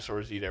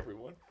 Dinosaurs eat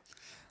everyone.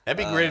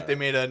 That'd be great if they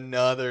made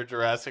another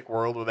Jurassic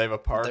World where they have a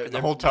park and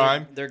the whole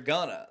time. They're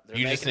gonna.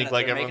 You just think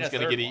like everyone's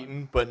going to get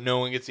eaten, but no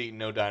one gets eaten,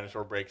 no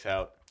dinosaur breaks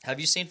out. Have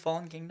you seen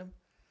Fallen Kingdom?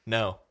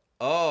 No.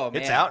 Oh,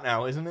 man. It's out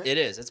now, isn't it? It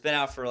is. It's been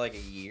out for like a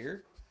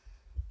year.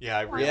 Yeah,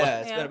 I realized. Yeah,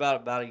 it's been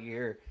about a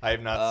year. I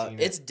have not seen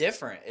it. It's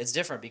different. It's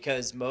different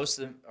because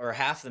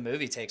half the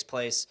movie takes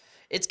place.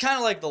 It's kind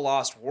of like The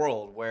Lost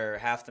World, where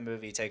half the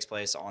movie takes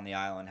place on the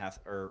island,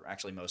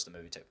 actually most of the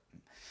movie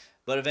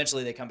but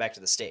eventually they come back to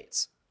the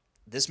States.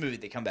 This movie,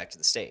 they come back to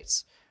the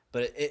States,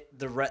 but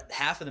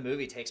half of the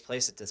movie takes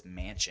place at this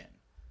mansion,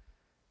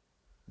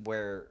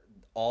 where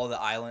all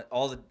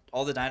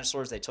the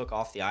dinosaurs they took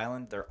off the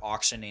island, they're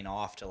auctioning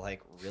off to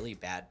like really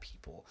bad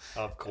people.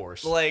 Of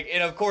course.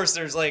 And of course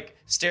there's like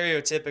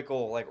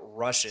stereotypical like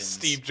Russians.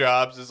 Steve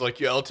Jobs is like,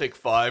 yeah, I'll take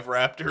 5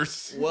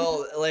 raptors.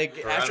 Well,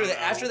 like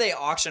after they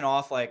auction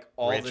off like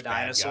all the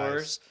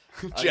dinosaurs.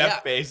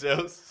 Jeff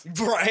Bezos.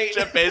 Right.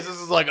 Jeff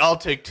Bezos is like, I'll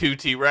take 2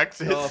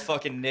 T-Rexes. Oh,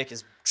 fucking Nick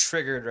is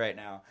triggered right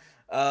now.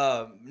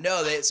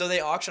 No, they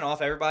auction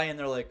off everybody and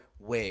they're like,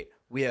 wait,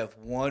 we have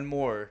one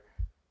more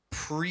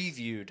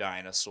preview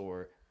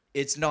dinosaur.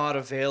 It's not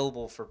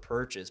available for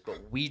purchase, but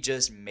we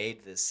just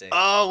made this thing.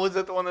 Oh, was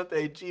that the one that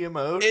they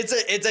GMO'd? It's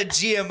a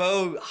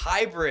GMO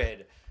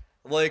hybrid.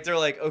 Like they're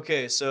like,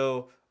 okay,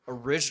 so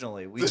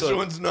originally this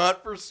one's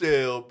not for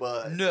sale,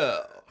 but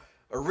no.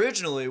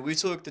 Originally, we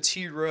took the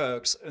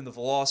T-Rex and the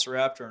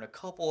Velociraptor and a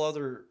couple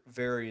other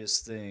various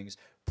things,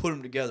 put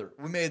them together.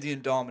 We made the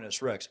Indominus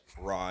Rex.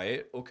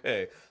 Right?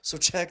 Okay. So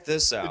check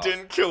this out. It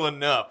didn't kill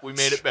enough. We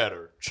made it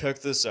better. Check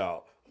this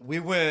out. We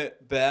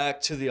went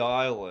back to the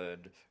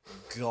island,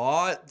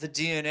 got the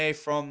DNA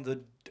from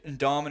the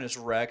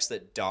Indominus Rex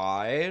that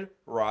died.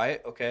 Right?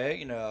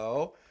 Okay,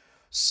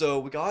 So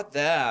we got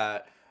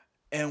that,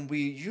 and we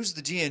used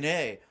the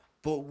DNA,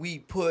 but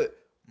we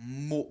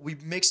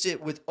mixed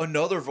it with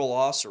another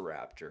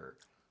Velociraptor.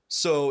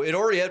 So it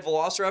already had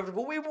Velociraptor,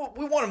 but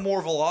we wanted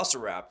more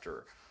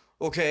Velociraptor.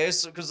 Okay,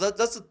 so because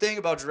that's the thing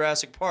about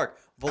Jurassic Park.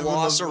 Everyone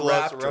loves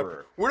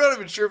Velociraptor. We're not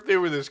even sure if they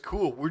were this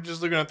cool. We're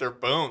just looking at their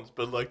bones,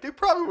 but like they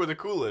probably were the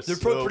coolest. They're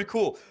pretty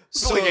cool.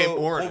 So like ain't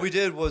boring. what we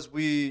did was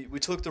we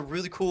took the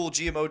really cool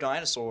GMO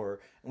dinosaur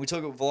and we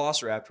took a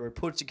Velociraptor and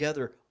put it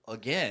together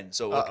again.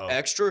 So look,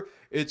 extra,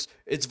 it's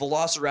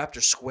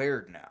Velociraptor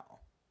squared now.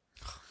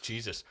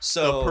 Jesus.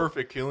 So the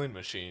perfect killing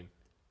machine.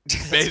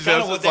 That's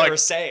kind of what they were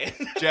saying.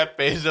 Jeff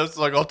Bezos is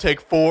like, I'll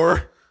take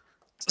 4.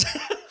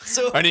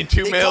 So I need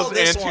 2 they males called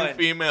this and 2 one-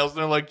 females.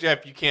 And they're like,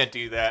 Jeff, you can't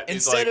do that.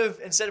 He's Instead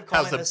like, of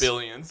calling how's the this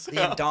billions? the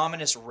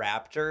Indominus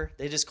Raptor,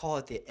 they just call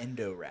it the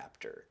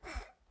Indoraptor.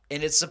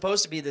 And it's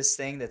supposed to be this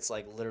thing that's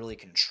like literally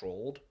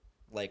controlled,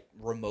 like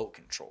remote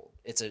controlled.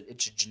 It's a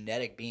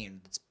genetic being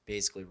that's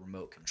basically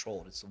remote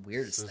controlled. It's the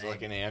weirdest Is it thing.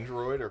 like an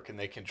android, or can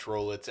they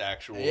control its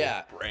actual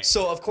brain?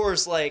 So of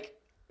course, like,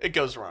 it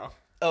goes wrong.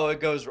 oh, it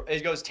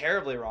goes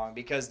terribly wrong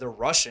because the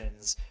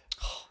Russians,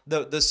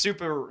 the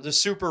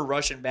super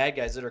Russian bad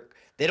guys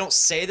they don't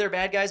say they're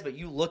bad guys, but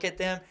you look at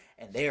them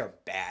and they are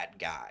bad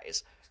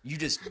guys. You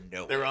just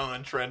know They're it. all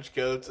in trench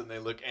coats and they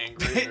look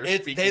angry. And they're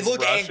speaking They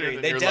look Russian, angry.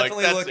 and They you're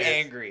definitely like, look "That's it."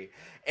 angry,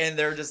 and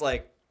they're just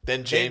like.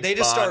 Then James They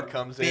just Bond start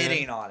comes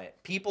bidding in. on it.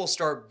 People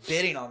start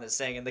bidding on this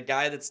thing, and the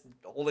guy that's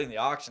holding the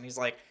auction, he's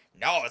like,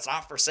 "No, it's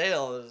not for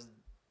sale."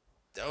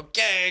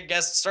 Okay, I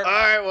guess start. All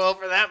right, well,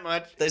 for that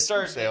much, They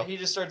start. for sale. He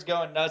just starts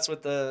going nuts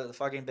with the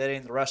fucking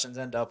bidding. The Russians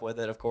end up with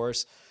it, of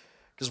course,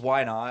 because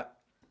why not?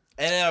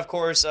 And then, of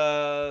course,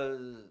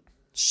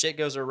 shit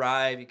goes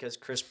awry because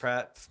Chris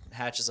Pratt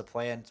hatches a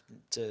plan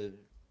to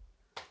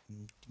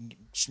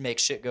make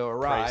shit go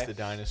awry. Price the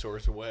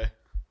dinosaurs away.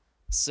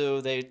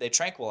 So they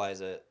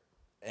tranquilize it,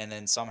 and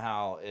then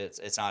somehow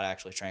it's not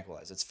actually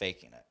tranquilized. It's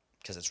faking it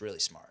because it's really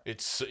smart.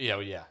 It's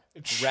yeah.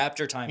 It's,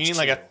 Raptor times you need 2.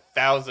 like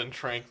 1,000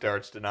 trank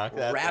darts to knock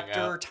that thing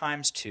Raptor out.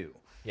 times 2.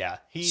 Yeah,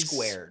 he's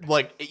squared.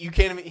 Like you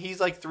can't even.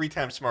 He's like 3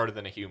 times smarter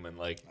than a human.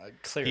 Like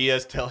Clearly. he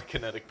has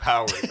telekinetic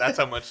powers. That's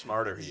how much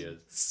smarter he is.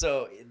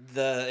 So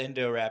the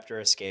Indoraptor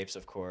escapes,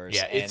 of course.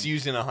 Yeah, it's and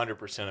using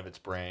 100% of its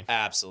brain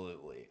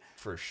absolutely.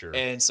 for sure.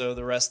 And so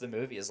the rest of the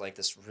movie is like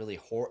this really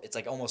it's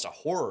like almost a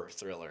horror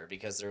thriller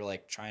because they're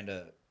like trying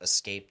to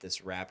escape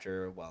this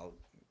raptor while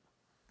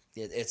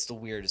it's the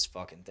weirdest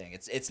fucking thing.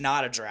 It's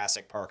not a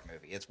Jurassic Park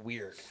movie. It's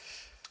weird.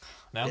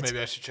 Now maybe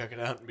I should check it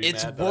out and be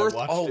It's mad worth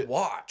that I watched a it.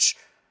 watch,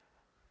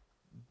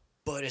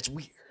 but it's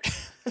weird.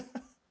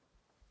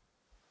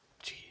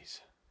 Jeez.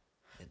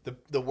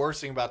 The worst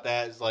thing about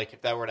that is like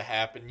if that were to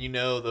happen, you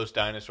know those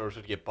dinosaurs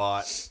would get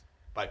bought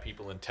by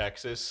people in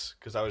Texas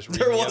because I was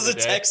reading There the was other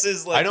a day.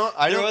 Texas like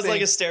there was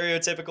like a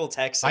stereotypical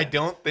Texan.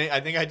 I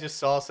think I just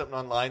saw something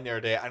online the other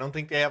day. I don't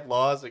think they have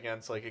laws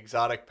against like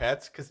exotic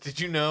pets because did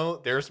you know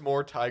there's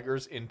more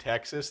tigers in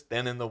Texas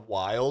than in the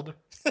wild?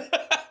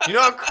 You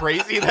know how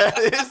crazy that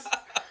is?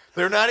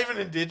 They're not even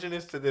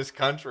indigenous to this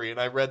country, and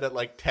I read that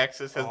like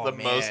Texas has the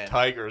most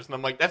tigers, and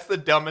I'm like, that's the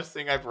dumbest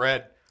thing I've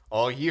read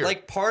all year.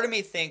 Like part of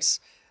me thinks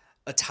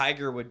a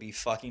tiger would be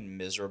fucking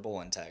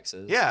miserable in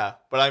Texas. Yeah,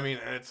 but I mean,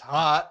 it's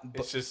hot.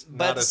 It's just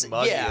not as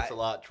muggy. yeah. It's a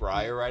lot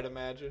drier, I'd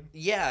imagine.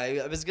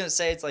 Yeah, I was gonna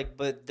say it's like,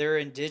 but they're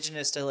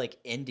indigenous to like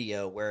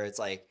India, where it's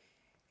like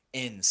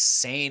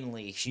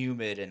insanely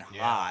humid and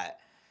hot.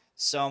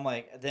 So I'm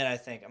like,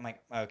 I'm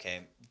like, okay,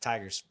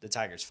 the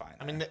tiger's fine.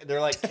 I mean,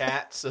 they're like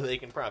cats, so they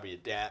can probably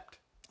adapt.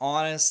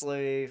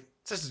 honestly,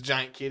 It's just a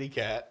giant kitty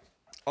cat.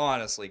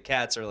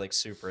 cats are like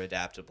super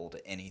adaptable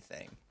to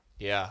anything.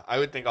 Yeah, I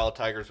would think all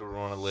tigers would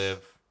want to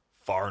live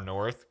far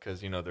north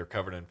because, you know, they're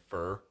covered in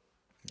fur.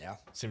 Yeah,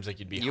 Seems like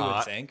you'd be you hot.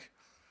 would think.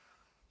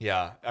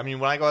 Yeah, I mean,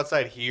 when I go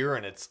outside here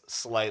and it's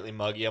slightly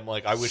muggy, I'm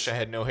like, I wish I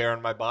had no hair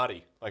on my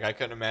body. Like, I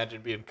couldn't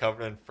imagine being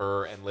covered in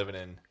fur and living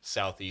in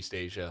Southeast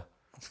Asia.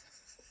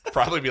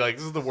 Probably be like,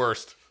 this is the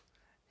worst.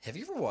 Have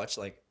you ever watched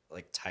like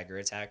tiger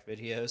attack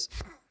videos?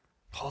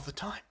 All the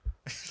time.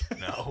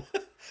 No.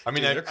 I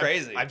mean, Dude, they're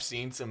crazy. I've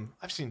seen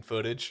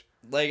footage.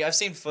 Like I've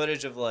seen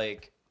footage of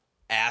like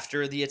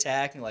after the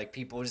attack and like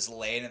people just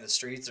laying in the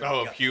streets.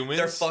 Of humans?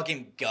 Their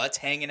fucking guts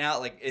hanging out.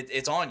 Like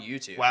it's on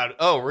YouTube. Wow.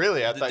 Oh,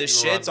 really? I thought the you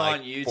shit's were on, on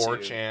like, YouTube.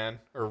 4chan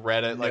or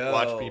Reddit. Like, No.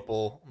 watch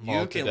people You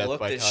mauled to can death look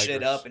by this tigers.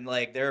 shit up and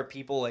like there are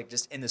people like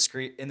just in the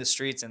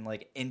streets and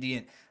like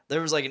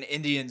There was like an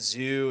Indian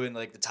zoo and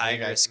like the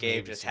tiger I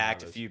escaped, maybe seen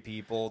attacked a those. few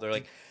people. They're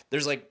like,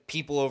 there's like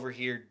people over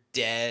here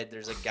dead.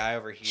 There's a guy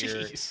over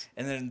here, Jeez.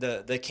 and then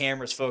the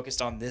camera's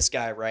focused on this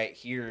guy right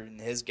here, and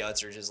his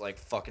guts are just like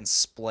fucking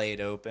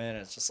splayed open.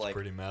 It's just like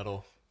Pretty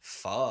metal.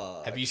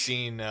 fuck. Have you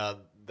seen the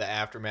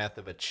aftermath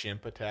of a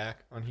chimp attack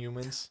on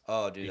humans?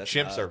 Oh, dude, that's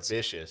Chimps are nuts.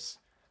 vicious.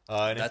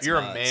 And if That's you're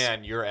nuts. a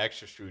man, you're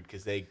extra screwed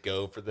because they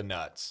go for the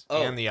nuts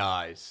Oh. and the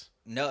eyes.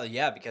 No,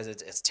 yeah, because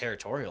it's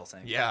territorial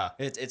thing. Yeah.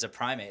 it's a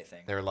primate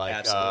thing. They're like,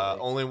 Absolutely.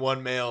 only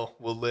one male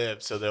will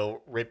live, so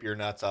they'll rip your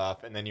nuts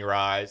off and then your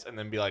eyes and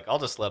then be like, I'll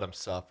just let them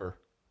suffer.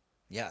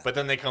 Yeah, But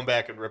then they come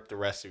back and rip the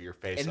rest of your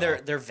face and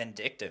off. they're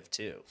vindictive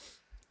too.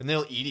 And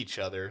they'll eat each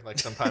other. Like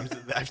sometimes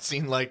I've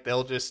seen like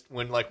they'll just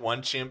when like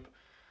one chimp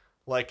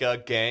like a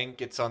gang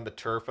gets on the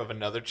turf of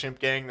another chimp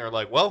gang, they're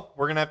like, well,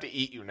 we're gonna have to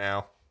eat you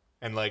now.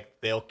 and like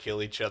they'll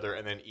kill each other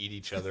and then eat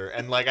each other.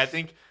 And like I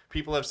think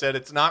people have said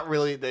it's not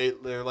really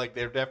they're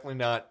definitely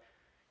not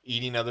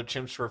eating other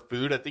chimps for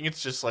food. I think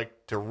it's just like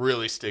to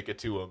really stick it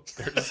to them.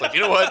 They're just like, you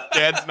know what,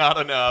 Dad's not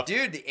enough.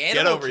 Dude, the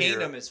animal over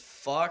kingdom here. is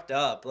fucked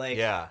up. Like,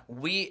 Yeah.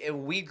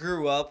 we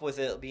grew up with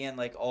it being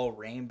like all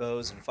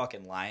rainbows and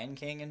fucking Lion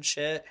King and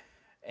shit,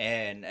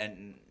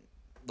 and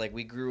like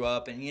we grew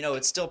up, and you know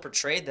it's still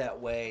portrayed that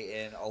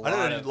way in a I lot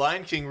don't know. of.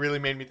 Lion King really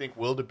made me think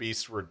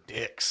wildebeests were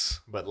dicks,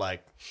 but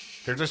like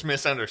they're just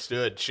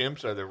misunderstood.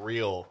 Chimps are the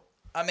real.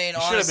 I mean,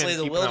 You should have been honestly,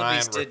 the keeping an eye on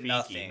wildebeest did Rafiki,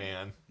 nothing.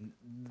 man.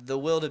 The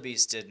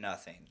wildebeest did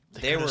nothing.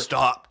 They could have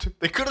stopped.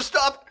 They could have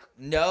stopped.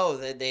 No,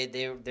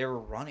 they were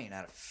running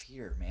out of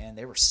fear, man.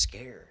 They were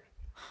scared.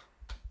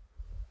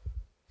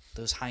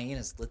 Those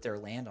hyenas lit their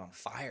land on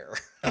fire.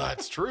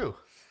 It's true.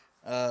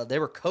 They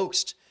were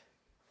coaxed.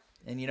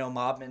 And, you know,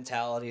 mob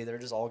mentality, they're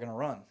just all going to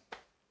run.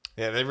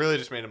 Yeah, they really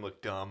just made them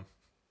look dumb.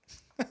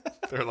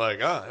 They're like,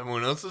 oh,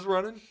 everyone else is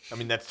running? I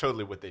mean, that's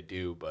totally what they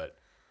do, but...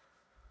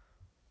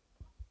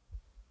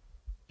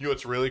 You know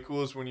what's really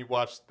cool is when you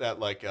watch that,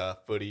 like,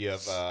 footy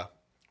of,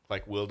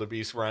 like,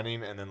 wildebeest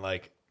running, and then,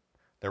 like,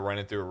 they're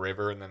running through a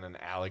river, and then an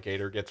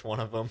alligator gets one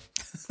of them.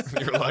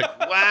 And you're like,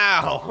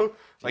 wow!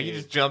 Like, he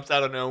just jumps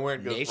out of nowhere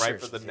and goes right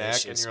for the neck, and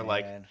vicious, you're man.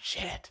 like,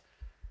 shit.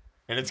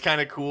 And it's kind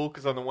of cool,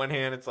 because on the one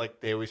hand, it's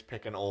like they always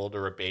pick an old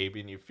or a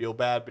baby, and you feel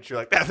bad, but you're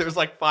like, there's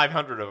like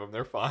 500 of them.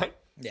 They're fine.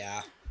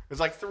 Yeah. There's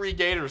like 3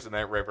 gators in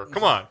that river.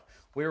 Come on.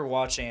 We were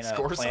watching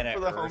Score some Planet for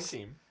the Earth. home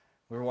team.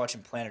 We were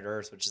watching Planet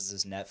Earth, which is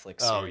this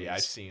Netflix series. Oh, yeah,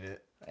 I've seen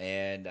it.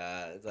 And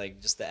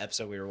like just the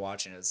episode we were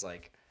watching, it's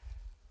like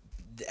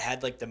it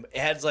had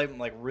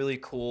like really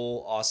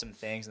cool, awesome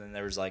things, and then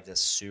there was like this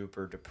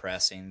super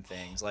depressing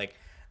things. Like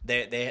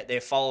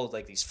they followed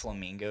like these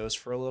flamingos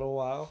for a little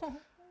while,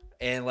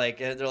 and like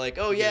they're like,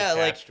 oh yeah,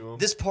 like attached to 'em.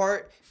 this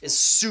part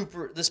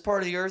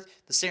of the earth,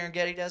 the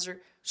Serengeti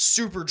Desert,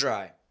 super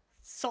dry.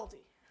 Salty.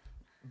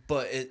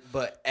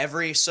 But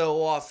every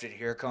so often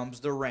here comes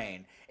the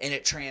rain, and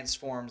it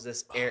transforms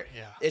this air.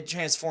 yeah. It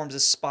transforms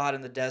this spot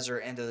in the desert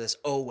into this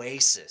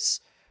oasis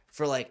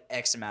for like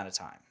X amount of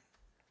time.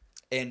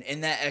 And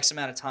in that X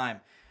amount of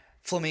time,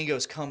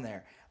 flamingos come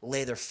there,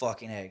 lay their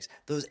fucking eggs.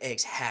 Those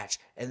eggs hatch,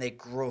 and they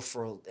grow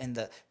and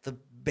the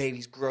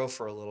babies grow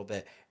for a little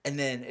bit, and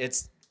then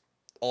it's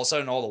all of a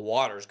sudden all the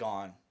water's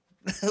gone.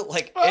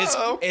 Like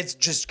it's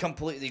just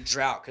completely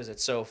drought because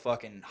it's so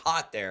fucking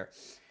hot there.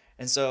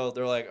 And so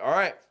they're like, all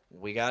right,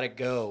 we got to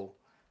go.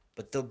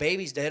 But the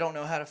babies, they don't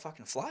know how to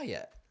fucking fly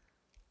yet.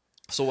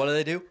 So what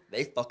do?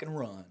 They fucking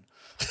run.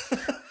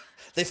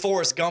 They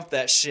Forrest Gump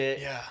that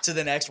shit to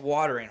the next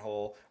watering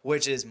hole,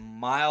 which is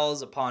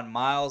miles upon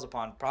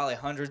probably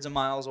hundreds of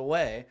miles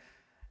away.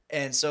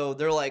 And so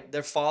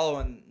they're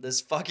following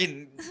this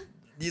fucking,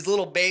 these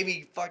little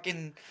baby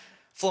fucking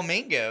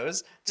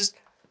flamingos just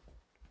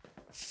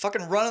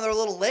fucking running their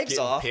little legs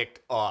Getting off. picked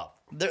off.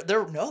 They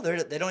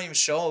don't even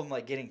show them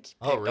like getting picked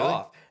really?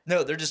 off.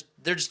 No, they're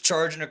just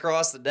charging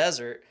across the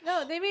desert.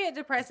 No, they made it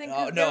depressing.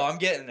 'cause Oh no, they're- I'm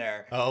getting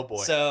there. Oh,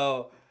 boy.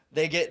 So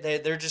they're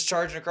just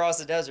charging across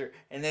the desert,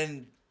 and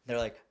then they're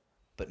like,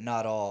 but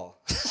not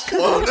all.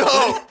 Oh,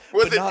 no.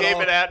 Was But it not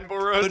David all-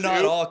 Attenborough, But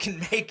not too? all can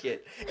make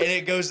it, and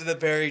it goes to the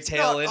very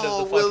tail Not end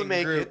all of the will fucking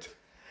make group. it.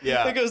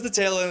 Yeah. It goes to the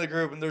tail end of the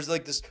group, and there's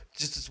like this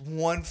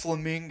one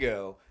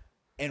flamingo,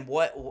 and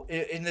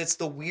it's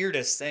the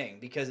weirdest thing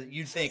because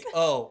you'd think,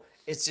 oh,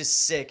 it's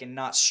just sick and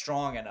not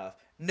strong enough.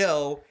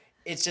 No,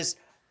 it's just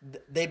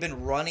they've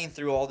been running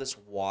through all this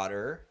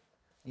water,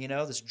 you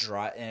know, this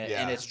dry,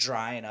 and it's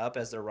drying up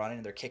as they're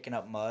running. They're kicking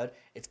up mud.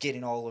 It's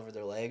getting all over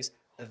their legs.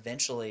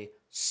 Eventually,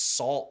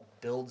 salt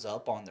builds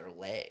up on their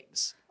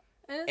legs,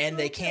 and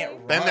they can't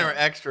run. Then they're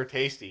extra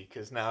tasty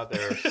because now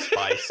they're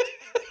spiced.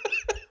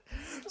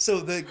 So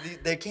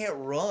they can't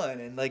run,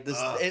 and like this.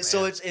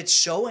 So it's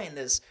showing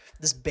this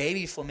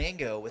baby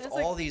flamingo with it's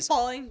all like these.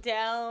 falling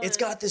down. It's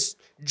got this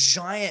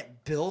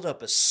giant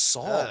buildup of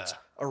salt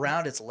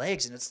around its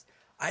legs, and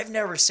I've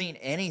never seen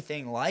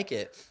anything like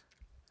it.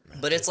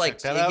 But it's like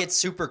that it out? gets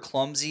super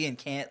clumsy and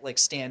can't like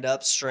stand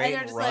up straight and they're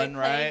and just run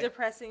like playing right.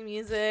 depressing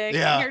music.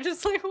 Yeah. And you're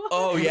just like, what?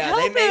 Oh, yeah,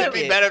 Help they make him. It'd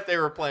be better if they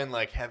were playing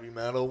like heavy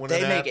metal when They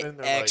it make happened.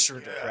 it They're extra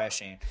like,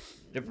 depressing.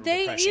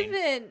 They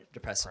even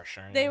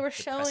depressing. they were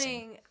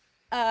Depressing.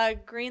 showing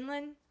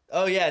Greenland,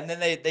 Oh yeah, and then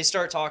they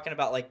start talking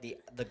about like the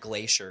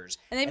glaciers,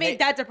 and they made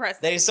that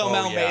depressing. They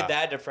somehow Oh, yeah. made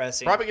that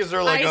depressing. Probably because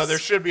they're like, Ice there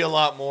should be a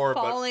lot more,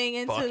 falling but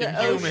into fucking the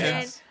ocean.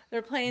 humans.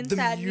 They're playing the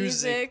sad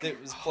music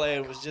that was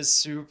playing was just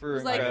super It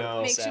was like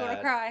incredible. makes you want to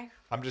sad. cry.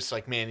 I'm just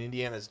like, man,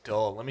 Indiana's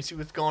dull. Let me see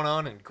what's going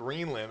on in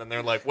Greenland. And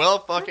they're like, well,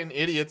 fucking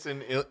idiots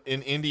in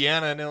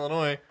Indiana and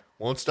Illinois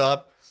won't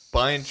stop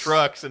buying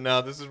trucks, and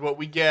now this is what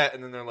we get.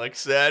 And then they're like,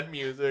 sad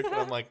music. And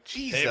I'm like,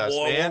 Jesus, Hey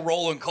boy, man. we're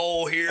rolling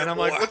coal here. And I'm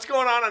boy. like, what's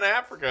going on in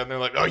Africa? And they're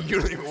like, oh, you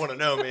don't even want to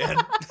know, man.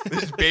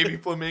 This baby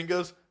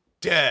flamingo's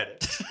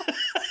dead.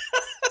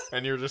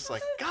 And you're just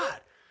like, God.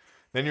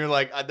 Then you're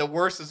like, the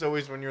worst is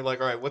always when you're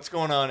like, all right, what's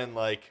going on in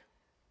like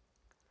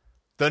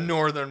the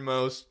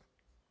northernmost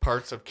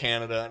parts of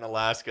Canada and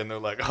Alaska? And they're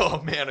like,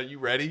 oh man, are you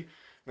ready?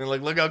 they're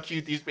like, look how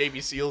cute these baby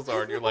seals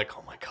are. And you're like,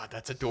 oh my God,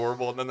 that's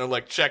adorable. And then they're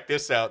like, check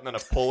this out. And then a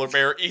polar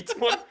bear eats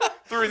one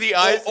through the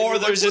ice. Or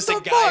and there's like, just a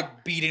 "What the guy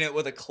fuck?" beating it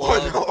with a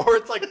club. Or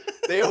it's like,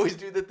 they always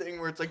do the thing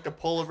where it's like the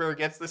polar bear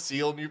gets the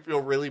seal and you feel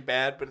really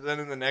bad. But then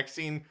in the next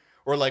scene,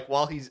 or like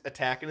while he's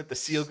attacking it, the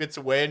seal gets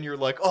away and you're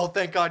like, oh,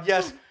 thank God,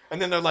 yes.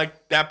 And then they're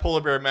like, that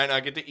polar bear might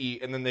not get to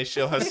eat. And then they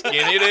show how skinny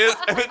it is.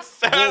 And it's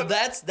sad. Well,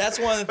 that's one of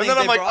the And things then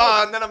I'm they like, brought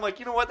up. and then I'm like,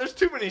 you know what? There's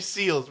too many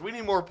seals. We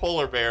need more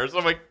polar bears.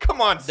 I'm like,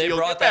 come on, They seal,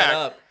 brought get that back.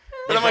 up.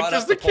 And They I'm like, brought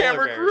does up the polar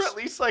camera crew bears. at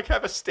least like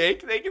have a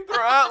steak they can throw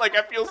out? Like,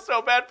 I feel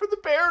so bad for the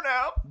bear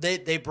now.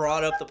 They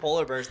brought up the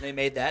polar bears and they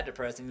made that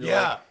depressing. They're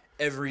Yeah. like,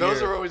 every Those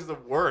year, are always the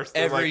worst.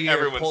 They're every like, year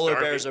everyone's polar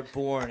starving. bears are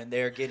born and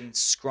they're getting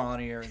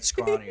scrawnier and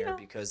scrawnier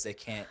because they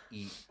can't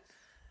eat.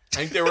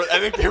 I think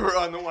they were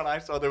on the one I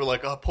saw. They were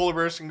like, "Oh, polar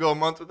bears can go a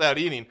month without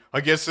eating. I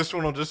guess this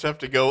one will just have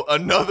to go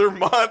another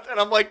month." And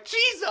I'm like,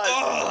 Jesus!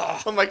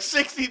 I'm like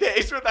 60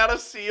 days without a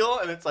seal,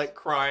 and it's like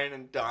crying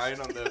and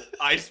dying on the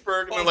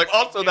iceberg. And they're like,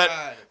 also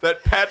God.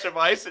 that patch of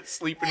ice it's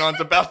sleeping on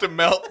is about to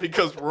melt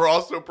because we're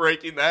also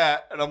breaking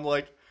that. And I'm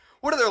like,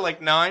 what are there,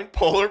 like 9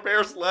 polar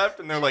bears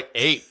left? And they're like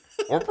 8.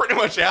 We're pretty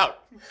much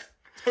out.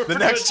 The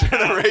next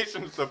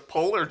generation is the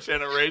polar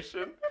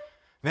generation.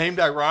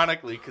 Named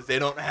ironically because they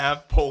don't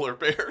have polar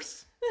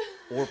bears.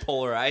 Or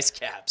polar ice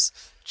caps.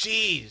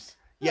 Jeez.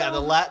 Yeah,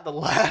 the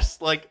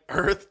last like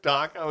Earth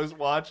doc I was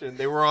watching,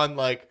 they were on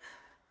like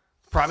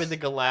probably the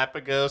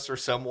Galapagos or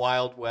some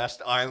Wild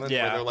West island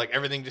where they're like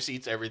everything just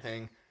eats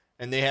everything.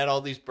 And they had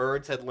all these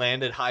birds had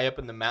landed high up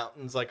in the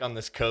mountains like on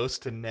this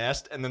coast to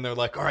nest. And then they're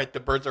like, all right, the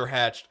birds are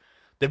hatched.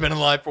 They've been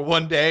alive for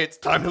one day. It's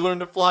time to learn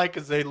to fly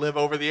because they live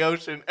over the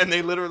ocean. And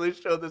they literally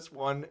show this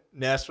one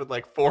nest with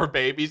like 4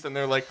 babies. And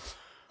they're like,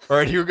 all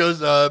right, here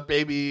goes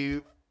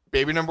baby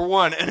number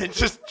 1, and it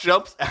just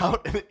jumps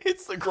out and it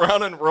hits the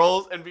ground and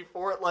rolls, and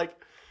before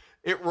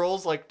it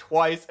rolls like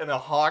twice, and a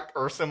hawk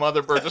or some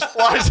other bird just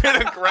flies in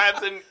and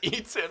grabs it and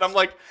eats it. And I'm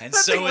like, And that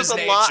so thing was is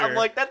alive. nature. I'm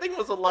like, that thing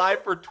was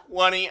alive for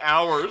 20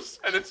 hours,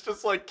 and it's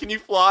just like, can you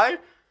fly?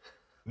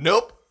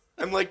 Nope.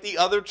 And like the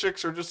other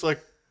chicks are just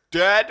like,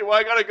 Dad, do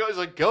I gotta go? He's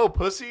like, go,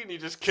 pussy, and he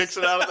just kicks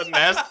it out of the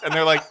nest, and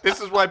they're like,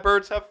 this is why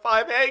birds have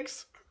 5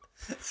 eggs.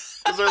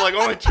 Because they're like,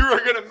 only 2 are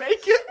going to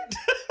make it.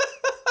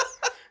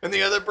 And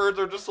the other birds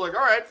are just like,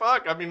 all right,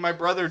 fuck. I mean, my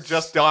brother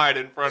just died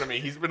in front of me.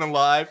 He's been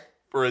alive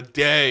for a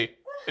day,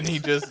 and he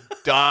just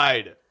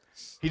died.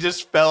 He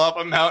just fell off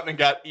a mountain and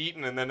got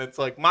eaten, and then it's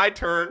like, my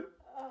turn.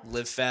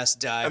 Live fast,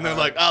 die And they're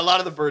hard. like, a lot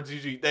of the birds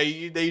usually, they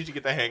usually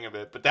get the hang of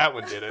it, but that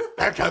one didn't.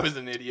 That guy was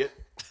an idiot.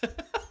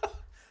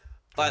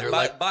 by they're by,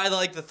 like, by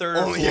like the third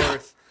or Only, yeah.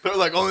 fourth. They're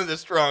like, only the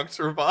strong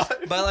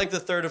survive. By like the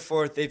third or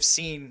fourth, they've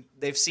seen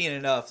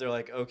enough. They're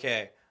like,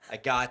 okay, I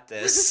got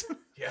this.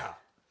 Yeah.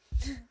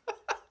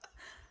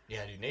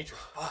 Yeah, dude, nature's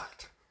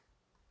fucked.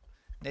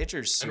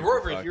 Nature's super And we're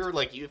over fucked. here,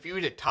 like, if you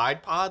eat a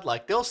Tide Pod,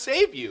 like, they'll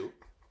save you.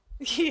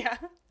 Yeah.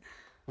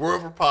 We're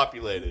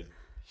overpopulated.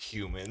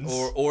 Humans.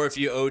 Or if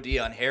you OD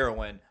on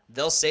heroin,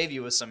 they'll save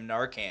you with some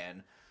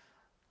Narcan.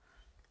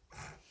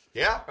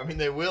 Yeah, I mean,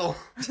 they will.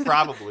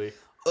 Probably.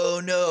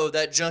 Oh no,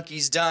 that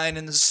junkie's dying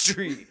in the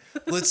street.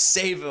 Let's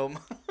save him.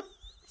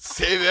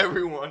 Save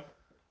everyone.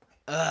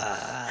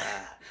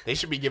 They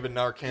should be giving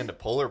Narcan to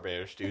polar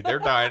bears, dude. They're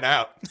dying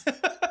out.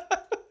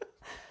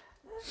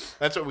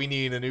 That's what we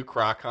need, a new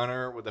croc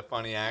hunter with a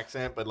funny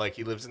accent, but, like,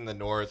 he lives in the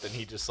north, and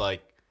he just,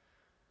 like...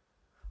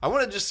 I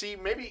want to just see,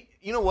 maybe...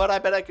 You know what? I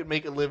bet I could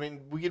make a living.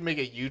 We could make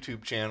a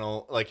YouTube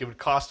channel. Like, it would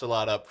cost a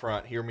lot up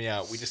front. Hear me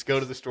out. We just go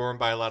to the store and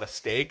buy a lot of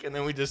steak, and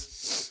then we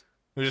just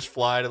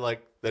fly to,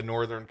 like, the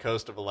northern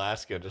coast of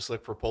Alaska and just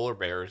look for polar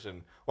bears.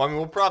 And, well, I mean,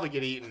 we'll probably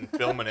get eaten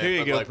filming it. Here you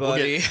but, go, like,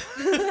 buddy.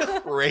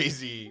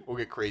 We'll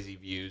get crazy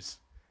views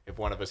if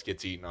one of us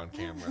gets eaten on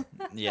camera.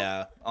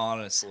 Yeah,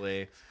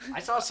 honestly. I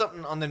saw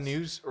something on the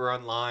news or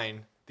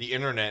online, the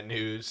internet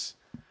news.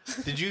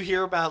 Did you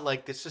hear about,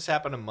 like, this just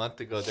happened a month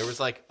ago? There was,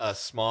 like, a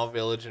small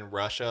village in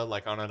Russia,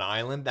 like, on an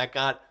island that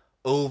got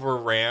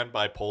overran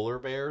by polar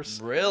bears.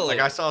 Really? Like,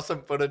 I saw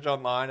some footage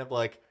online of,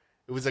 like,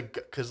 it was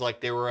because,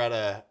 like, they were at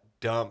a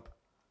dump.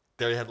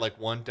 They had, like,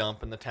 one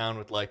dump in the town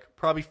with, like,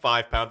 probably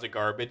 5 pounds of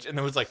garbage, and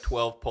there was, like,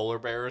 12 polar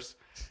bears.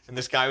 And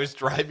this guy was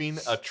driving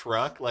a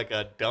truck, like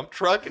a dump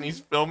truck, and he's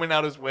filming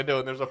out his window,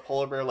 and there's a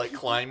polar bear, like,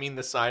 climbing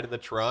the side of the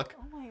truck,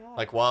 Oh my god.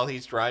 like, while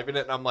he's driving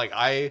it. And I'm like,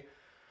 I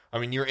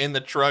mean, you're in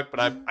the truck, but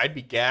I'd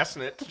be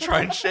gassing it to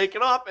try and shake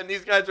it off. And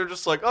these guys are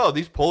just like, oh,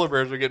 these polar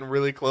bears are getting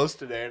really close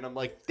today. And I'm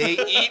like, they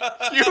eat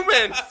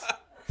humans.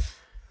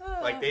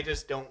 Like, they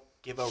just don't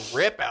give a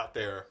rip out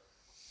there.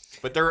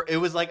 But it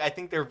was like, I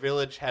think their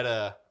village had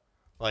a,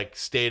 like,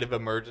 state of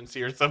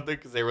emergency or something,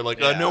 because they were like,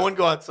 Yeah. no one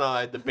go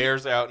outside. The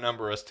bears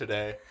outnumber us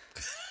today.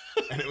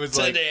 And it was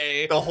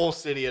Today. like, the whole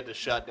city had to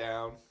shut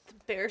down. The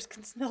bears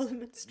can smell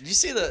them in the street. Did you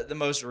see the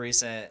most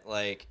recent,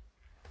 like,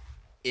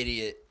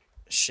 idiot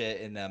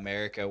shit in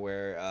America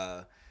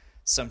where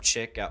some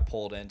chick got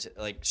pulled into,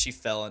 like, she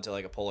fell into,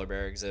 like, a polar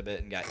bear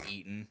exhibit and got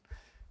eaten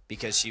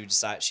because she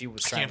was I trying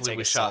can't to take believe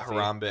we a shot selfie.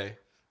 Harambe.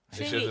 They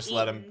She should didn't just get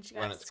let him eaten, she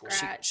run got at school.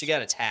 scratched. She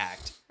got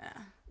attacked. Yeah.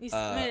 You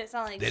made it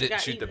sound like they she didn't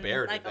got shoot the eaten,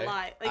 bear, like did they?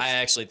 alive. Like, I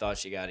actually thought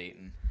she got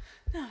eaten.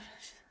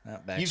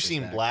 You've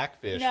seen Black.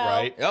 Blackfish, no,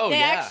 right? Oh, they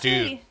yeah.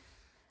 actually, Dude.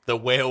 The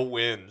whale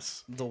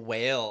wins. The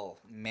whale,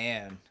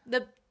 man.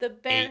 The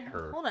bear. Ate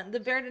her. Hold on, the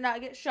bear did not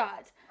get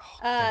shot.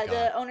 thank The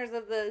God. owners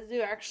of the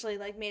zoo actually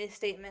like made a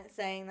statement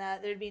saying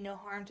that there'd be no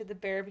harm to the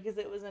bear because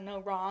it was a no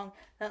wrong.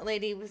 That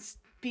lady was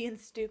being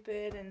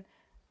stupid and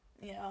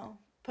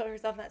put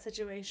herself in that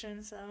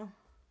situation. So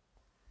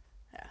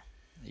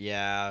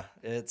Yeah,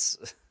 it's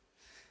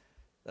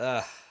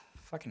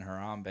fucking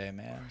Harambe,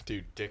 man.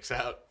 Dude, dicks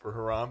out for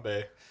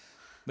Harambe.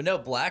 But no,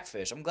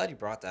 Blackfish. I'm glad you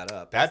brought that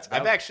up. That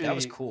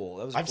was cool.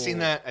 That was I've cool. seen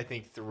that I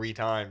think 3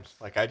 times.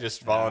 Like I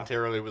just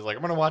voluntarily was like,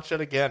 I'm gonna watch that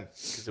again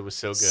because it was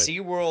so good.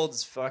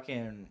 SeaWorld's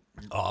fucking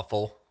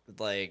Awful.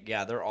 like,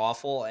 yeah, they're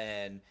awful.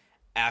 And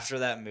after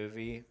that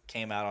movie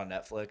came out on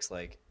Netflix,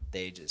 like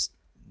they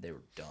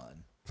were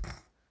done.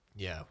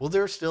 Yeah. Well,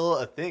 they're still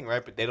a thing,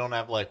 right? But they don't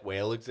have like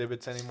whale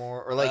exhibits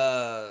anymore. Or like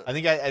I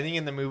think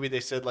in the movie they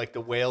said like the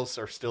whales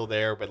are still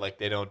there, but like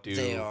they don't do.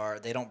 They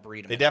don't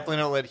breed them. They definitely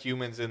don't let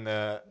humans in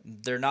the.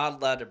 They're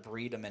not allowed to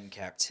breed them in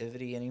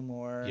captivity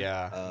anymore.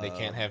 Yeah. They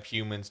can't have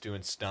humans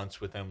doing stunts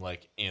with them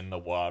like in the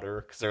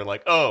water because they're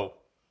like, oh,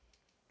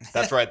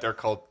 that's right. They're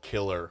called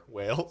killer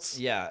whales.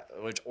 Yeah,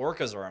 which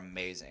orcas are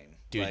amazing.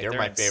 Dude, Like, they're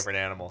my favorite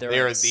animal. They're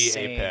the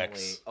insanely-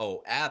 apex.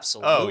 Oh,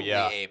 absolutely. Oh,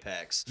 yeah.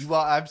 Apex.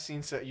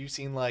 You've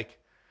seen like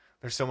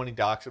there's so many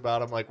docs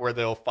about them like where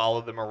they'll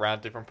follow them around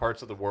different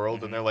parts of the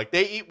world and they're like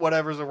they eat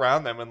whatever's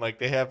around them and like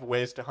they have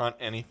ways to hunt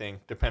anything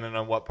depending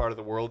on what part of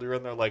the world you're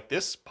in. They're like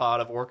this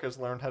pod of orcas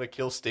learned how to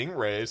kill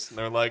stingrays and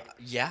they're like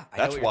Yeah, I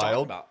That's know what you're talking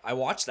wild. about. I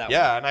watched that.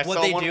 Yeah, one. and I what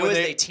saw they one do where is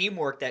they- they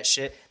teamwork that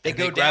shit. They and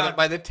go they grab down it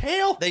by the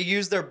tail. They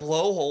use their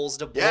blowholes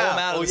to blow Yeah. them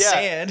out of Oh, the yeah.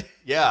 sand,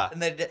 Yeah, and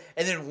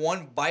then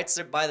one bites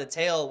it by the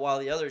tail while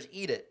the others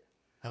eat it.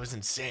 that was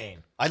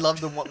insane. I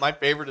love the one. My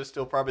favorite is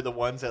still probably the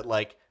ones that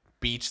like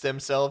beach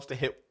themselves to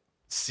hit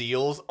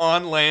seals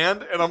on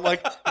land, and I'm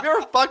like, have you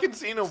ever fucking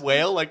seen a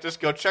whale like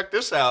just go check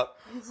this out,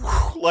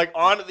 like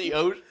onto the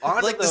ocean,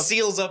 onto Like the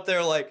seal's up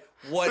there, like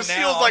what The now?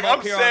 seal's like, up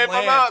I'm here safe, on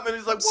I'm land. out, and then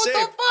he's like, what Safe. the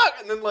fuck?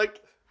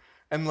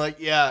 And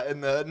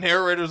the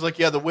narrator's like,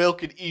 yeah, the whale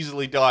could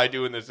easily die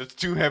doing this. It's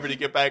too heavy to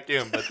get back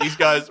in, but these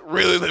guys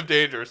really live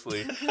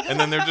dangerously. And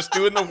then they're just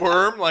doing the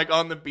worm like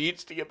on the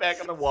beach to get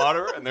back in the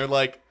water, and they're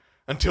like,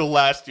 until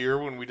last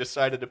year when we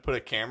decided to put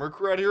a camera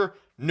crew out here,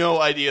 no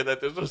idea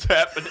that this was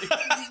happening.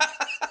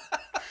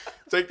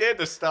 It's like they had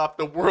to stop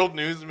the world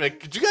news and be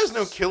like, did you guys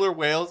know killer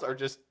whales are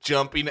just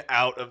jumping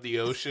out of the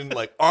ocean,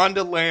 like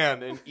onto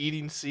land and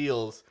eating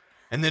seals,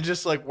 and then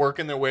just like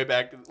working their way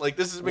back? Like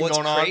this has been What's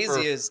going on crazy for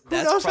is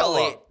who knows how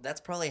long.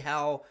 that's probably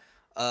how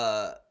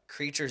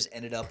creatures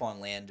ended up on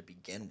land to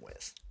begin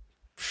with.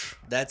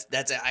 That's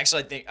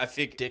actually I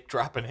think Dick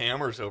dropping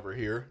hammers over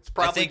here. It's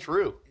probably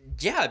true.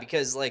 Yeah,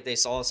 because like they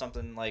saw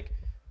something like,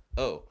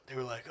 oh They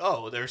were like,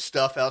 oh, there's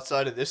stuff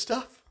outside of this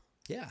stuff?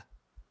 yeah,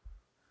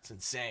 It's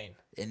insane.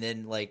 and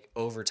then like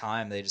over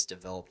time they just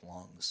developed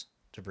lungs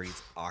to breathe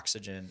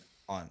oxygen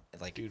on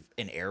like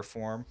in air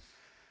form.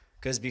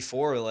 Because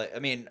before, like, I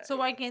mean, so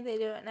why can't they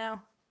do it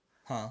now?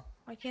 huh?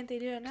 Why can't they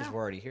do it Because now?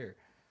 we're already here.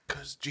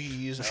 Because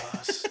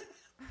Jesus.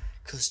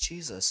 Because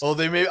Jesus. Oh,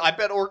 I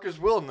bet orcas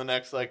will in the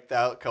next like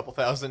couple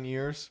thousand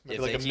years. Maybe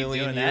If like they a keep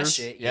million doing that years.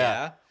 shit,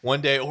 yeah. One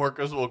day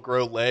orcas will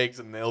grow legs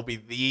and they'll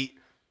be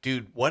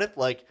dude, what if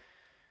like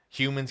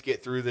humans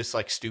get through this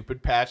like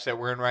stupid patch that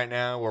we're in right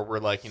now where we're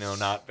like,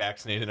 not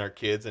vaccinating our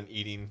kids and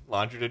eating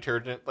laundry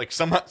detergent? Like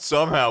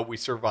somehow we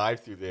survive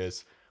through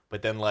this,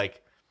 but then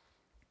like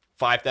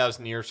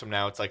 5,000 years from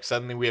now, it's like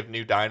suddenly we have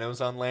new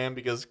dinos on land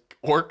because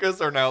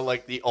orcas are now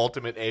like the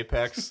ultimate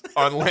apex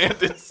on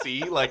land and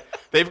sea. Like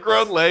they've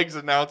grown legs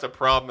and now it's a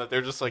problem that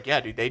they're just like, yeah,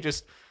 dude, they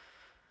just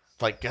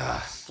like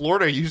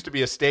Florida used to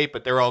be a state,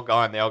 but they're all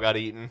gone. They all got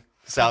eaten.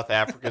 South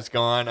Africa's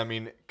gone. I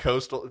mean,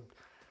 coastal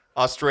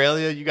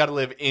Australia, you got to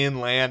live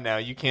inland now.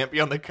 You can't be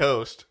on the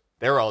coast.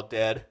 They're all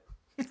dead.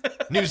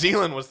 New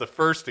Zealand was the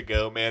first to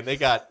go, man.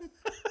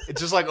 It's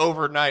just like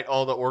overnight,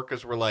 all the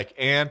orcas were like,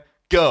 and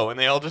go. And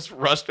they all just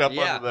rushed up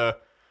onto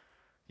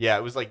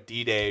it was like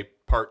D-Day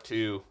Part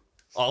 2.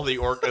 All the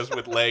orcas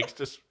with legs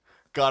just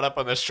got up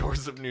on the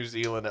shores of New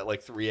Zealand at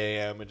like 3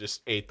 a.m. and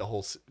just ate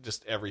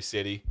just every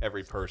city,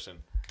 every person.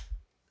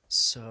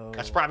 So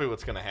That's probably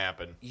what's going to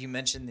happen. you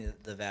mentioned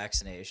the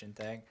vaccination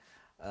thing,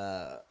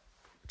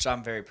 which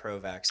I'm very pro Oh,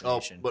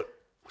 vaccination. but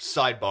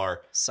sidebar.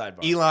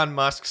 Elon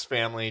Musk's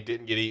family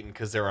didn't get eaten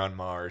because they're on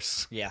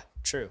Mars. Yeah,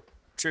 truth.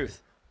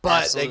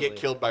 But Absolutely. they get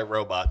killed by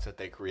robots that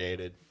they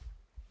created.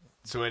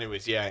 So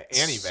anyways, yeah,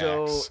 anti-vax.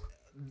 So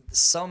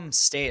some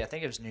state, I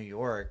think it was New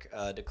York,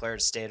 declared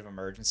a state of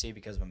emergency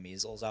because of a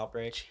measles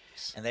outbreak.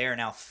 Jeez. And they are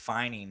now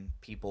fining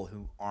people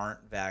who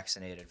aren't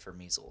vaccinated for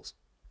measles.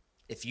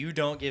 If you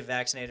don't get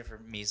vaccinated for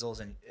measles,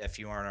 and if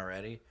you aren't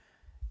already,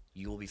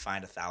 you will be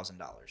fined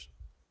 $1,000.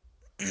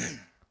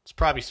 It's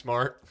probably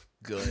smart.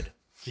 Good.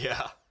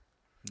 Yeah.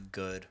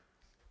 Good.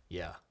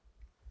 Yeah.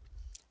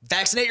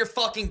 Vaccinate your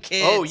fucking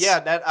kids. Oh yeah,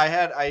 that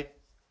I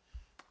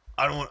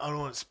I don't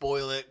want to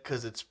spoil it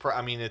because it's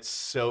it's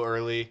so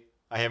early.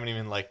 I haven't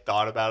even like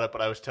thought about it,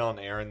 but I was telling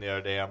Aaron the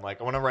other day, I'm like,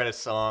 I want to write a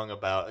song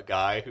about a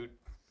guy who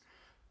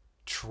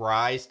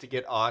tries to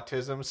get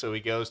autism, so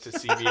he goes to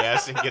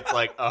CVS and gets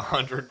like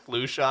 100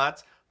 flu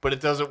shots, but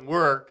it doesn't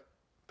work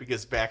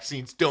because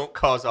vaccines don't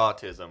cause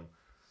autism.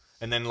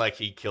 And then like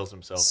he kills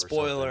himself or something.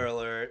 Spoiler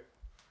alert.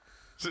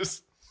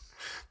 Just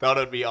thought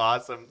it'd be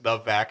awesome. The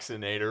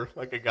vaccinator,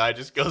 like a guy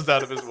just goes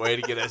out of his way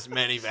to get as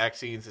many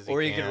vaccines as he can.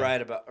 Or you could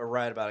write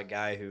about a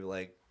guy who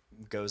like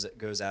goes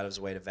out of his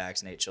way to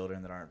vaccinate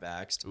children that aren't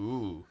vaxxed.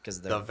 Ooh,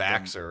 because the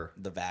vaxxer.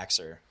 The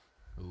vaxxer.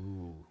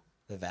 Ooh,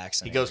 the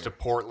vaccinator. He goes to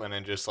Portland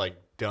and just like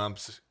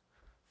dumps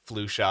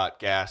flu shot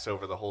gas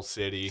over the whole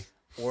city.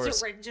 Or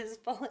syringes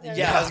falling.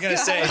 Yeah, I was gonna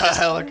say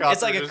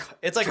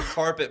it's like a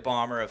carpet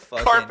bomber of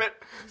fucking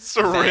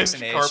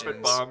syringe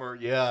carpet bomber.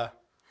 Yeah,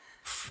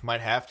 might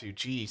have to.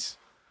 Jeez,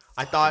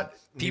 I thought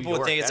people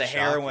would think it's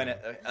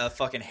a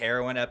fucking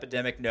heroin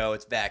epidemic. No,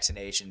 it's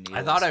vaccination needles.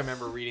 I thought I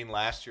remember reading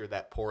last year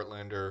that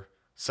Portland or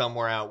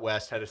somewhere out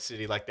west had a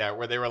city like that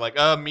where they were like,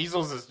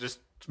 measles is just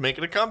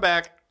making a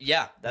comeback.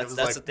 Yeah, that's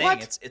like, the thing.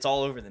 What? It's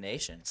all over the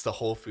nation. It's the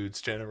Whole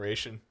Foods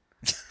generation.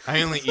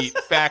 I only eat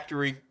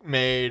factory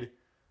made.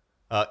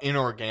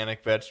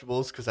 Inorganic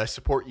vegetables because I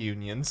support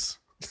unions.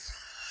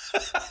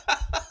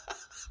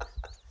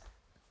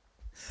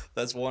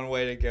 That's one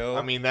way to go.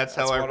 I mean, that's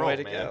how I roll,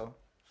 man. Go.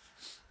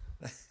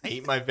 I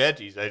eat my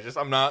veggies.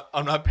 I'm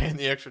not paying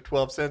the extra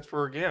 12 cents for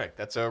organic.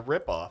 That's a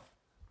ripoff.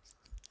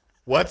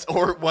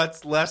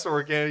 What's less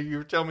organic? You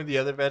were telling me the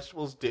other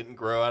vegetables didn't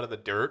grow out of the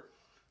dirt.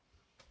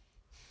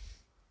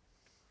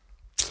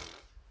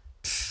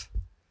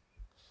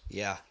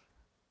 Yeah.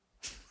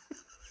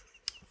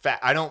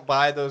 I don't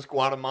buy those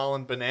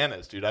Guatemalan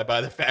bananas, dude. I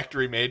buy the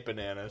factory-made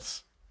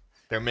bananas.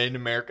 They're made in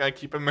America. I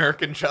keep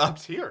American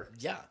jobs here.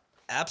 Yeah,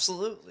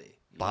 absolutely.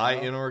 Buy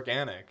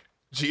inorganic.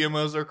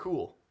 GMOs are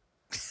cool.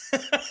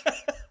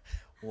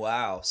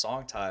 Wow,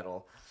 song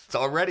title. It's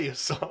already a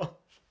song.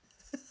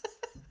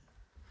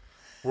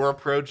 We're a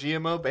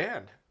pro-GMO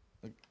band.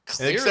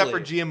 Clearly. Except for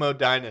GMO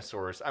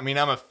dinosaurs. I mean,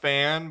 I'm a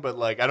fan, but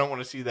like I don't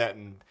want to see that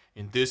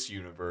in this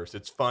universe.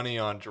 It's funny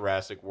on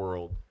Jurassic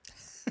World.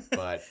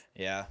 But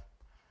yeah.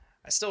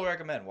 I still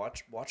recommend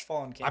watch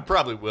Fallen Kingdom. I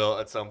probably will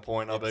at some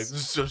point. I'll be like, this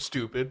is so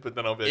stupid, but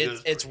then I'll be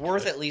like, it's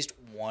worth at least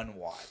one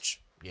watch.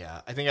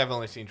 Yeah, I think I've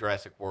only seen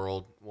Jurassic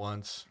World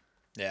once.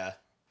 Yeah.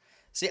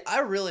 See, I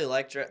really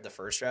liked the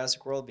first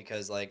Jurassic World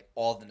because like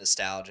all the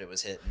nostalgia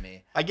was hitting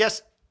me. I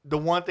guess the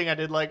one thing I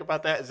did like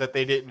about that is that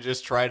they didn't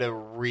just try to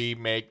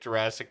remake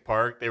Jurassic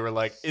Park. They were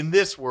like, in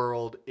this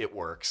world, it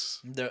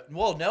works.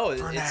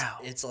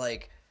 It's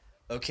like,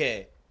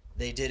 okay,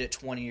 they did it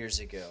 20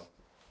 years ago.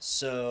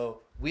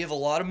 So we have a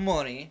lot of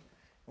money,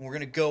 and we're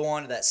going to go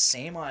on to that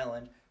same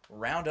island,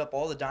 round up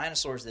all the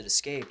dinosaurs that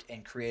escaped,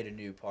 and create a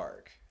new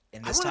park.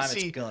 And this time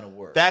it's going to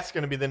work. That's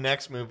going to be the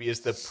next movie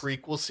is the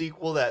prequel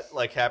sequel that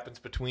like happens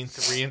between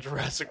 3 and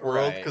Jurassic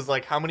World. Because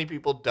like how many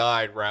people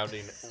died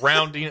rounding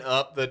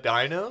up the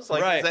dinos?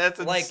 Like right.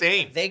 That's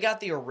insane. Like, they got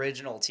the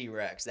original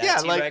T-Rex.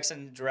 That T-Rex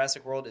in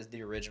Jurassic World is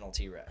the original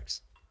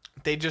T-Rex.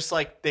 They just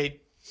like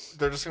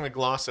they're just going to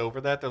gloss over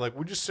that. They're like,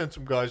 we just sent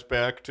some guys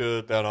back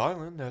to that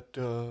island that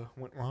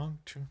went wrong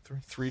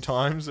 3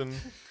 times. And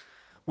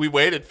we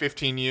waited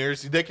 15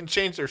 years. They can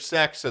change their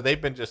sex, so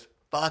they've been just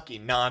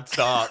fucking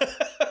nonstop.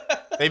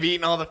 They've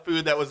eaten all the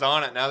food that was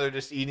on it. Now they're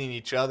just eating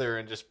each other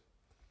and just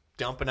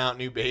dumping out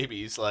new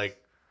babies. Like,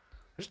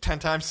 there's 10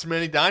 times as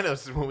many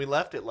dinos as when we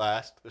left it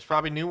last. There's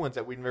probably new ones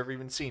that we've never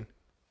even seen.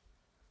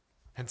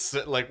 And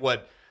so, like,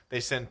 what? They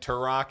send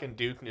Turok and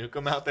Duke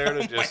Nukem out there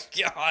to just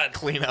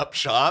clean up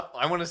shop.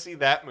 I want to see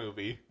that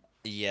movie.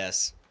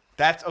 Yes,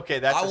 that's okay.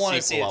 That's I want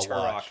to see a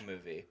Turok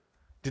movie.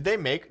 Didn't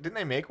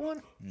they make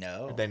one?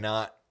 No, did they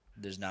not?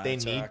 There's not. They a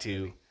Turok need to.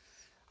 Movie.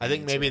 I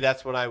think maybe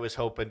that's what I was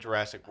hoping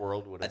Jurassic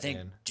World would have been. I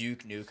think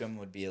Duke Nukem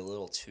would be a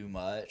little too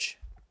much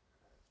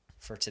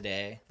for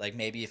today. Like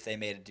maybe if they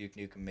made a Duke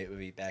Nukem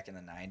movie back in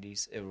the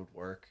 90s, it would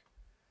work.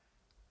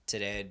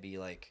 Today it'd be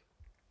like.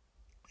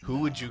 Who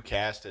would you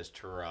cast as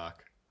Turok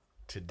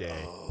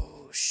today?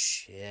 Oh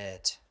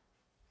shit.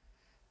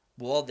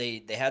 Well,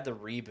 they had the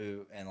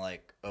reboot in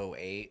like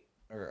 08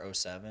 or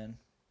 07.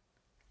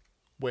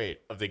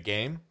 Wait, of the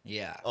game?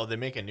 Yeah. Oh, they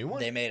make a new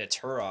one? They made a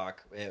Turok.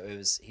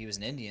 He was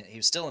an Indian. He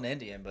was still an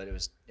Indian, but it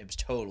was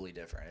totally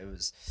different.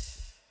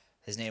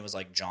 His name was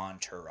like John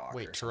Turok.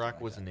 Wait,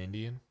 Turok was an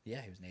Indian?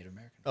 Yeah, he was Native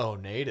American. Oh,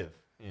 Native.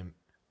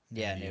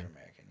 Yeah, Native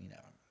American,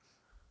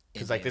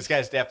 Because like this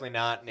guy's definitely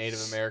not Native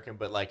American,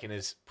 but like in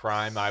his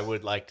prime, I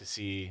would like to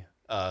see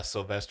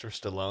Sylvester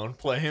Stallone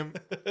play him.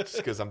 Just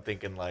because I'm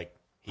thinking like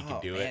he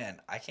can do it.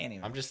 Man, I can't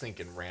even. I'm just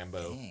thinking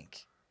Rambo.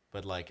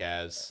 But like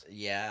as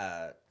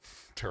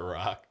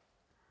Turok.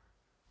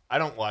 I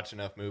don't watch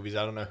enough movies.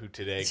 I don't know who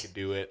today could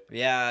do it.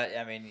 Yeah,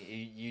 I mean,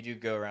 you do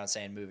go around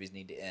saying movies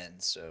need to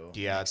end, so...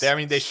 Yeah,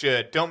 they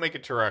should. Don't make a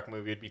Turok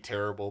movie. It'd be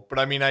terrible. But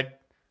I mean, I'd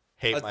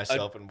hate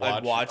myself and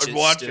watch it. I'd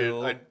watch it.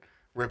 I'd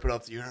rip it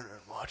off the internet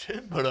and watch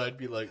it, but I'd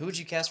be like... Who would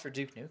you cast for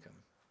Duke Nukem?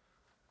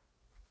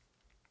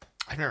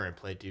 I've never even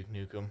played Duke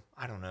Nukem.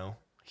 I don't know.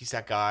 He's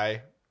that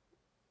guy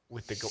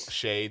with the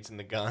shades and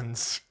the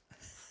guns.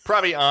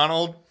 Probably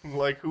Arnold.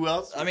 Like, who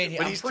else? I mean,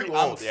 but I'm he's pretty, too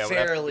old. I'm Yeah, it would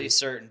have to fairly be.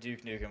 certain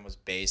Duke Nukem was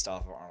based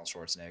off of Arnold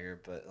Schwarzenegger,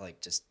 but like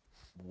just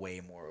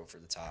way more over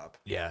the top.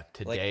 Yeah,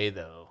 today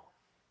though.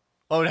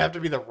 Oh, it'd have to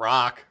be The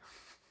Rock.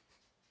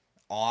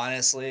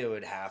 Honestly, it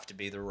would have to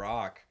be The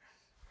Rock.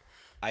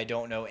 I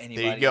don't know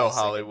anybody. There you go, else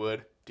that could-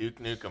 Hollywood. Duke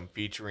Nukem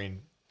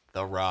featuring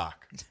The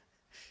Rock.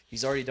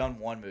 He's already done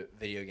one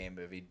video game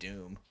movie,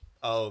 Doom.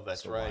 Oh,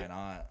 that's So right. why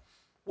not?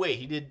 Wait,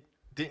 he did.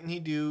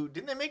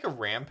 Didn't they make a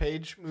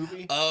Rampage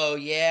movie? Oh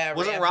yeah,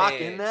 Wasn't Rock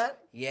Rampage. in that?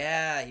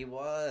 Yeah, he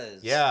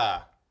was.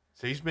 Yeah.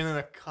 So he's been in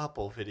a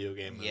couple video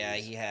game movies. Yeah,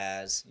 he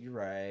has. You're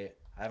right.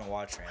 I haven't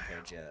watched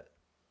Rampage yet.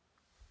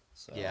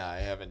 So. Yeah, I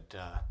haven't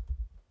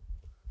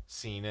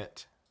seen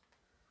it.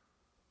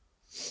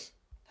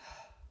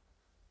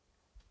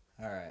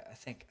 All right, I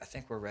think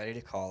we're ready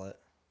to call it.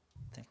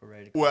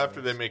 Well, after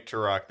they make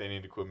Turok, they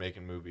need to quit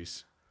making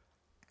movies.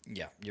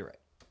 Yeah, you're right.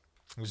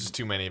 There's just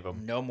too many of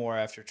them. No more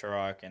after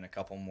Turok and a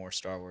couple more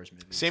Star Wars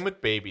movies. Same with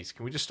babies.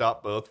 Can we just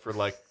stop both for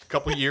like a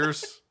couple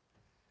years?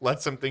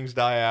 Let some things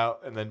die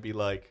out and then be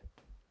like,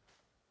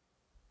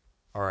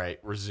 all right,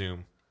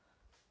 resume.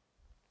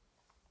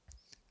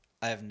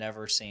 I have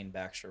never seen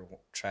Baxter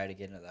try to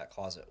get into that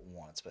closet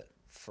once, but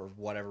for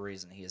whatever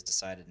reason, he has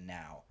decided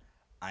now,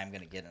 I'm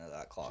going to get into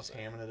that Just closet.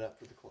 hamming it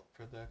up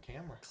for the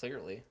camera.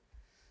 Clearly.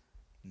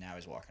 Now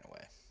he's walking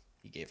away.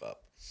 He gave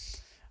up.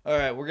 All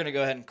right, we're going to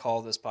go ahead and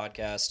call this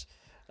podcast.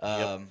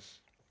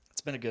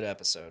 It's been a good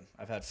episode.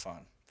 I've had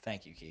fun.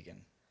 Thank you,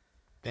 Keegan.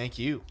 Thank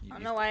you. I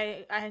don't know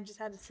why I just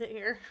had to sit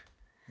here.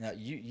 Now,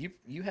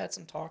 you had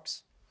some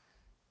talks.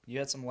 You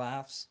had some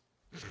laughs.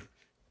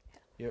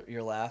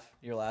 Your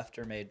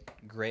laughter made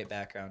great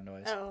background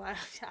noise. Oh,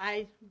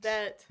 I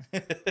bet.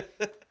 Yeah.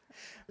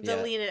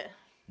 Delete it.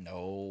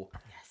 No.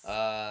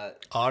 Yes.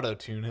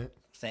 Auto-tune it.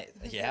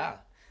 Yeah.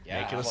 Make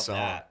it how a about song.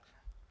 that?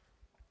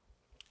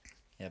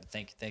 Yeah,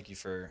 but thank you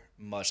for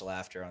much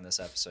laughter on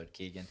this episode,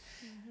 Keegan.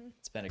 Mm-hmm.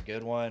 It's been a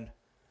good one.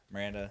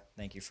 Miranda,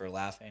 thank you for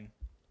laughing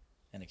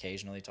and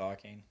occasionally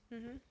talking.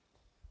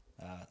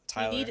 Mm-hmm.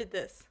 Tyler, You needed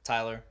this.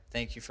 Tyler,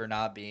 thank you for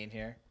not being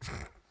here.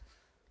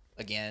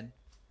 Again.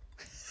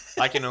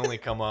 I can only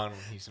come on when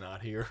he's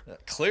not here.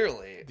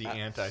 Clearly. The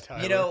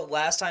anti-Tyler. You know,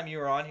 last time you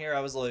were on here, I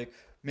was like,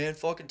 man,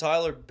 fucking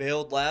Tyler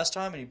bailed last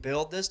time and he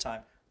bailed this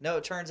time. No,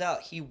 it turns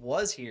out he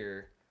was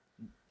here,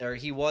 or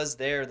he was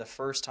there the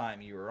first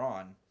time you were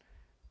on.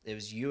 It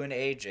was you and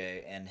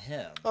AJ and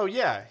him. Oh,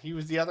 yeah. He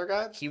was the other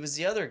guy? He was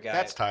the other guy.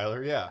 That's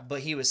Tyler, yeah. But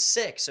he was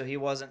sick, so he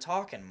wasn't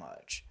talking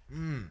much.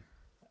 Mm.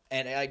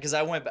 And because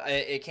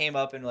it came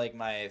up in like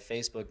my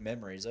Facebook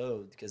memories.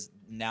 Oh, because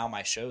now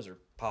my shows are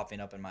popping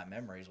up in my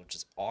memories, which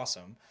is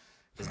awesome.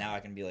 Because now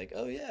I can be like,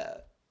 oh yeah,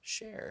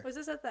 share. Was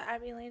this at the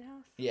Abbey Lane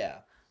house? Yeah.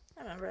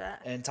 I remember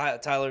that. And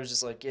Tyler was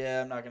just like,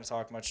 yeah, I'm not going to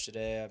talk much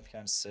today. I'm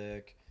kind of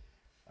sick.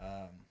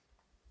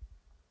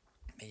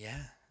 Yeah.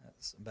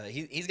 But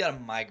he's got a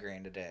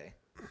migraine today.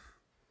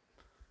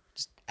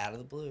 Just out of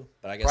the blue.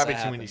 But I guess Probably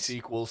that too many happens.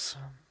 sequels.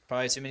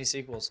 Probably too many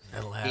sequels.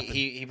 That'll happen.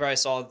 He probably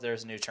saw that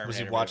there's a new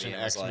Terminator movie watching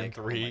and was X-Men like,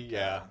 3? oh my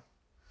Yeah. God.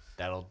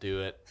 That'll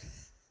do it.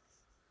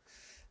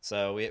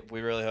 So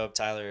we really hope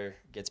Tyler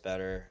gets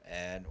better,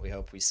 and we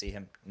hope we see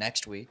him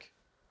next week,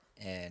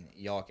 and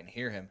y'all can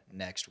hear him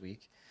next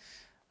week.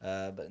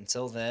 But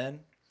until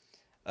then,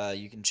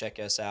 you can check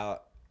us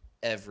out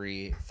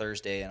every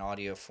Thursday in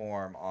audio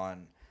form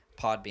on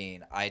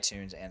Podbean,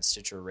 iTunes, and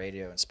Stitcher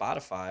Radio and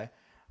Spotify.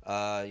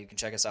 You can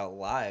check us out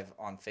live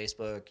on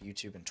Facebook,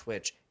 YouTube, and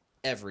Twitch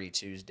every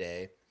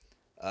Tuesday.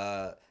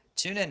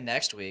 Tune in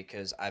next week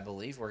because I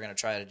believe we're going to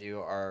try to do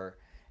our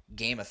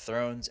Game of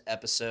Thrones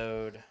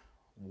episode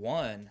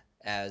 1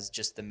 as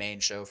just the main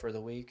show for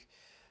the week.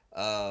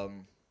 So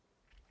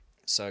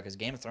because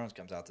Game of Thrones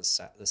comes out this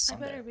I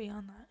Sunday. better be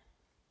on that.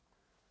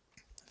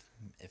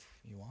 If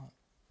you want.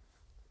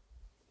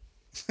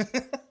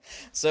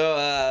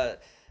 So,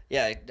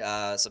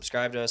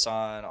 subscribe to us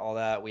on all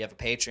that. We have a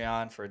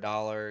Patreon for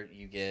 $1.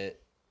 You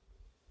get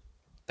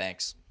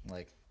thanks,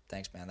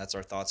 man. That's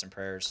our thoughts and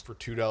prayers. For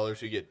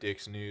 $2, you get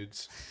Dick's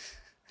nudes.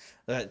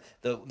 The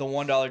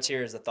 $1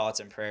 tier is the thoughts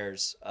and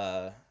prayers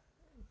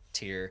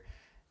tier,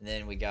 and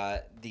then we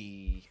got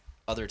the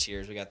other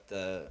tiers. We got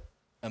the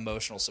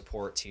emotional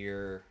support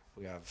tier.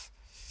 We have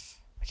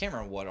I can't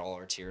remember what all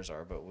our tiers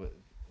are, but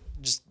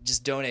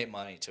just donate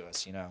money to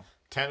us.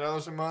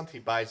 $10 a month, he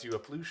buys you a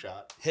flu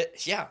shot. Hit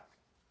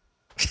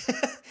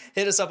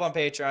us up on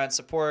Patreon.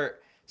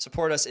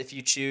 Support us if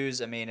you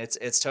choose. I mean,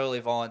 it's totally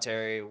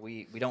voluntary.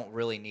 We don't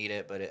really need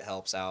it, but it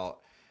helps out.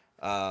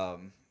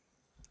 And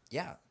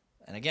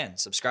again,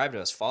 subscribe to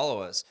us,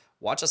 follow us,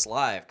 watch us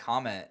live,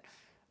 comment,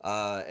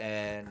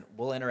 and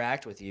we'll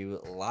interact with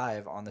you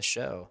live on the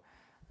show.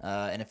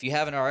 And if you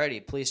haven't already,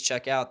 please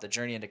check out the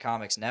Journey into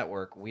Comics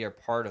Network. We are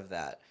part of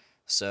that.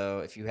 So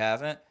if you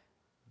haven't,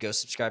 go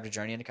subscribe to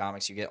Journey into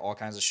Comics. You get all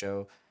kinds of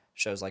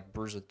shows like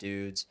Brews with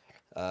Dudes,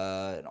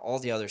 and all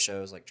the other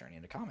shows like Journey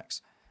into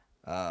Comics.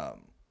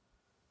 And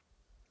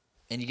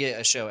you get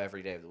a show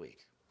every day of the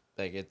week.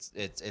 Like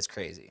it's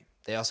crazy.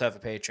 They also have a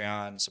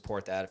Patreon.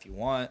 Support that if you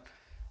want.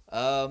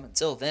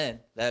 Until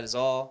then, that is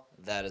all.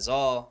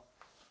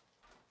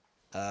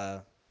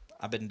 I've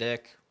been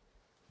Dick.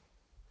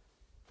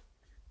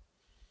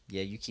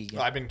 Yeah, you Keegan.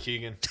 I've been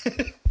Keegan.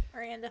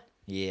 Miranda.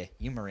 Yeah,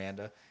 you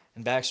Miranda.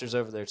 And Baxter's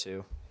over there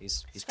too.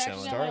 He's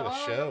chilling. Star of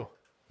the show.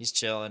 He's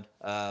chilling.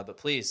 But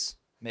please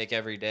make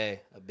every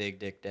day a big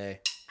dick day.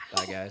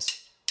 Bye, guys.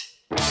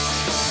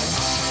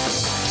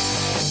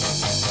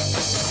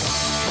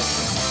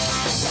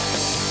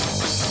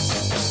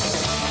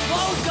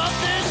 Woke up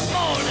this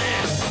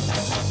morning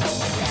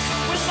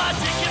with my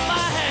dick in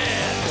my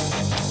hand.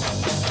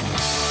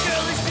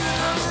 Girlie's to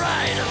the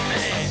right of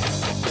me,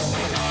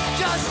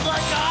 just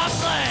like I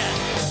planned.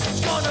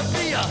 It's gonna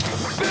be a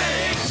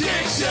big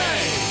dick day.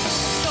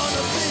 It's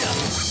gonna be a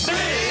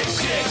big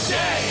dick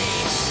day.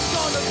 It's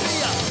gonna be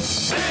a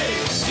big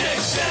dick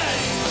day.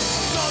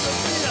 It's gonna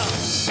be a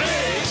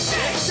big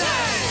dick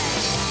day.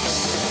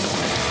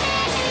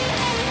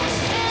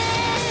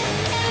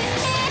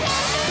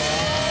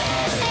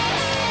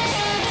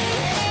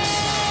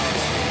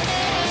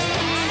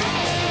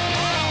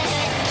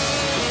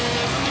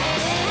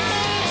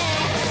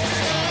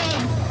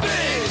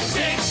 Big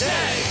dick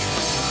day.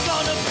 It's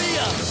gonna be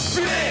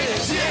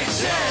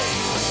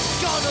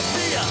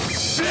a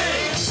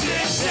big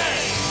dick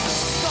day.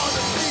 It's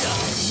gonna be a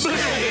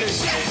big